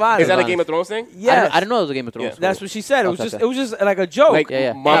violence, chose yeah. violence. Is that a Violence. Game of Thrones thing? Yes. I didn't know it was a Game of Thrones. Yeah. quote. That's what she said. It was Okay, just okay. it was just like a joke. Like,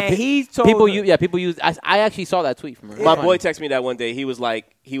 Yeah. And he told People, her- people use. I actually saw that tweet from her. My boy texted me that one day. He was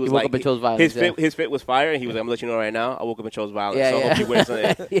like, woke up and chose violence, His fit was fire, and he was like, "I'm gonna let you know right now. I woke up and chose violence. Yeah, so I yeah. hope you wear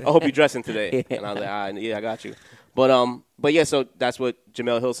something. I hope you dressing today." And I was like, yeah, I got you. But yeah, so that's what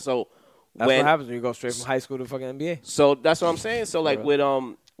Jamel Hill. So That's when what happens when you go straight from high school to fucking NBA. so that's what I'm saying. So like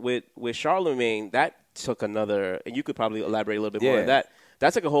with Charlemagne, that took another, and you could probably elaborate a little bit more Yeah. on that.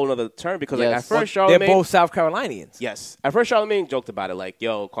 That's like a whole other turn because like Yes. at first They're Charlemagne, both South Carolinians. yes, at first Charlemagne joked about it like,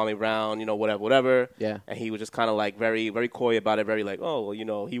 "Yo, Kwame Brown, whatever." Yeah. And he was just kind of like very, very coy about it, very like, "Oh,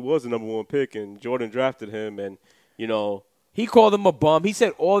 well, he was the number 1 pick, and Jordan drafted him, and He called him a bum. He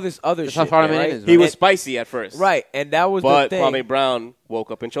said all this other That's shit. how Charlemagne right? is, he was And- spicy at first, right, and that was But the thing. Kwame Brown woke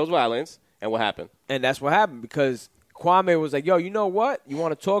up and chose violence, and what happened? And that's what happened because Kwame was like, yo, you know what? You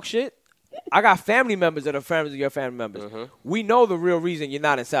want to talk shit? I got family members that are friends of your family members. Mm-hmm. We know the real reason you're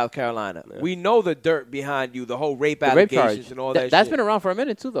not in South Carolina. Yeah. We know the dirt behind you, the whole rape The rape allegations charge and all that That's shit. been around for a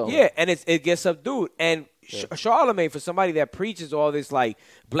minute too, though. Yeah, and it gets subdued. And Charlemagne, for somebody that preaches all this, like,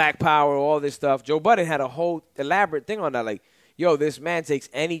 black power, all this stuff, Joe Budden had a whole elaborate thing on that. Like, yo, this man takes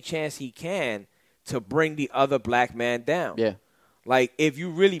any chance he can to bring the other black man down. Yeah. Like, if you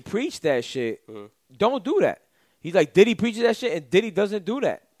really preach that shit, don't do that. He's like, Diddy preaches that shit, and Diddy doesn't do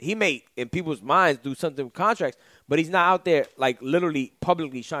that. He may, in people's minds, do something with contracts, but he's not out there, like, literally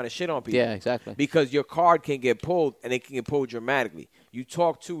publicly trying to shit on people. Yeah, exactly. Because your card can get pulled, and it can get pulled dramatically. You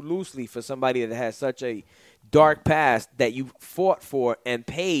talk too loosely for somebody that has such a dark past that you fought for and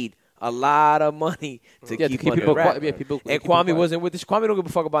paid a lot of money to Yeah, to keep keep under people wraps. quiet. Yeah, people- And keep people Kwame quiet. wasn't with this. Kwame don't give a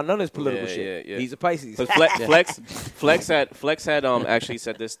fuck about none of this political Yeah, shit. yeah, yeah. He's a Pisces. But Flex had actually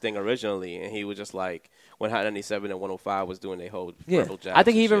said this thing originally, and he was just like, when Hot 97 and 105 was doing their whole verbal jabs I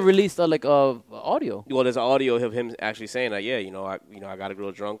think he and even shit. released audio. Well, there's an audio of him actually saying that, yeah, I got a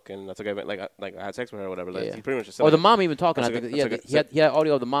girl drunk and I took I had sex with her or whatever. Like, Yeah. He pretty much just said Or the that. mom even talking. I I took think it- I took it- he had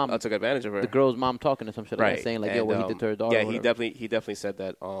audio of the mom, I took advantage of her. the girl's mom talking or some shit like that, saying like, "Yo, And, what he did to her daughter." Yeah, or he whatever. definitely said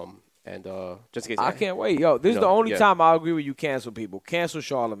that. And just in case, I can't wait. Yo, this is know, the only yeah. time I agree with you cancel people. Cancel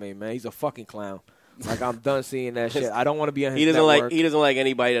Charlamagne, man. He's a fucking clown. Like, I'm done seeing that shit. I don't want to be on his he doesn't network. like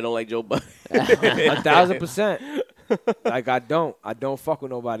anybody that don't like Joe Budden. 1,000%. Like, I don't fuck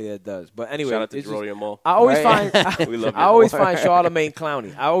with nobody that does. But anyway, Shout out to it's just- Rory and Mo. I always Right. find We love you. I always find Charlamagne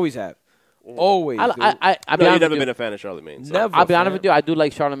clowny. I always have. Always. dude. I'll be No, honest you've with never you. been a fan of Charlamagne. So. Never. I'll be honest fam. with you. I do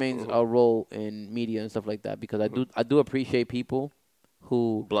like Charlamagne's role in media and stuff like that because I do appreciate people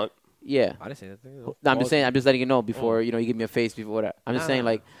who Blunt. yeah. I didn't say that. No, I'm just saying. I'm just letting you know before you give me a face before whatever. I'm just saying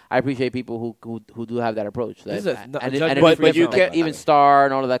like I appreciate people who do have that approach. This That, is a and judgment it's But different, you like, can't- even star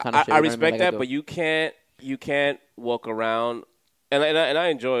and all of that kind of shit. I you know what respect mean? that, Like, but you can't walk around. And I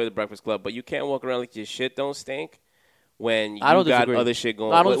enjoy the Breakfast Club, but you can't walk around like your shit don't stink when you I don't got disagree. other shit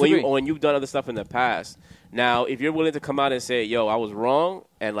going. No, I don't when disagree. when you've done other stuff in the past. Now, if you're willing to come out and say, "Yo, I was wrong,"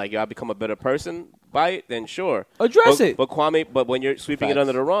 and like, "Yo, I become a better person by it," then sure, Address it. But but when you're sweeping it Facts.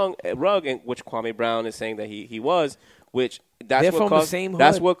 under the rug, and which Kwame Brown is saying that he was, which that's They're what from the caused same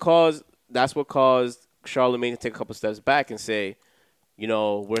that's hood. what caused Charlamagne to take a couple steps back and say, you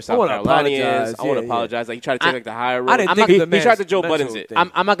know, we're South wanna Carolinians. apologize. I want to Yeah, apologize. Like he tried to take like the higher road. I didn't I'm think not- of the he tried to man's Joe mental Buttons it. thing.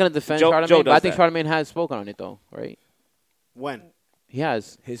 I'm not gonna defend Joe Charlamagne, does but I think that. Charlamagne has spoken on it though, right? When? He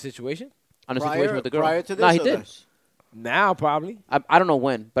has His situation? on the situation with the girl. Prior to this? No, he or did. this? Now, probably. I don't know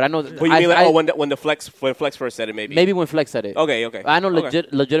when, but I know that. But you mean like when Flex first said it, maybe? maybe when Flex said it. Okay. I know Okay.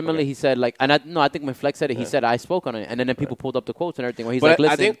 legitimately he said like, and I think when Flex said it, he said I spoke on it, and then people pulled up the quotes and everything where he's But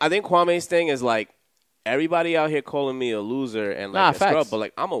like, listen, I think Kwame's thing is like everybody out here calling me a loser and like Nah, a scrub, facts. but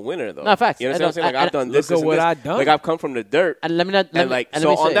like I'm a winner though. Nah, facts. You understand what I'm saying? Like And I've done look this, at this, and what this. I've done. Like I've come from the dirt, and let me not, and like and so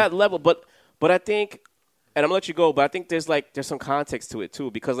let me on say, that level. But I think, and I'm gonna let you go. But I think there's some context to it too,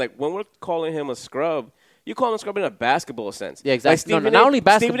 because like when we're calling him a scrub. You call him a scrub in a basketball sense. Yeah, exactly. Like No, not only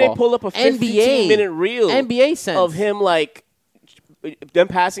basketball. Stephen A. pulled up a 15-minute reel NBA sense of him like them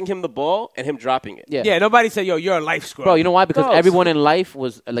passing him the ball and him dropping it. Yeah. Yeah, nobody said, yo, you're a life scrub. Bro, you know why? Because No, everyone in life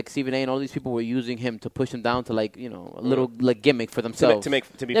was like Stephen A. and all these people were using him to push him down to like a little like gimmick for themselves. to be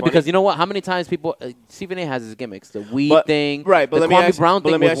yeah, funny. because you know what? How many times people Stephen A. has his gimmicks, the weed But- thing, right, but the let me Kwame ask- Brown but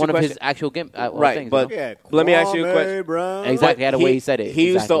let thing me was ask you one a of his question. actual Right, things. but- you know? Yeah. Let me ask you a Kwame question. Brown. Exactly. Had the way he said it. He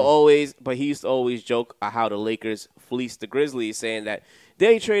used to Exactly. he used to always joke how the Lakers fleeced the Grizzlies, saying that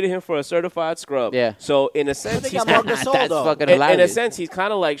they traded him for a certified scrub. Yeah. So in a sense, They he's got Marc kinda- Gasol, That's though. fucking in a hilarious. sense, he's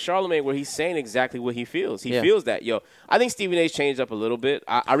kind of like Charlamagne, where he's saying exactly what he feels. He Yeah. feels that. Yo, I think Stephen A's changed up a little bit.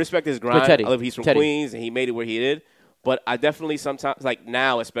 I respect his grind. Teddy. I love he's from Teddy. Queens and he made it where he did. But I definitely sometimes, like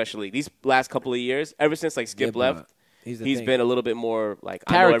now especially, these last couple of years, ever since like Skip Yeah, but left, he's the he's thing. been a little bit more like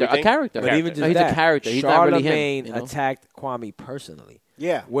I know Character, a everything. character. But even just he's that, a character. He's not really him. Charlamagne You know? attacked Kwame personally.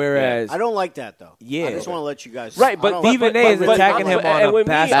 Yeah. Whereas I don't like that, though. Yeah. I just want to let you guys. Right, I but don't- Stephen A. is but attacking him and on a with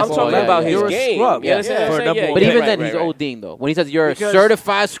me, I'm basketball. talking yeah, about yeah. his You're a game. scrub. You understand what I'm For saying? number Yeah, one. But yeah, even right, then, right, he's right. ODing though. When he says you're Because- a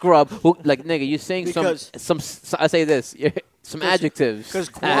certified scrub, who like nigga, you're saying Because- some. I say this, some adjectives. 'cause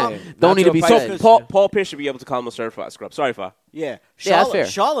that Kwame- don't need to be Not So to said. Paul Pierce should be able to call him a certified scrub. Sorry, Fa. Yeah. Yeah, that's fair.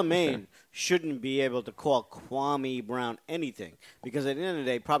 Charlamagne shouldn't be able to call Kwame Brown anything because at the end of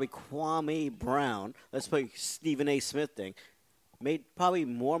the day, probably Kwame Brown, let's play Stephen A. Smith thing, made probably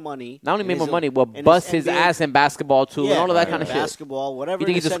more money. Not only in made more his- money, will in bust his NBA ass in basketball too, yeah, and all of that right, kind of shit. basketball, whatever. You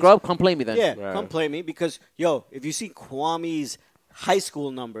think in he's a sense- scrub? Come play me then. Yeah, Right. come play me because if you see Kwame's high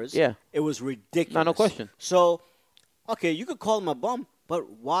school numbers, Yeah. it was ridiculous. No question. So, okay, you could call him a bum, but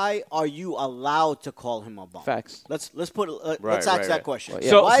why are you allowed to call him a bum? Facts. Let's ask right, that right. question. Well,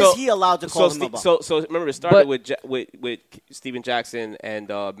 yeah. Why is he allowed to call him a bum? So remember, it started But- with Steven Jackson and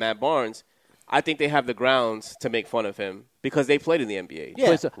Matt Barnes. I think they have the grounds to make fun of him because they played in the NBA. Yeah,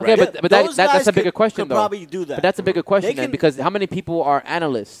 Okay, Right. but Those that's guys a bigger could question though. Probably do that. But that's a bigger question They then can- because how many people are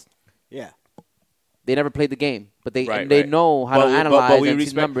analysts? yeah. They never played the game, but they Right, they right. know how to analyze and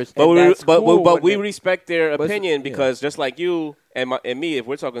see numbers. But And that's cool but when we they- respect their But- opinion yeah. because just like you and me, if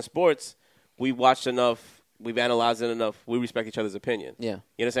we're talking sports, we watched enough. We've analyzed it enough. We respect each other's opinion. Yeah.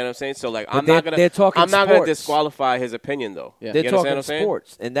 You understand what I'm saying? So like, But I'm not they're talking I'm not gonna sports. disqualify his opinion though. Yeah. They're You understand what talking I'm saying?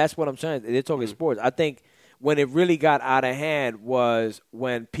 sports, and that's what I'm saying. They're talking sports. I think when it really got out of hand was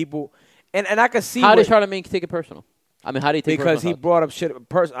when people, and I could see How what- did Charlamagne take it personal? I mean, how did he take because personal he brought up shit.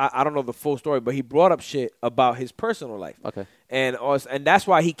 I don't know the full story, but he brought up shit about his personal life. Okay. and that's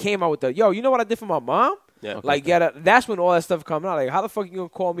why he came out with the you know what I did for my mom? Yeah. Okay. Like that's when all that stuff coming out. Like how the fuck you gonna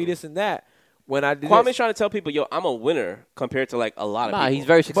call me this and that when I did Kwame's this? trying to tell people, yo, I'm a winner compared to like a lot of Nah, people. he's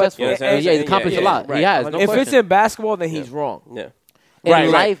very successful. You know what I'm yeah, saying? he's accomplished a Yeah, lot. right. He has. No if question. it's in basketball, then he's wrong. Yeah. In right,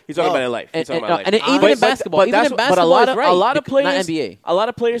 life- right. He's talking Oh, about in life. He's talking about life. and even in basketball, even in but basketball, a lot is of right. a lot of Not players, NBA. a lot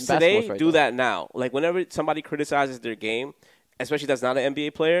of players In basketball, today it's right, do though. that now. Like whenever somebody criticizes their game, especially that's not an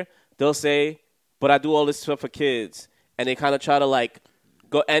NBA player, they'll say, "But I do all this stuff for kids," and they kind of try to like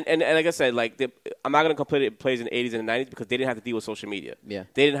Go and like I said, like I'm not gonna compare it players in the 80s and the 90s because they didn't have to deal with social media. Yeah.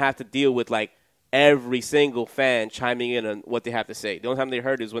 They didn't have to deal with like every single fan chiming in on what they have to say. The only time they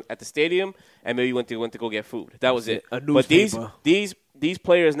heard is when at the stadium and maybe went to go get food. That was it. A But newspaper. these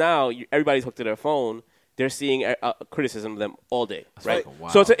players now, everybody's hooked to their phone. They're seeing criticism of them all day, right? Wow.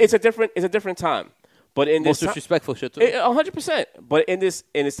 So it's a different time. But in Most this disrespectful shit too. 100%. But in this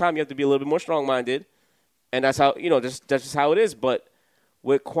time, you have to be a little bit more strong-minded, and that's how that's just how it is. But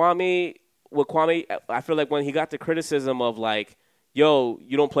with Kwame, I feel like when he got the criticism of like, yo,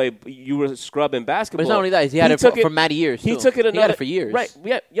 you don't play, you were a scrub in basketball. But it's not only that; he had it for mad years. He too. took it another. He had it for years, right?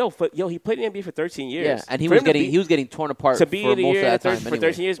 Yeah, he played in the NBA for 13 years. Yeah, and he For was him to getting torn apart to be for in the most year of that time. for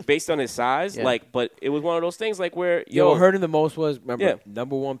 13 years based on his size. Yeah. Like, but it was one of those things like where What hurt him the most was, remember, Yeah.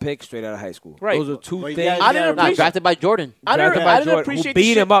 number one pick straight out of high school. Right. Those are two Well, you things. gotta- I didn't Nah, appreciate. drafted by Jordan. I didn't drafted by appreciate Jordan, the who beat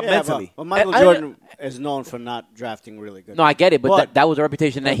shit. him up Yeah, mentally. but Michael I Jordan is known for not drafting really good. No, I get it, but But- that was a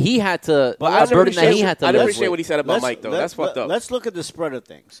reputation that he had to, But I a didn't burden that he appreciate- had to I didn't live appreciate with. what he said about Mike, though. That's fucked up. Let's look at the spread of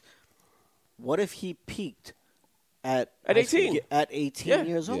things. What if he peaked at 18? At 18 Yeah.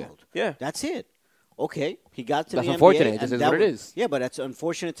 years Yeah. old. Yeah. That's it. Okay, he got to That's the unfortunate. NBA, It just and is what that it was- is. Yeah, but that's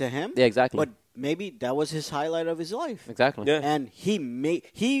unfortunate to him. Yeah, exactly. But maybe that was his highlight of his life. Exactly. Yeah. And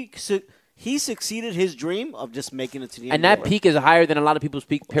he succeeded his dream of just making it to the NBA. And that peak is higher than a lot of people's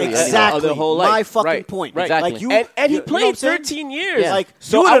peak. Period. Exactly. Their whole life. My fucking Right. point. Right. Exactly. Like you, And he you know what played I'm saying? 13 years. Yeah. Like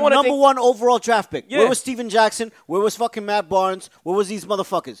So you I were the wanna number think- one overall draft pick. Yeah. Where was Steven Jackson? Where was fucking Matt Barnes? Where was these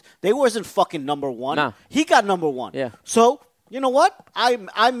motherfuckers? They wasn't fucking number one. Nah. He got number one. Yeah. So you know what?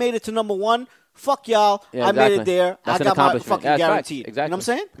 I made it to number one. Fuck y'all. Yeah, I made exactly. it there. That's I an got my accomplishment. fucking That's facts. guaranteed. Exactly. You know what I'm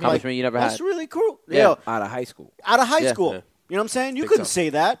saying? Accomplishment you never that's had. really cool. Yeah. Yo, Out of high school. out of high Yeah. school. Yeah. You know what I'm saying? You Big couldn't time. say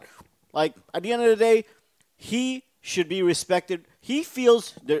that. Like at the end of the day, he should be respected. He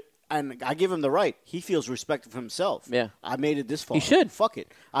feels and I give him the right. He feels respected for himself. Yeah. I made it this far. He should. Fuck it.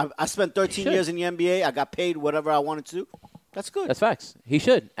 I spent 13 should. years in the NBA. I got paid whatever I wanted to. That's good. That's facts. He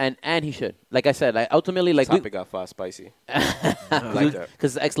should, and he should. Like I said, like ultimately, like Topic got fast spicy. I like that.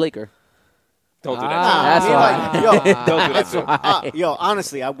 because ex-Laker. Don't do that. That's I mean, why. like, yo, Don't do that. to him. yo,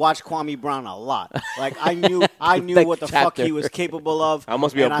 honestly, I watched Kwame Brown a lot. Like I knew Like what the chapter. fuck he was capable of. I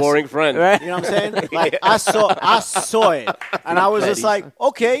must be and a boring friend. Right. You know what I'm saying? Like I saw it, and I was just like,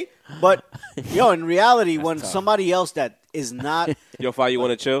 okay, but yo, in reality, when somebody else that is not, Yo, Fi, you want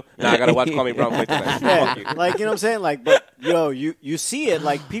to chill? Nah, I got to watch Kwame Brown play tonight. Fuck you. like you know what I'm saying, like, but yo, you see it,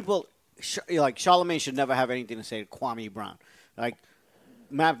 like people, like Charlamagne should never have anything to say to Kwame Brown, like.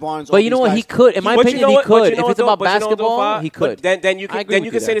 Matt Barnes, all But you know these what? guys- He could. In my But you opinion, know he what? But could. you know If what, it's though? about But you know what, though, basketball, Fi? he could. But then you I agree can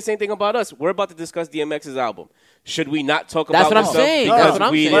with you say there. the same thing about us. We're about to discuss DMX's album. Should we not talk That's about what I'm this stuff saying. because That's what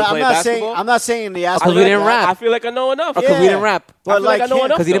I'm we saying. didn't But play I'm basketball? not saying in the aspect Because we didn't that- rap. I feel like I know enough. Because we didn't rap. But I feel like I know him-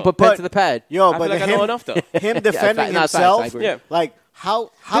 enough, Because he didn't though. put pen But- to the pad. Yo, I but feel like I know enough, though. him defending no, facts, I himself, agree. Yeah. like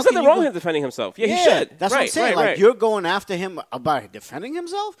how There's can nothing you wrong go- with him defending himself. Yeah, he Yeah, should. That's right, what I'm saying. Right, like right. you're going after him about defending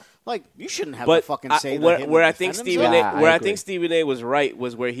himself. Like you shouldn't have to But fucking say that. him where to I think defend Stephen himself. Yeah, A, where I I agree. think Stephen A was right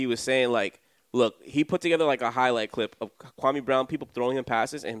was where he was saying like, look, he put together like a highlight clip of Kwame Brown, people throwing him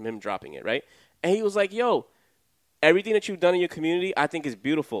passes and him dropping it, right? And he was like, yo, everything that you've done in your community, I think is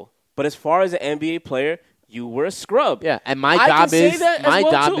beautiful. But as far as an NBA player, you were a scrub. Yeah, and my I can job say is that as my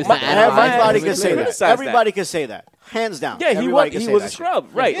well, job too. is My- to analyze. Everybody can can say that. criticize that. Everybody can say that. Hands down. Yeah, he Everybody was can he say was that a shit. scrub,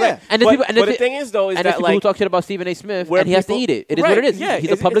 right? Yeah. Right. And there's people- the thing is though is and that there's people who like talk shit about Stephen A. Smith, where and he has to people- eat it. It is right, what it is. yeah, He's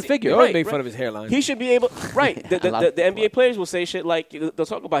a it's- public it's- figure. They right, always make right. fun of his hairline. he should be able right. A lot of The NBA players will say shit like they'll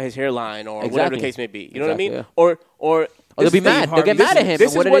talk about his hairline or whatever Exactly. the case may be. You know what I mean? Exactly, Or Or they'll this be is- mad. They'll get mad at him.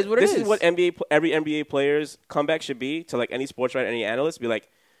 This and is what it is what it this is. is what every NBA player's comeback should be to like any sports writer, any analyst. Be like,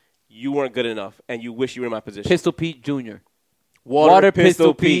 you weren't good enough, and you wish you were in my position. Pistol Pete Jr. Water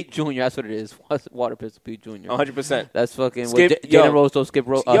Pistol Pete. Jr. That's what it is. Water Pistol Pete Jr. 100%. That's fucking Skip- what Jalen yo. Rose told Skip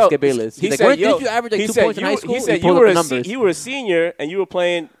Yo, Bayless. he He's like, said, didn't you average like he 2 said points in high school? He said pulled you up were, the numbers. you were a senior and you were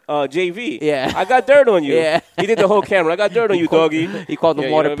playing JV. Yeah. I got dirt on you. Yeah. He did the whole camera. I got dirt on you, doggy. He called him Yeah,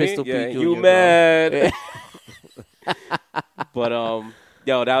 you Water know what I mean? Pistol Yeah, Pete Jr. You bro. mad. But,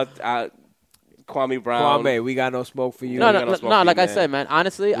 yo, Kwame Brown. Kwame, we got no smoke for you. No, We no, got no smoke no. for Like you, I man. said, man.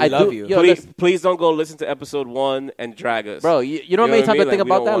 Honestly, We I love do. you. Yo, Please don't go listen to episode 1 and drag us. bro, you know how You many know what I times I mean? think Like,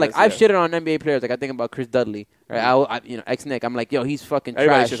 we about don't that? wanna Like see I've that. shitted on NBA players. Like I think about Chris Dudley, right? Ex Nick. I'm like, yo, he's fucking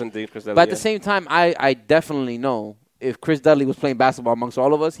Everybody trash. should think Chris Dudley, But at yeah. the same time, I definitely know if Chris Dudley was playing basketball amongst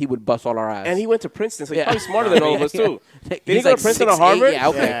all of us, he would bust all our ass. And he went to Princeton, so he's Yeah. probably smarter than all of us too. Did he He's go like to Princeton or 6'8", Harvard? Yeah,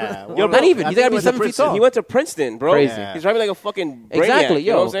 okay. Yeah. Yo, Not even. I He's think gotta he be went to 7 feet Princeton. tall. He went to Princeton, bro. Crazy. Yeah. He's driving like a fucking brainiac. Exactly,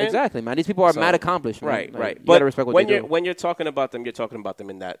 you know what yo. I'm saying? Exactly, man. These people are So, mad accomplished, man. Right, Like, right. You But gotta respect what when they you're do. when you're talking about them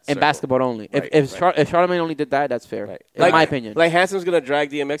in that In circle. basketball only. Right, If right. If Charlamagne only did that, that's fair. Right. In my opinion. Like Hanson's gonna drag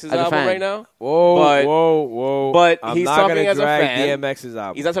DMX's As a album fan. right now. Whoa, But- whoa. but I'm he's not talking gonna as a drag fan. DMX's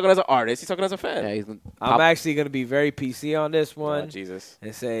album. He's not talking as an artist. He's talking as a fan. Yeah, he's I'm actually going to be very PC on this Oh, one Jesus.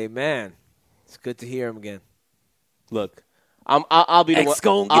 and say, man, it's good to hear him again. Look, I'll be the X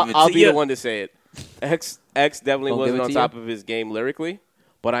one. gon' give it I'll to be ya. the one to say it. X definitely Gon' give wasn't it on to top ya. of his game lyrically,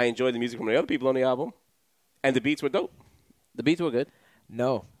 but I enjoyed the music from the other people on the album, and the beats were dope. The beats were good.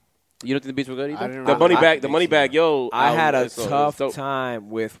 No. You don't think the beats were good I either? didn't The really money like bag, the the money beats, bag, yo. I had a so it was tough dope.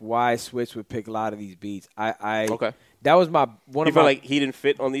 time with why Switch would pick a lot of these beats. I Okay. That was my one You of feel my like he didn't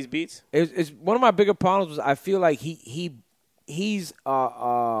fit on these beats? it's one of my bigger problems was I feel like he's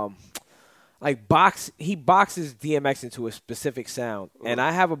like he boxes DMX into a specific sound, and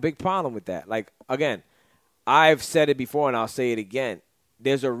I have a big problem with that. Like again, I've said it before and I'll say it again.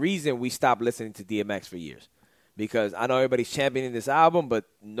 There's a reason we stopped listening to DMX for years, because I know everybody's championing this album, but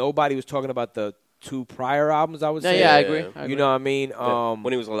nobody was talking about the 2 prior albums. I would say, Yeah, I Yeah. agree. You You know what I mean?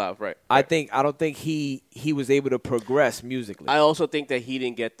 When he was alive, right? I don't think he was able to progress musically. I also think that he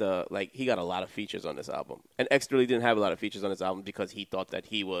didn't get he got a lot of features on this album, and X really didn't have a lot of features on this album because he thought that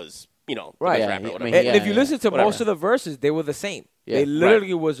he was, the Right. best Yeah, rapper. I or whatever. mean, And yeah, if you listen to whatever. most of the verses, they were the same. Yeah. They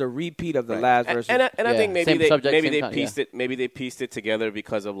literally was a repeat of the last verse. And I Yeah. think maybe Same they subject, maybe same they time, pieced it maybe they pieced it together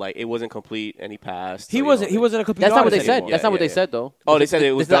because of it wasn't complete and he passed. he so, wasn't a complete That's not what artist they said. anymore. That's not what Yeah, they said, though. Oh, they said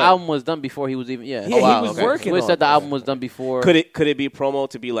it was The done. album was done before he was even. Yeah, Yeah, Oh, wow, he was okay. working Swizz on said the it. album was done before. Could it be promo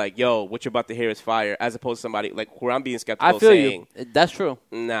to be like, yo, what you're about to hear is fire, as opposed to somebody like where I'm being skeptical I feel saying, you. That's true.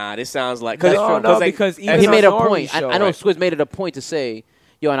 nah, this sounds like No, no, like, because even He on made a Nori's point. show, I know right. Swizz made it a point to say,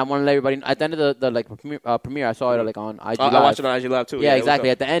 yo, and I want to let everybody at the end of the premiere, I saw it like on IG I Live. watched it on IG Live too. Yeah, it was exactly.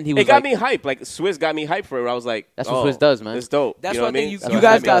 dope. At the end, he was It got like, me hyped. Like Swizz got me hyped for it. I was like, That's what Swizz does, man. It's dope. That's you know why what I mean? you So guys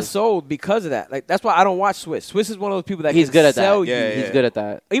that got makes- sold because of that. Like that's why I don't watch Swiss. Swiss is one of those people that he's can good at sell that. you. Yeah, He's good at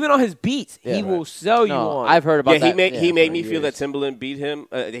that. Even on his beats, Yeah, he right. will sell you No, on. I've heard about Yeah, that. he made for me feel that years. Timbaland beat him.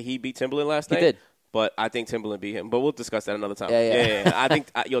 That he beat Timbaland last He night. did. But I think Timbaland beat him. But we'll discuss that another time. Yeah. I think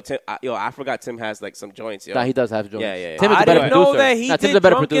I forgot Tim has like some joints. Yo. Nah, he does have joints. Yeah. Tim is I a better didn't producer. know that he Nah, Tim's did a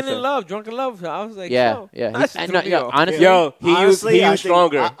better Drunken producer. in Love. Drunken Love. I was like, Yeah, yo, yeah. that's And threw no, me yeah, off. honestly, Yo, Honestly, he I used think-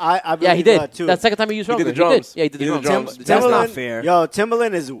 stronger. I yeah, he believe did. that too. That second time he used stronger. the drums. Yeah, he did the He did the drums. drums. That's not Timbaland- fair. Yo,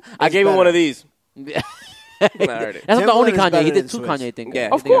 Timbaland is. I gave him better. one of these. Yeah. When I heard it. That's not the only Timbaland is Kanye. better He did than 2 Swizz. Kanye things. Yeah.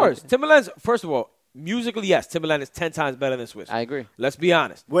 Of course, Timbaland's first of all, musically, yes, Timbaland is 10 times better than Swiss. I agree. Let's be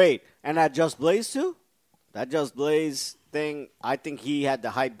honest. Wait, and that Just Blaze too? That Just Blaze thing, I think he had the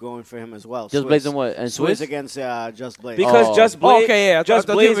hype going for him as well. Just Swizz. Blaze and what? And Swizz Swizz? against Just Blaze. Because Oh. Just Blaze, Okay, yeah, I Just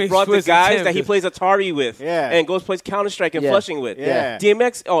thought you Blaze meant brought Swizz the and guys Tim, that he 'cause- plays Atari with, Yeah. and goes plays Counter Strike and Yeah. Flushing with. Yeah.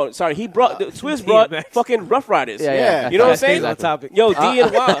 DMX. Oh, sorry, he brought Swizz brought DMX. fucking Rough Riders. Yeah, Yeah. You know what I'm That stays saying? on topic. Yo, D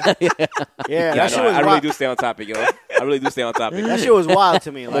and Y. yeah, Yeah, that shit was I really wild. do stay on topic, yo. I really do stay on topic. That shit was wild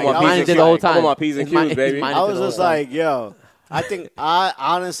to me. Like, on I my was P's Mine and did Q's. the whole I'm time. on my P's and His mind- Q's, baby. his mind I did was the just whole time. like, yo, I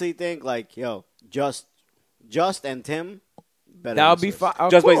honestly think like, yo, just and Tim better. That would than be Swizz.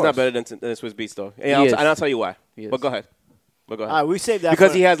 fine. Just Blaze not better than Swiss Beats though. And He is. I'll tell you why. He is. But go ahead. All right, we saved that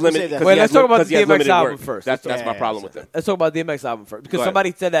Because for- he has we limited. saved that because for- Wait, he let's has talk about because the he has DMX limited album work. first. That's Let's my talk- problem with it. Let's talk about DMX album first, because Go ahead.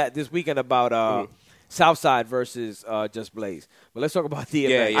 somebody said that this weekend about Southside versus Just Blaze. But let's talk about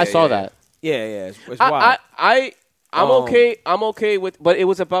DMX. Yeah, I saw that. yeah, it's wild. I'm okay. I'm okay with, but it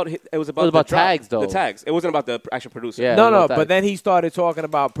was about the drop, tags, though. The tags. It wasn't about the actual producer. Yeah. no, about but that. then he started talking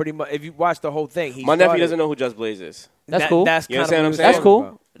about pretty much. If you watch the whole thing, My nephew doesn't know who Just Blaze is. That's cool. That's You kind of understand what I'm what saying? That's he was cool. talking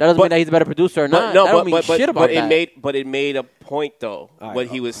about. That doesn't But- mean that he's a better producer or But not. no, that don't mean but shit about but that. it made a point though. right, What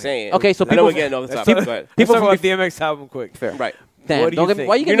he was saying. Okay, so I know people- we're getting off the topic. Go ahead. People People talk from about DMX album quick. Fair. Right. Damn, What do don't you get me, think?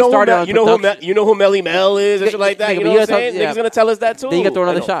 why you You getting know who started on production? you know who Melly Mel is and shit like that. Nigga, You but know you what I'm gotta saying? talk- yeah. Niggas gonna tell us that too. Then you got to throw I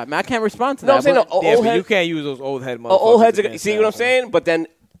another know. shot. Man, I can't respond to No, that. I'm saying but- no, Yeah, old but you head, can't use those old head motherfuckers. old heads. against See that. what I'm saying? But then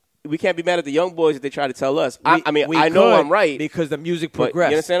we can't be mad at the young boys if they try to tell us. We- I mean, we I know could, I'm right, because the music but you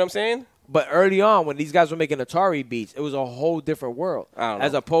progressed. understand what I'm saying? But early on, when these guys were making Atari beats, it was a whole different world. I don't know.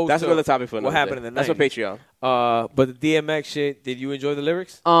 As opposed That's to another topic for what another happened day. in the That's 90s. for Patreon. But the DMX shit, did you enjoy the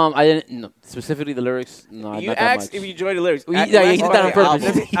lyrics? I didn't no, specifically the lyrics. No, You not that asked much. if you enjoyed the lyrics. Yeah, he did that on purpose.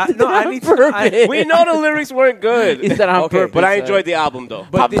 I need to. We know the lyrics weren't good. He said on Okay, purpose. But I enjoyed the album though.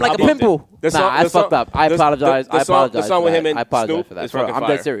 But Pop the- like a the- pimple. the song- I the song- fucked up. I the- apologize. the I song- apologize. The song for with that. him and I apologize Snoop for that. is Bro, fucking I'm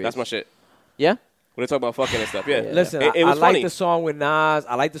fire. dead serious. That's my shit. Yeah. When they talk about fucking and stuff, yeah. Listen, it I was like funny. the song with Nas.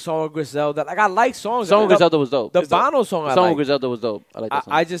 I like the song with Griselda. Like I like songs. Song with Griselda was dope. The Bono song I Song with like. Griselda was dope. I like that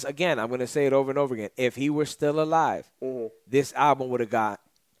song. I just, again, I'm going to say it over and over again. If he were still alive, this album would have got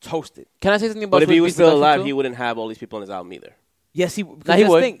toasted. Can I say something about But if he Swiss was Beats still Production alive, too? he wouldn't have all these people on his album either. Yes, he. Nah, he That's the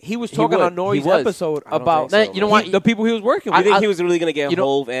would. thing. He was He talking would. on Nori's He was. episode I don't about think so, you know what? the people he was working You with. think he was really gonna get you know-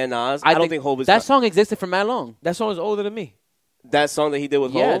 Hove and Nas? I don't think Hove is That song existed for mad long. That song is older than me. that song that he did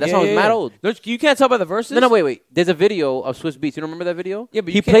with Yeah, Hove. that song is mad old. Look, you can't tell by the verses. No, wait. There's a video of Swiss Beats. You don't remember that video? Yeah,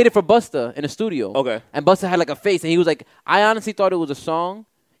 but he you can't- played it for Busta in a studio. Okay. And Busta had like a face, and he was like, I honestly thought it was a song.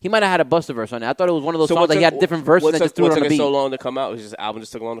 He might have had a Busta verse on it. I thought it was one of those songs that he had different verses and just threw it what on took the it so beat. long to come out? It was just the album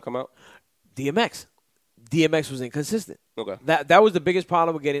just took long to come out. DMX was inconsistent. Okay. That was the biggest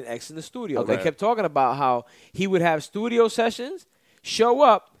problem with getting X in the studio. Okay. They kept talking about how he would have studio sessions, show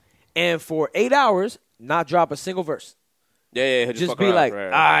up, and for 8 hours not drop a single verse. Yeah. Just fuck be around. like, Right.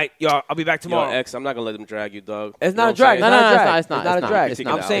 all right, yo, I'll be back Yo, tomorrow. X, I'm not gonna let them drag you, dog. It's You not know a drag. what I'm No, It's no, not a it's drag. not. It's not a drag. It's I'm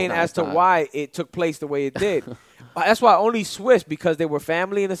not. saying It's as to not. why it took place the way it did. That's why only Swiss, because they were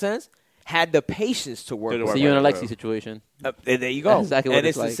family in a sense, had the patience to work. Did it with It's work a you and right, Alexi bro. situation. there you go. That's exactly what and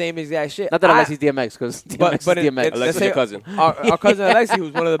it's it's the like. same exact shit. Not that I- Alexi's DMX, because DMX but is it- DMX. it- let's Alexis, say your cousin. Our cousin Alexi,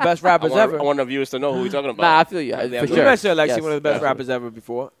 who's one of the best rappers ever. I want our viewers to know who we're talking about. Nah, I feel you. Yeah, For we We sure. mentioned Alexi, Yes, one of the best absolutely. rappers ever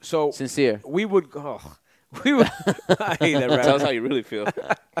before. So Sincere. we would, we would. I hate that Tell us rap. how you really feel.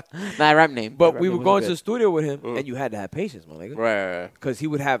 Nah, rap name. But Rap we name would was go into good. the studio with him, and you had to have patience, my nigga, right. because he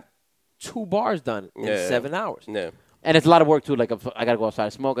would have 2 bars done in Yeah. 7 hours. Yeah. And it's a lot of work too. Like if I gotta go outside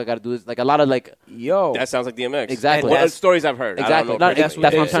and smoke. I gotta do this. Like a lot of like Yo, That sounds like DMX. Exactly. What That's- stories I've heard. exactly. I don't know. Not- That's that's what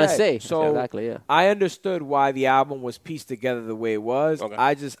what I'm they trying to said. say. So exactly. Yeah. I understood why the album was pieced together the way it was. Okay.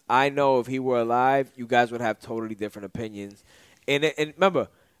 I know if he were alive, you guys would have totally different opinions. And remember,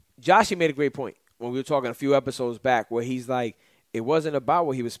 Joshy made a great point when we were talking a few episodes back, where he's like, it wasn't about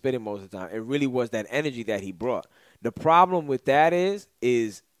what he was spitting most of the time. It really was that energy that he brought. The problem with that is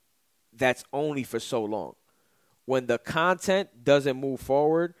that's only for so long. When the content doesn't move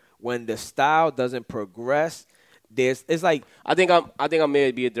forward, when the style doesn't progress, it's like I think I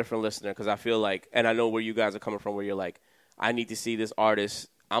may be a different listener because I feel like, and I know where you guys are coming from, where you're like, I need to see this artist.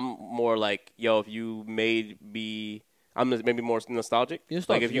 I'm more like, yo, if you made me, I'm maybe more nostalgic.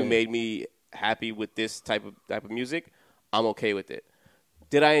 Like if you made me happy with this type of music, I'm okay with it.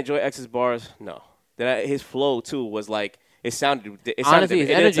 Did I enjoy X's bars? No. His flow too was like it sounded. Honestly,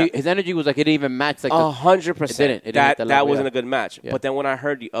 different. his energy was like it didn't even match like 100%. It didn't hit That the level, wasn't yeah. a good match. Yeah. But then when I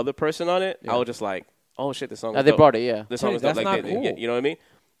heard the other person on it, Yeah. I was just like, oh shit, this song. They is dope. brought it, yeah. This song is That's dope. Like, not cool. you know what I mean?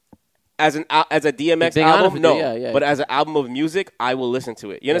 As a DMX Being honest album, with no. you, yeah. But as an album of music, I will listen to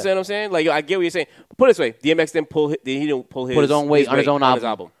it. You understand what I'm saying? Like, I get what you're saying. Put it this way: DMX didn't pull his own weight on his own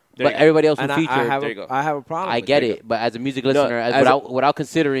album. There But you go. everybody else who and featured. there you go. I have a problem. I with get that. it, but as a music listener, without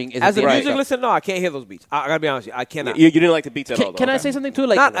considering, is As a DMX music album. listener, no, I can't hear those beats. I gotta be honest with you, I cannot. You didn't like the beats at all. Can though, I okay? say something too?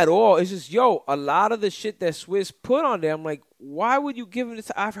 Like Not at all. It's just, yo, a lot of the shit that Swiss put on there, I'm like, why would you give it?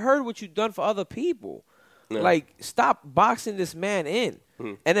 I've heard what you've done for other people. Yeah. Like, stop boxing this man in.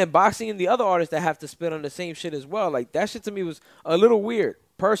 And then boxing in the other artists that have to spit on the same shit as well. Like, that shit to me was a little weird,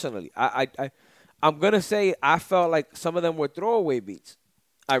 personally. I'm going to say I felt like some of them were throwaway beats.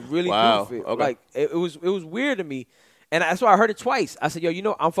 I really Wow. do feel. Okay. Like, it was weird to me. And that's why I heard it twice. I said, yo, you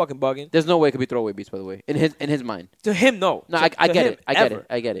know, I'm fucking bugging. There's no way it could be throwaway beats, by the way, in his mind. To him, no. No, To I get him, it. I get ever. it.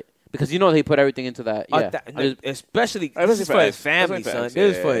 I get it. Because you know he put everything into that. Yeah. Especially This this is is for for his us. family, That's for son. us.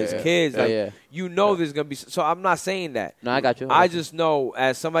 This is Yeah, for yeah, his yeah. kids. Yeah, Like, yeah. you know there's gonna be. So I'm not saying that. No, I got you. I just know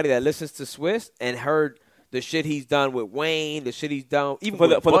as somebody that listens to Swiss and heard the shit he's done with Wayne, the shit he's done even for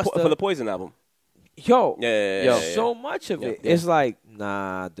with Busta. the Poison album. Yo, Yeah. so much of it. Yeah. It's like,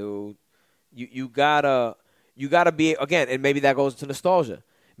 nah, dude. You gotta be again, and maybe that goes to nostalgia.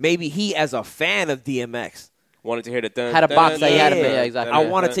 Maybe he, as a fan of DMX, Wanted to hear the dun, Had a dun, box that dun, he had dun, him in, dun, yeah, exactly. I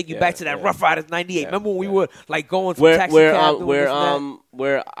dun, want to dun. take you Yeah, back to that yeah. Rough Riders '98. Remember when we were like going from where taxi cab doing where this and that?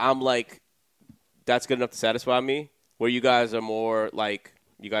 where I'm like, that's good enough to satisfy me. Where you guys are more like,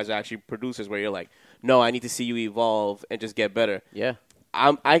 you guys are actually producers. Where you're like, no, I need to see you evolve and just get better. Yeah.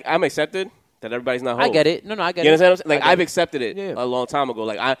 I'm accepted that everybody's not. I Hov. get it. No, I get You it. understand what I'm saying? Like I get I've it. accepted it Yeah. a long time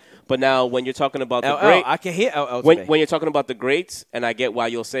ago. But now when you're talking about the LL, great, I can hear LL when today. you're talking about the greats, and I get why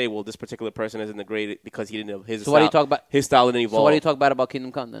you'll say, well, this particular person isn't the great because he didn't have his. So what do you style- talk about- His style didn't evolve. So what do you talk about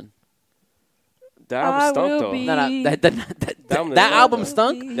Kingdom Come then? That album stunk though. No, album that is- album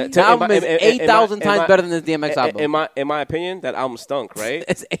stunk. That- That album is in my- 8,000 in times my- better than this DMX album. In my opinion, that album stunk, right?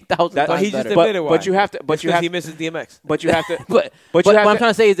 It's 8,000 That- But times he just better. But- admitted why. but you have to- but It's you 'cause have he to- misses DMX. But you have to. But But what you have I'm to- trying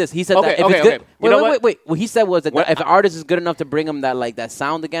to say is this: he said Okay, that if okay, it's good, okay. You know what? wait. What he said was that What- if an artist is good enough to bring him that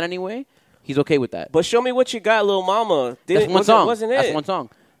sound again anyway, he's okay with that. But show me what you got, Lil Mama. That's one song. Wasn't it? That's one song.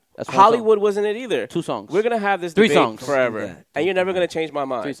 That's one Hollywood wasn't it either. 2 songs. We're gonna have this 3 debate songs. forever, Don't do that. and you're never gonna change my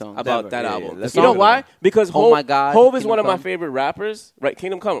mind 3 songs. about Never. that Yeah, album. let's You know talk about why? it. Because Oh Hov, My God, Hov is Kingdom one of my Come. favorite rappers. Right?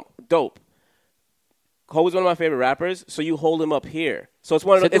 Kingdom Come, dope. Hov is one of my favorite rappers, so you hold him up here. So it's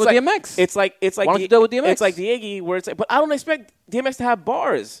one of Same the, thing it's with like DMX. it's like Why don't you do it with DMX? It's like the Iggy where it's like, but I don't expect DMX to have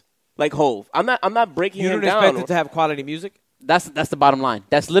bars like Hov. I'm not breaking You him don't down. expect it to have quality music? That's the bottom line.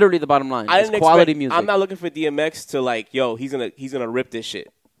 That's literally the bottom line. I It's didn't quality expect, music. I'm not looking for DMX to like, yo, he's gonna rip this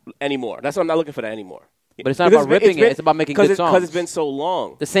shit anymore. That's what I'm not looking for that anymore. But it's not Because about ripping it. It's about making good songs. Because it's been so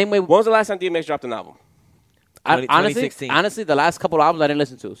long. the same way. When was the last time DMX dropped an album? Honestly, 2016. the last couple of albums I didn't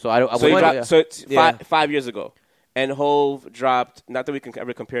listen to. So I So, he wouldn't- dropped, yeah. so it's Yeah. 5 years ago, and Hov dropped. Not that we can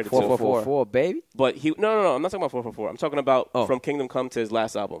ever compare the two, 444. baby. but he no. I'm not talking about 444. I'm talking about Oh. from Kingdom Come to his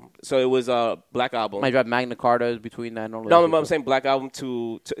last album. So it was a Black Album. Might drop Magna Carta is between that and all that. No, shit, I'm though. saying Black Album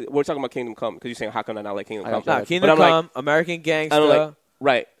to we're talking about Kingdom Come because you're saying how come I not like Kingdom I Come? got you. Nah, But Kingdom I'm like- Come, American I Gangster. don't like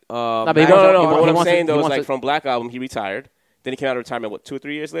right. but he No, wants- no. he What I'm wants saying to- though he is wants like to- from Black Album he retired. Then he came out of retirement. What 2 or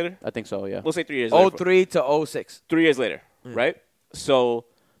 3 years later? I think so. Yeah. We'll say 3 years. later. 03 to 06. 3 years later, right? So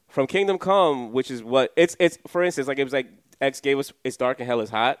from Kingdom Come, which is what it's for instance, like it was like X gave us It's Dark and Hell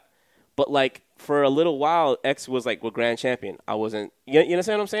is Hot, but like for a little while X was like with Grand Champion. I wasn't. You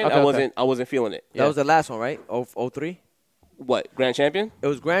understand what I'm saying? Okay, I wasn't feeling it. That was the last one, right? 03? What Grand Champion? It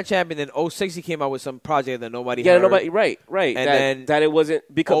was Grand Champion. Then 06 he came out with some project that nobody Yeah, heard. nobody. Right. And that, then that it wasn't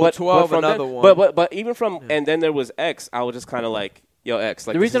because but 012 from another then, one. But even from and then there was X. I was just kind of like. Yo, X,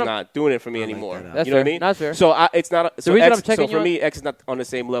 like The this reason is I'm- not doing it for me like anymore. that That's you know what I fair. mean? That's fair. So it's not. So reason X, I'm checking so for you- me, X is not on the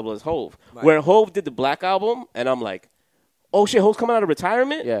same level as Hov. Right. Where Hov did the Black Album, and I'm like, oh shit, Hov's coming out of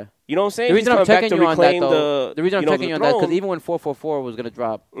retirement. Yeah. You know what I'm saying? The reason I'm He's coming checking back you to on that, reclaim though, the reason I'm checking you on that, because throne. even when 444 was going to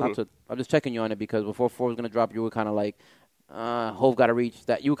drop, Mm-hmm. I'm just checking you on it because when 444 was going to drop, you were kind of like, Hove got to reach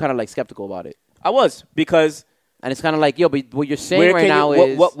that. You were kind of like skeptical about it. I was because And it's kind of like, yo, but what you're saying where right can now you,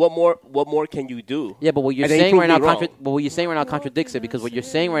 is. what more can you do? Yeah, but what you're And then he saying right now, proved me wrong. but what you're saying right now contradicts it because what you're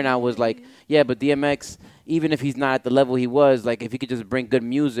saying right now was like, yeah, but DMX, even if he's not at the level he was, like if he could just bring good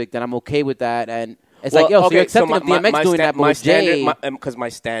music, then I'm okay with that. And it's like, yo, so you're accepting of DMX doing that, but with Jay, because my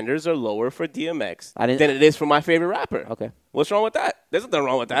standards are lower for DMX I didn't- than it is for my favorite rapper. okay, What's wrong with that? There's nothing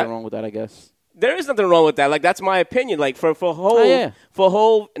wrong with that. nothing wrong with that, I guess. There is nothing wrong with that. Like that's my opinion. Like for Hov, yeah. for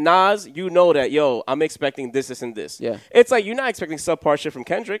Hov, Nas, you know that yo, I'm expecting this, and this. Yeah. It's like you're not expecting subpar shit from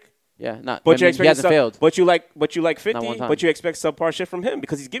Kendrick, Yeah, not. but I you're mean, he hasn't expecting failed. But you like 50, one time. but you expect subpar shit from him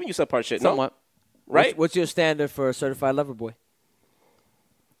because he's giving you subpar shit. Somewhat. No, right? What's your standard for a certified lover boy?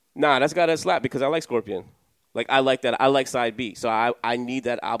 Nah, that's gotta slap because I like Scorpion. Like I like that. I like Side B, so I need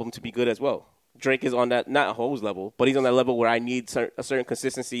that album to be good as well. Drake is on that not Hov's level, but he's on that level where I need a certain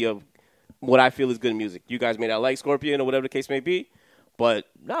consistency of what I feel is good music. You guys may not like Scorpion or whatever the case may be, but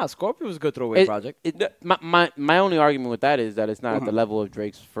Nah, Scorpion was a good throwaway project. My only argument with that is that it's not Mm-hmm. at the level of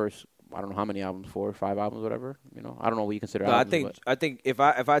Drake's first. I don't know how many albums, 4 or 5 albums, whatever. You know, I don't know what you consider. No, I albums, think if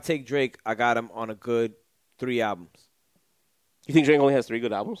I take Drake, I got him on a good 3 albums. you think Drake only has 3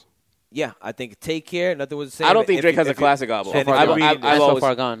 good albums? Yeah, I think Take Care, Nothing Was the Same. I don't think If Drake you- has a if you- classic album. So And far, if you gone. read- And I've so always-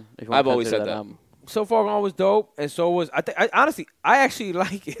 far gone. if you wanna I've always consider said that. album. So Far Gone was dope, and so was I honestly, I actually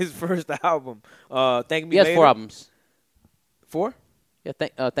like his first album. Thank Me He has Later. 4 albums. 4? Yeah,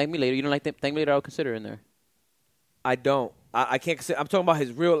 Thank Me Later. You don't like Thank Me Later? I would consider in there. I don't. I can't consider. I'm talking about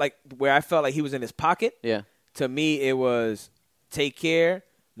his real, like where I felt like he was in his pocket. Yeah. To me, it was Take Care,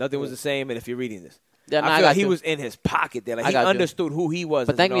 Nothing Was the Same, and If You're Reading This. Yeah, no, I I feel got like he you. was in his pocket there. Like I he got you. understood who he was.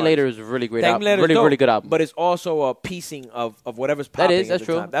 But as Thank an Me artist. Later is a really great Thank album. Me Later is Really, dope, really good album. But it's also a piecing of whatever's that popping. is, that's at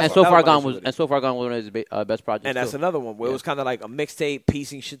the true. time. That's And what- So that Far was my Gone issue was, with it. and So Far Gone was one of his best projects. And that's too. another one where it Yeah. was kind of like a mixtape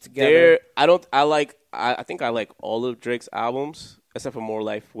piecing shit together. I think I like all of Drake's albums except for More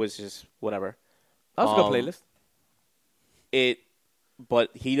Life, which is whatever. That was a good playlist.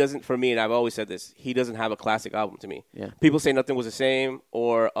 But he doesn't. For me, and I've always said this, he doesn't have a classic album to me. Yeah. People say Nothing Was the Same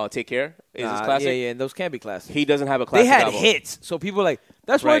or Take Care is his classic. Yeah, and those can be classics. He doesn't have a They classic had album. hits, so people like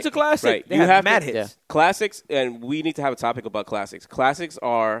that's why Right, it's a classic. right. They You had have mad to- hits. Yeah. Classics, and we need to have a topic about classics. Classics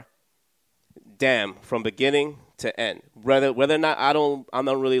are, damn, from beginning to end. Whether or not I don't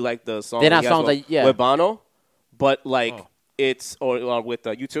really like the song. They're that not he has songs with, that- yeah. with Bono, but like it's or with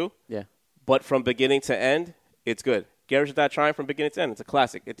U2. Yeah. But from beginning to end, it's good. Garage Without Trying from beginning to end, it's a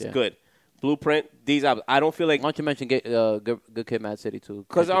classic. It's Yeah. good. Blueprint, these albums. I don't feel like Why don't you mention Good Kid, Mad City too?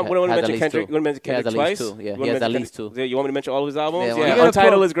 because I Kendrick want to has at mention least Kendrick. two. You want to mention He has Kendrick at least twice? two. Yeah, You wanna he has mention at least Kendrick- two. You want me to mention all of his albums? Yeah, Yeah, you gotta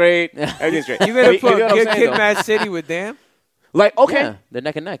Untitled put- is great. Everything's great. You gotta But put get what I'm Good saying, Kid, though. Mad City with Damn. Like okay, Yeah, they're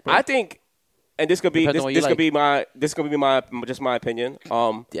neck and neck. Bro. I think, and this could be Depends this, on what you this could like. be my this could be my just my opinion.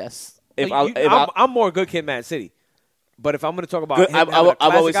 Yes. If Like, I I'm more Good Kid, Mad City, But if I'm going to talk about Good- him I've having a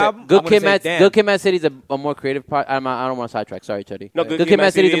classic always said- album, Good I'm gonna Kid, say Mad, Damn. Good Kid, Mad City's a more creative project. I don't want to sidetrack. Sorry, Chetty. No, Good Kid,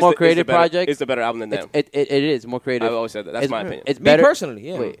 Mad City is a more creative project. It's the better album than them. It is more creative. I've always said that. That's It's- my opinion. It's Me better. personally,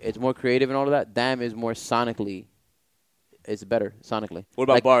 yeah. Wait, it's more creative and all of that. Damn is more sonically. It's better sonically. What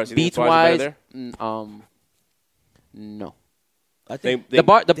about bars? You think Beats bars are better wise, no. I think They- The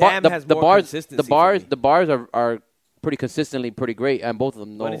bar, the bar, Damn the, has the more bars, consistency the for bars, me. the bars are pretty consistently pretty great, and both of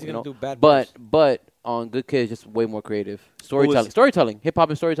them. When No, is he you gonna know, do Bad but Boys? but on Good Kid is just way more creative. Storytelling, hip hop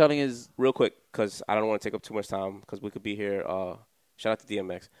and storytelling is. Real quick, because I don't want to take up too much time, because we could be here. Shout out to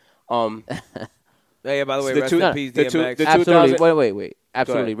DMX. Yeah, by the way, The rest two- in peace, the two- DMX. the Absolutely. 2000 Wait.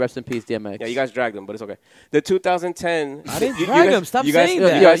 Absolutely. Rest in peace, DMX. Yeah, you guys dragged him, but it's okay. The 2010. I didn't you drag guys- him. Stop you guys- saying you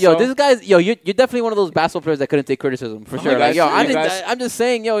that. guys Yo, saw- this guy's you're definitely one of those basketball players that couldn't take criticism for sure. you Like, guys- you yo, guys- I'm just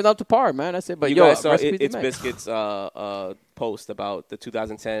saying, yo, it's up to par, man. That's it. But you yo, guys saw rest in peace, It's DMX. Biscuit's post about the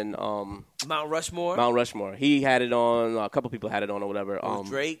 2010 Mount Rushmore. Mount Rushmore. He had it on. A couple people had it on or whatever. It was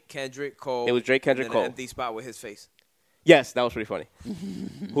Drake, Kendrick, Cole. It was Drake, Kendrick, and then Cole. An empty spot with his face. Yes, that was pretty funny.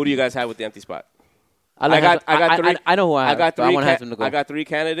 Who do you guys have with the empty spot? I got three. I know who I have. I got but three. I want Handsome to go. I got three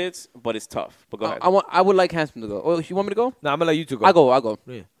candidates, but it's tough. But go ahead. I would like Handsome to go. Oh, you want me to go? No, I'm gonna let you two go. I'll go.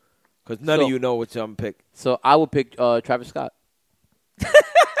 Because none So- of you know which I'm pick. So I would pick Travis Scott.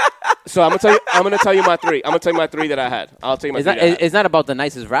 So I'm gonna tell you my three. I'm gonna tell you my three that I had. I'll tell you my It's three. not. that I had. It's not about the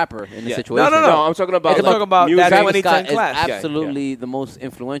nicest rapper in the Yeah. situation. No. I'm talking about. It's talking about music. that Travis 2010 Scott is class. absolutely the most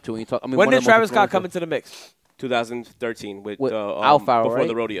influential. When you talk. I mean, When one of did the most Travis Scott come influential. into the mix? 2013 with With Al Farrell, before right?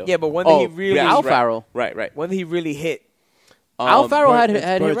 the rodeo. Yeah, but when Oh, did he really? yes, Al right. Farrell. Right. When did he really hit? Al Farrell had It's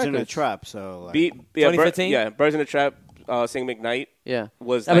hit Birds in a records. Trap, so like, 2015? Birds in the Trap. Sing McKnight Yeah.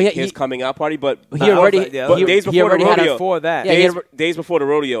 was I mean, like he- his coming out party, but He already. Yeah, but he- days he before the already had a- rodeo. Before that, Yeah, he days, had- days before the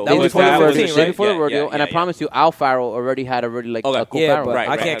rodeo. Days was before the that rodeo. was- Days before the yeah, rodeo, yeah, and I yeah. promise you, Al Farrell already had like Okay. a cool yeah, Farrell. but Right,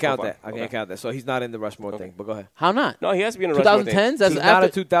 I right, can't right, count okay. that. I can't count that. So he's not in the Rushmore thing. But go ahead. How not? No, he has to be in the Rushmore thing. 2010s. That's He's not a after.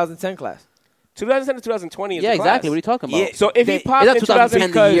 2010 class. 2010 to 2020 is Yeah, the exactly. class. What are you talking about? Yeah, So if he popped Is that in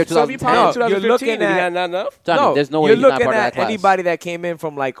 2010 the year 2010, so if he popped in 2010? 2015, You're looking is that at- not enough? Johnny, there's no way you're he's not looking part of at that class. anybody that came in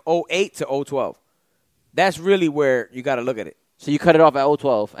from like 08 to 012. That's really where you got to look at it. So you cut it off at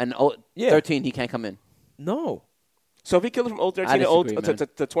 012 and Yeah. 13 he can't come in. No. So if he killed it from 013 I to, disagree, man.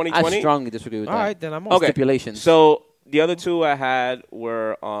 to I 2020, strongly disagree with All that. right, then I'm on. Okay. Stipulations. so the other two I had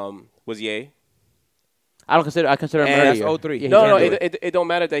were was Ye. I consider him And that's earlier. 03. Yeah, he No, can't no, do it. it don't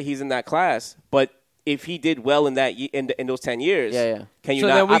matter that he's in that class, but if he did well in that in those 10 years, Yeah. can you So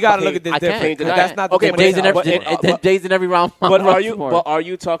not? then we got to look at this I can't. different. 'cause Deny that's it. not the Okay, thing but with Days in him. every, days in every round. But Rushmore. are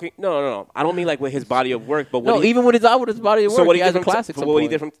you talking? No. I don't mean like with his body of work, but what No, he, even with his body of work, so what he he has did a from classic. what he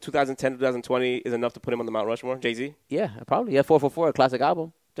did from 2010 to 2020 is enough to put him on the Mount Rushmore. Jay-Z. Yeah, probably. Yeah, 444, a classic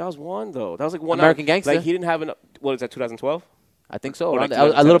album. That was one though. That was like one. American album. Gangster. Like he didn't have enough. What is that? 2012. I think so. Or around like there.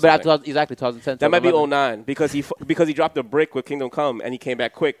 A little bit 2010 after, exactly, 2010. That might be 2011. 09 because he dropped a brick with Kingdom Come and he came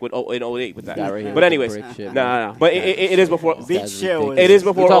back quick with in 08 with that. Guy right here But with anyways, the brick shit, no, man. no. But it is before. This Beach guy's share was- ridiculous. It is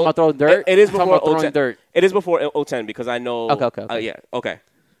before. You talking about throwing dirt? It is I'm talking before about throwing 010. dirt. It is before 010 because I know. Okay. Yeah. Okay.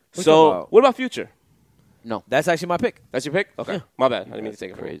 What So about- what about Future? No. That's actually my pick. That's your pick? Okay. My bad. I didn't mean to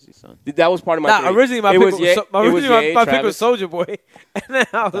take it from you. Crazy, son. That was part of my Nah, three. originally my It pick was was, Ye- so- it was Ye, my pick Travis. was Soldier Boy, and then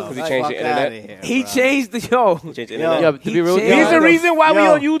I was Because he like, changed Fuck the outta internet. here, he bro. changed the Changed the Yo. internet. Yeah, to be real, changed He's the Yo. reason why we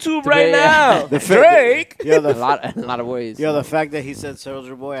Yo. on YouTube To right be- now. The fact- Drake. Yo, a lot of ways. Yo, the fact that he said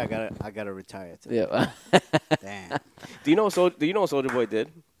Soldier Boy, I gotta retire. Today. Yeah. Damn. Do you know what Soulja Boy did?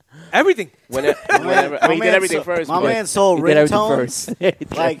 everything. Whenever, I mean, he did everything first. My but man sold He did everything ringtones.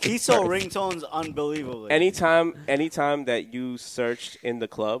 first. Like he sold ringtones unbelievably. anytime that you searched in the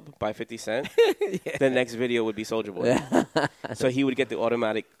club by 50 Cent, the next video would be Soulja Boy. So he would get the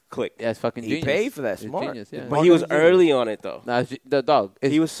automatic click. Yeah, it's fucking He genius. paid for that. It's Smart. genius, yeah. But he was early on it though. Nah, the dog.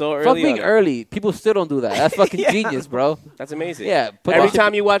 He was so Fuck early being on it. early. People still don't do that. That's fucking genius, bro. That's amazing. Yeah. put Every that shit-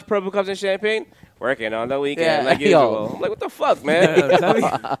 time you watch Purple Cups and Champagne, working on the weekend Yeah, like yo. usual. I'm like, what the fuck, man?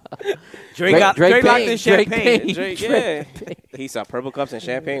 Drake locked in Drake champagne. Payne. Drake, yeah. He saw Purple Cups and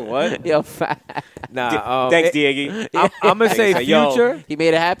Champagne. What? Yo, fat. Nah, Thanks, Diego. I'm gonna say Say, yo. Future. He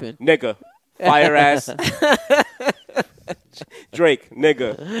made it happen. Nigga. Fire ass. Drake,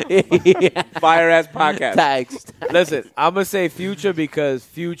 nigga. Fire ass podcast. Tags. Listen, I'm gonna say Future because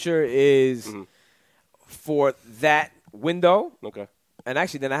Future is for that window. Okay. And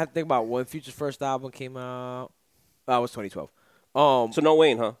actually, then I have to think about when Future's first album came out. It was 2012. So no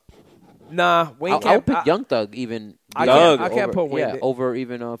Wayne, huh? Nah, Wayne I can't. would pick Young Thug even. I Doug. can't, I can't over- put Wayne. Yeah, over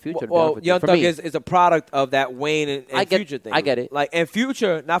even Future. to be Well, honest with you. Young For Thug me. is a product of that Wayne and I get- Future thing. I get it. Like, and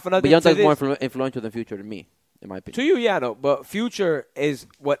Future, not for nothing. But Young to Thug's more this- influential than Future to me. in my opinion. To you, yeah, no. But Future is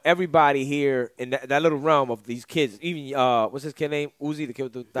what everybody here in that little realm of these kids, even what's his kid name? Uzi, the kid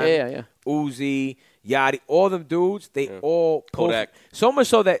with the diamond? Yeah. Uzi, Yachty, all them dudes, they all Kodak. so much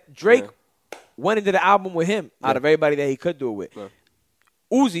so that Drake went into the album with him out of everybody that he could do it with. Yeah.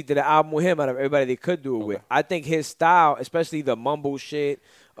 Uzi did an album with him out of everybody they could do it with. I think his style, especially the mumble shit,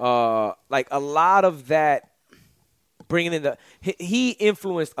 like a lot of that, bringing in he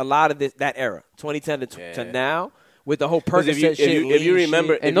influenced a lot of that era, 2010 to now, with the whole Percocet shit. If you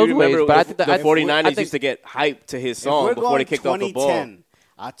remember, shit. if you remember, but I think the that 49ers used to get hyped to his If song we're before they going kicked off the ball. 2010,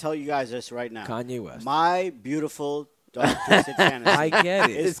 I'll tell you guys this right now. Kanye West. My beautiful Dark Twisted Fantasy. I get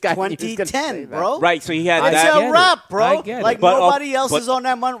it. It's This guy knew he was gonna say 2010, that. bro. Right, so he had It's that. get a it. rap, I bro. get it. Like But nobody else is on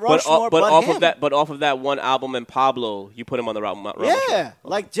that Mount Rushmore but off him. off that one album and Pablo, you put him on the Mount Yeah, Rushmore.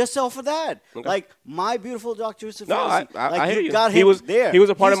 like just off of that. Okay. Like My Beautiful Dark Twisted No, Fantasy. I like hear you. got He him was- there. he was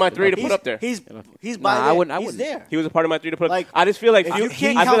a part of He's- my three to put he's- up there. He's Nah, by I there. wouldn't- I He's wouldn't. there. He was a part of my three to put. Like, I just feel like if you Future.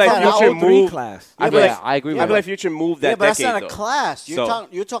 can't I feel count like that Future 03 moved. class. I feel Yeah, like I agree with I feel that. like Future moved Yeah, that but that's decade not a though. class. So-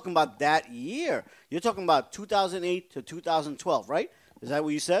 You're talking about that year. You're talking about 2008 to 2012, right? Is that what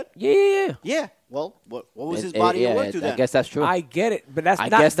you said? Yeah. Yeah. Well, what was his body of work to I then? guess that's true. I get it, but that's I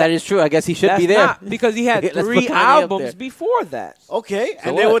not. guess that is true. I guess he should that's be there. not, because he had Let's put 3 Kanye up albums there. before that. Okay, So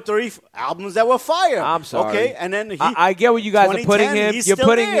and there what? were 3 albums that were fire. I'm sorry. Okay, and then I get what you guys are putting 2010, him. he's You're still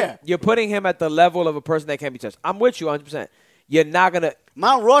putting him. there. You're putting him at the level of a person that can't be touched. I'm with you 100%. You're not gonna.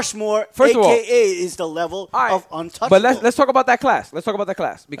 Mount Rushmore, First of all- AKA, is the level All right, of untouchable. but let's talk about that class. Let's talk about that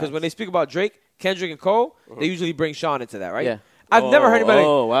class because when they speak about Drake, Kendrick, and Cole, they usually bring Sean into that, right? Yeah. I've never heard anybody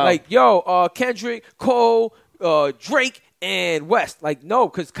wow. like, yo, Kendrick, Cole, Drake, and West. Like, no,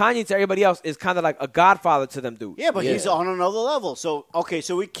 because Kanye to everybody else is kind of like a godfather to them dudes. Yeah, but Yeah. he's on another level. So, okay,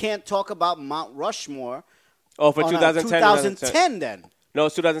 so we can't talk about Mount Rushmore Oh, for on 2010, 2010 then. No,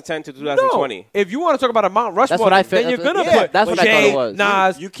 it's 2010 to No, 2020. if you want to talk about a Mount Rushmore, That's what I felt- then you're that's gonna what- put that's what I thought Jay, it was.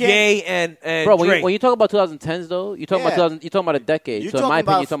 Nas, You can't- Ye, and Bro, Drake. when you talk about 2010s though, you're talking Yeah. about 2000, you're talking about a decade. You're So in my talking opinion,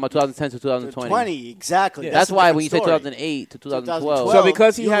 about you're talking about 2010 to 2020. 20, exactly. Yeah. That's a why different when you say story. 2008 to 2012, Well, So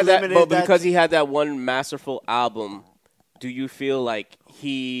because he you had that, limited but that because to- he had that one masterful album, do you feel like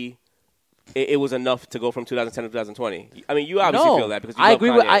it was enough to go from 2010 to 2020? I mean, you obviously no, feel that because you I love agree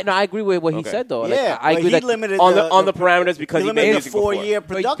Kanye. with I agree with what he Okay. said though. Yeah, Like, I but agree he that limited on the parameters because he he made limited music the before. 4-year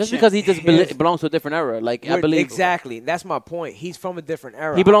production. just because he just Here's- belongs to a different era. Like I We're- believe exactly. That's my point. He's from a different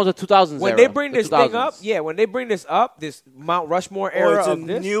era. he belongs to 2000s. when era, they bring the this 2000s. thing up, when they bring this up, this Mount Rushmore Or era it's a of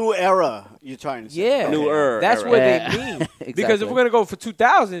this, new era, you're trying to say. yeah, Newer that's era. what Yeah. they mean. Exactly. Because if we're gonna go for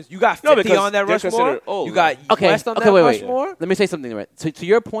 2000s, you got 50 No, because on that they're Rushmore. considered old, You got Okay, West on okay, that wait. Rushmore. Let me say something. Right. So to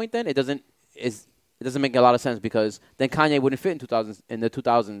your point, then it doesn't make a lot of sense because then Kanye wouldn't fit in the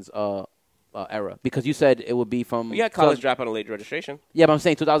 2000s era because you said it would be from. You had college dropout and late registration. Yeah, but I'm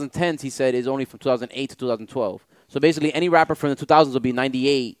saying 2010s. He said is only from 2008 to 2012. So basically, any rapper from the 2000s would be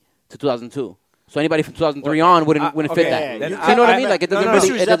 98 to 2002. So anybody from 2003 on wouldn't fit okay, that. then So you know what I mean? I- Like it doesn't no, no, no.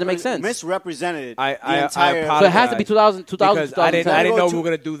 really, it doesn't make sense. Misrepresented I the entire. apologize. So it has to be 2000, 2000 because I didn't 2010. know to- we were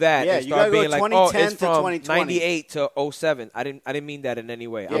gonna do that. Yeah, and you start gotta go being like, 2010 it's to from 2020. 98 to 07. I didn't mean that in any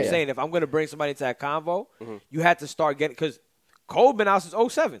way. I'm Yeah. saying if I'm gonna bring somebody into that convo, you had to start getting because Cole been out since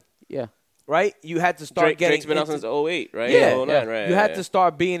 07, Yeah. right? You had to start getting. Drake's been out into- since 08, right? Yeah, 09, yeah. right. You had yeah. to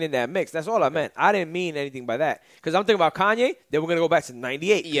start being in that mix. That's all I meant. I didn't mean anything by that. Because I'm thinking about Kanye, then we're going to go back to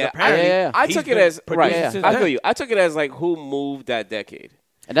 98. 'cause Yeah, apparently Yeah. I he's took it been as producing right. since I then. feel you. I took it as like who moved that decade.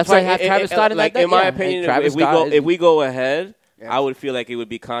 And that's So why I have it- Travis it- Scott in like, that. in my yeah. opinion, And Travis if we Scott go is- if we go ahead, Yeah. I would feel like it would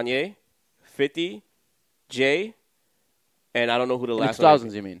be Kanye, 50, Jay, and I don't know who the in the last 2000s,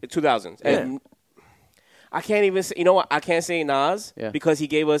 one. you mean? 2000s. Yeah. And I can't even say. You know what? I can't say Nas Yeah. because he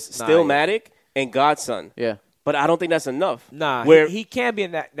gave us Nah, Stillmatic and Godson. Yeah. But I don't think that's enough. Nah, Where he can't be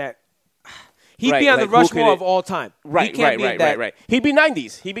in that. He'd Right, be on like, the who could Rushmore it- of all time. He right, can't right, be in right, that. right, right. He'd be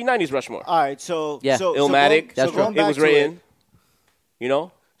 90s. He'd be 90s Rushmore. All right, so Yeah. so Illmatic. That's so going true. It back was to written. You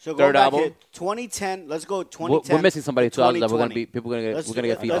know, So going third back album. here, 2010. Let's go 2010. We're missing somebody in 2000 that 2020. we're gonna Let's-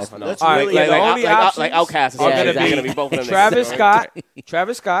 get feet let's- off. let's All right, really like, go- the only options like Outkast. Yeah, It's exactly. gonna be both of them. Travis niggas. Scott,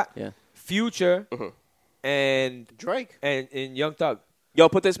 Travis Scott, Yeah. Future, and Drake. Young Thug. Yo,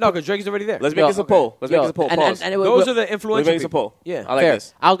 put this. No, because Drake is already there. Let's make this a poll. Let's make this a poll. Pause. And Those are the Let's influential make this a people. poll. Yeah. I like fair.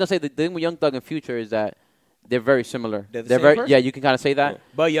 this. I was gonna say the thing with Young Thug and Future is that they're very similar. They're the They're same very person? yeah. You can kind of say that.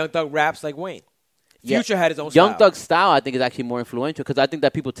 But Young Thug raps like Wayne. Yeah. Future had his own Young style. Thug's style, I think, is actually more influential because I think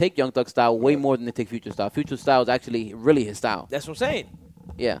that people take Young Thug's style way more than they take Future's style. Future's style is actually really his style. That's what I'm saying.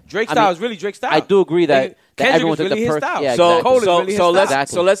 Yeah, Drake's I style mean, is really Drake's style. I do agree that, Kendrick that everyone is took really the his first. style. Yeah, So exactly. Cole is really his so let's style.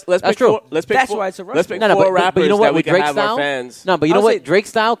 so let's That's pick true. four, let's pick That's four, why it's a let's pick No, no, four but rappers you know what? that we With can Drake's have style, our fans. no, but you I'll know what? say- Drake's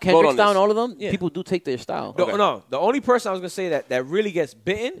style, Kendrick's on style, and this. all of them, Yeah. people do take their style. No, the only person I was gonna say that really gets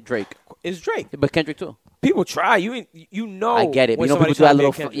bitten Drake, is Drake. but Kendrick too. People try. You know. I get it. When You know, people somebody's do that trying to be a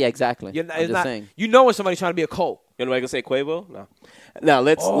little. Kendrick. Yeah, exactly. You're not, I'm it's just not- saying. You know when somebody's trying to be a Cole. You know what I can say? Quavo? No. Now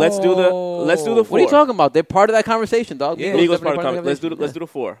let's do the four. What are you talking about? They're part of that conversation, dog. Yeah. Migos Migos definitely part of the that Let's do conversation. the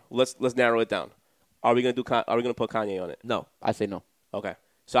four. Let's narrow it down. Are we gonna put Kanye on it? No. I say no. Okay.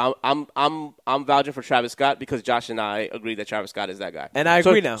 So I'm vouching for Travis Scott because Josh and I agree that Travis Scott is that guy. And I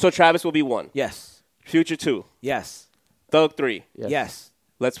agree now. So Travis will be 1. Yes. Future 2. Yes. Thug 3. Yes.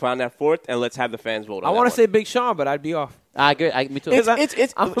 Let's find that 4th and let's have the fans vote on I want to say Big Sean, but I'd be off. I agree. Me too. It's I'm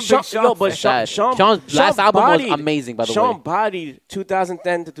a big Sean, Sean no, but fan. Sean's last album was amazing, by the way. Sean bodied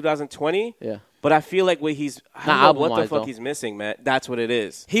 2010 to 2020. Yeah. But I feel like I don't know what the album-wise, fuck though. he's missing, man. That's what it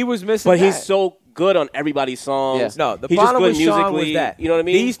is. He was missing But that. he's so good on everybody's songs. Yeah. No, the he's just problem good with Sean was musically. that. You know what I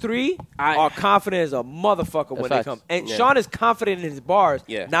mean? These three are confident as a motherfucker when they facts. come. And Yeah. Sean is confident in his bars,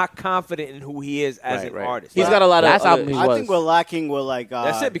 Yeah. not confident in who he is as an artist. He's got a lot of Last album he I was. think we're lacking with like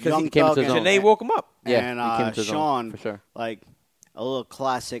That's it, because Young he came Thug to his and, own. Janae woke him up. Yeah, and he came to his own, Sean for sure. like a little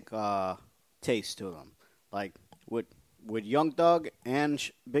classic taste to them. Like with Young Thug and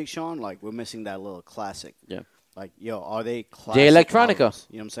Big Sean, like we're missing that little classic. Yeah. Like, yo, are they classic Jay Electronica. albums?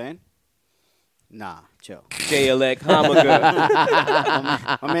 You know what I'm saying? Nah, chill. J-Elec, Hamaga.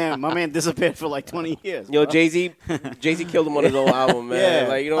 my man disappeared for like 20 years. Yo, bro. Jay-Z killed him on his own album, man. Yeah.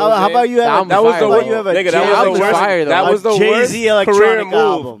 Like, you know how, what I'm how saying? about you have That was the how about you have a Nigga, Jay- that was the worst. fire, though. That was the Jay-Z worst career electronic move.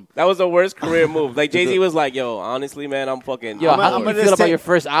 album. That was the worst career move. Like Jay-Z was like, "Yo, honestly, man, I'm fucking." Yo, I'm how bored." do you feel about your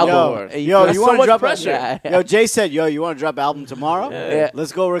first album? Yo, That's you so want to much drop pressure. Yeah. Yo, Jay said, yo, you want to drop album tomorrow? Yeah.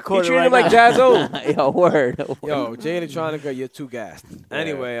 Let's go He record it treated right him like now. Jazzo. Yo, word. Yo, Jay Electronica, you're too gassed.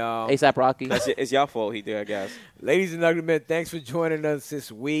 Anyway, ASAP Rocky. It's y'all fault. He did, I guess. ladies and ugly men, thanks for joining us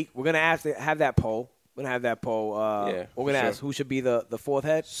this week. We're gonna have that poll. We're gonna have that poll. Yeah, we're gonna sure. ask who should be the fourth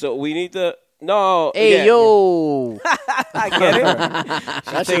head. So we need to. No. Hey, yeah, yo. I get it.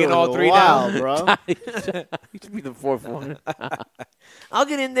 That taking shit all was three wild, down. bro. You should be the fourth one. I'll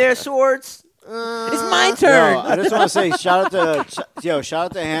get in there, Swords. It's my turn. Yo, I just want to say shout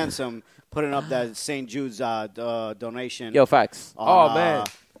out to Handsome putting up that St. Jude's donation. Yo, facts. on, Oh, man.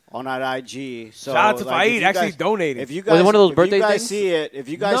 on that IG. So, Shout out to like, if Faid you actually guys- donated. If you Was guys, it one of those if birthday you guys things? see it, if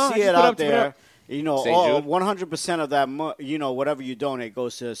you guys No, see just it put out up to there, it. you know, St. all Jude? 100% of that, whatever you donate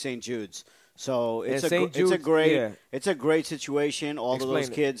goes to St. Jude's. So it's And a St. it's a Jude's, great yeah. it's a great situation. All of those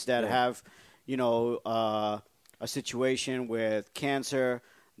Explain it. kids that Yeah. have, you know, a situation with cancer,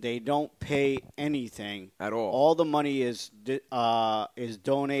 they don't pay anything At all. All the money is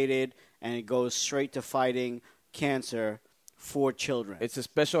donated and it goes straight to fighting cancer for children. It's a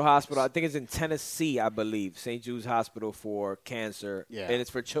special hospital. I think it's in Tennessee, I believe. St. Jude's Hospital for cancer. Yeah. And it's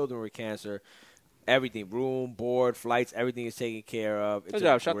for children with cancer. Everything, room, board, flights, everything is taken care of. It's Good a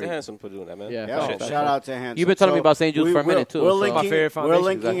job. Shout great- to Hanson for doing that, man. Yeah. Yeah, Shit. shout out to Hanson. You've been telling me about St. Jude's for a minute, too, We're so- linking, My favorite we're foundation,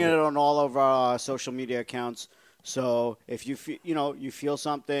 linking exactly. it on all of our social media accounts. So if you you feel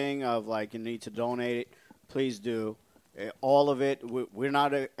something of like you need to donate it, please do. All of it. We're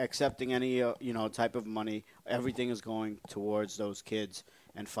not accepting any type of money. Everything is going towards those kids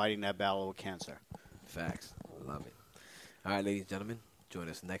and fighting that battle with cancer. Facts. Love it. All right, ladies and gentlemen, join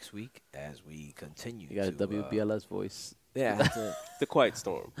us next week as we continue. You got a to, WBLS voice. Yeah. that's it. The Quiet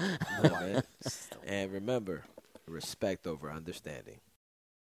Storm. Yeah, man. And remember, respect over understanding.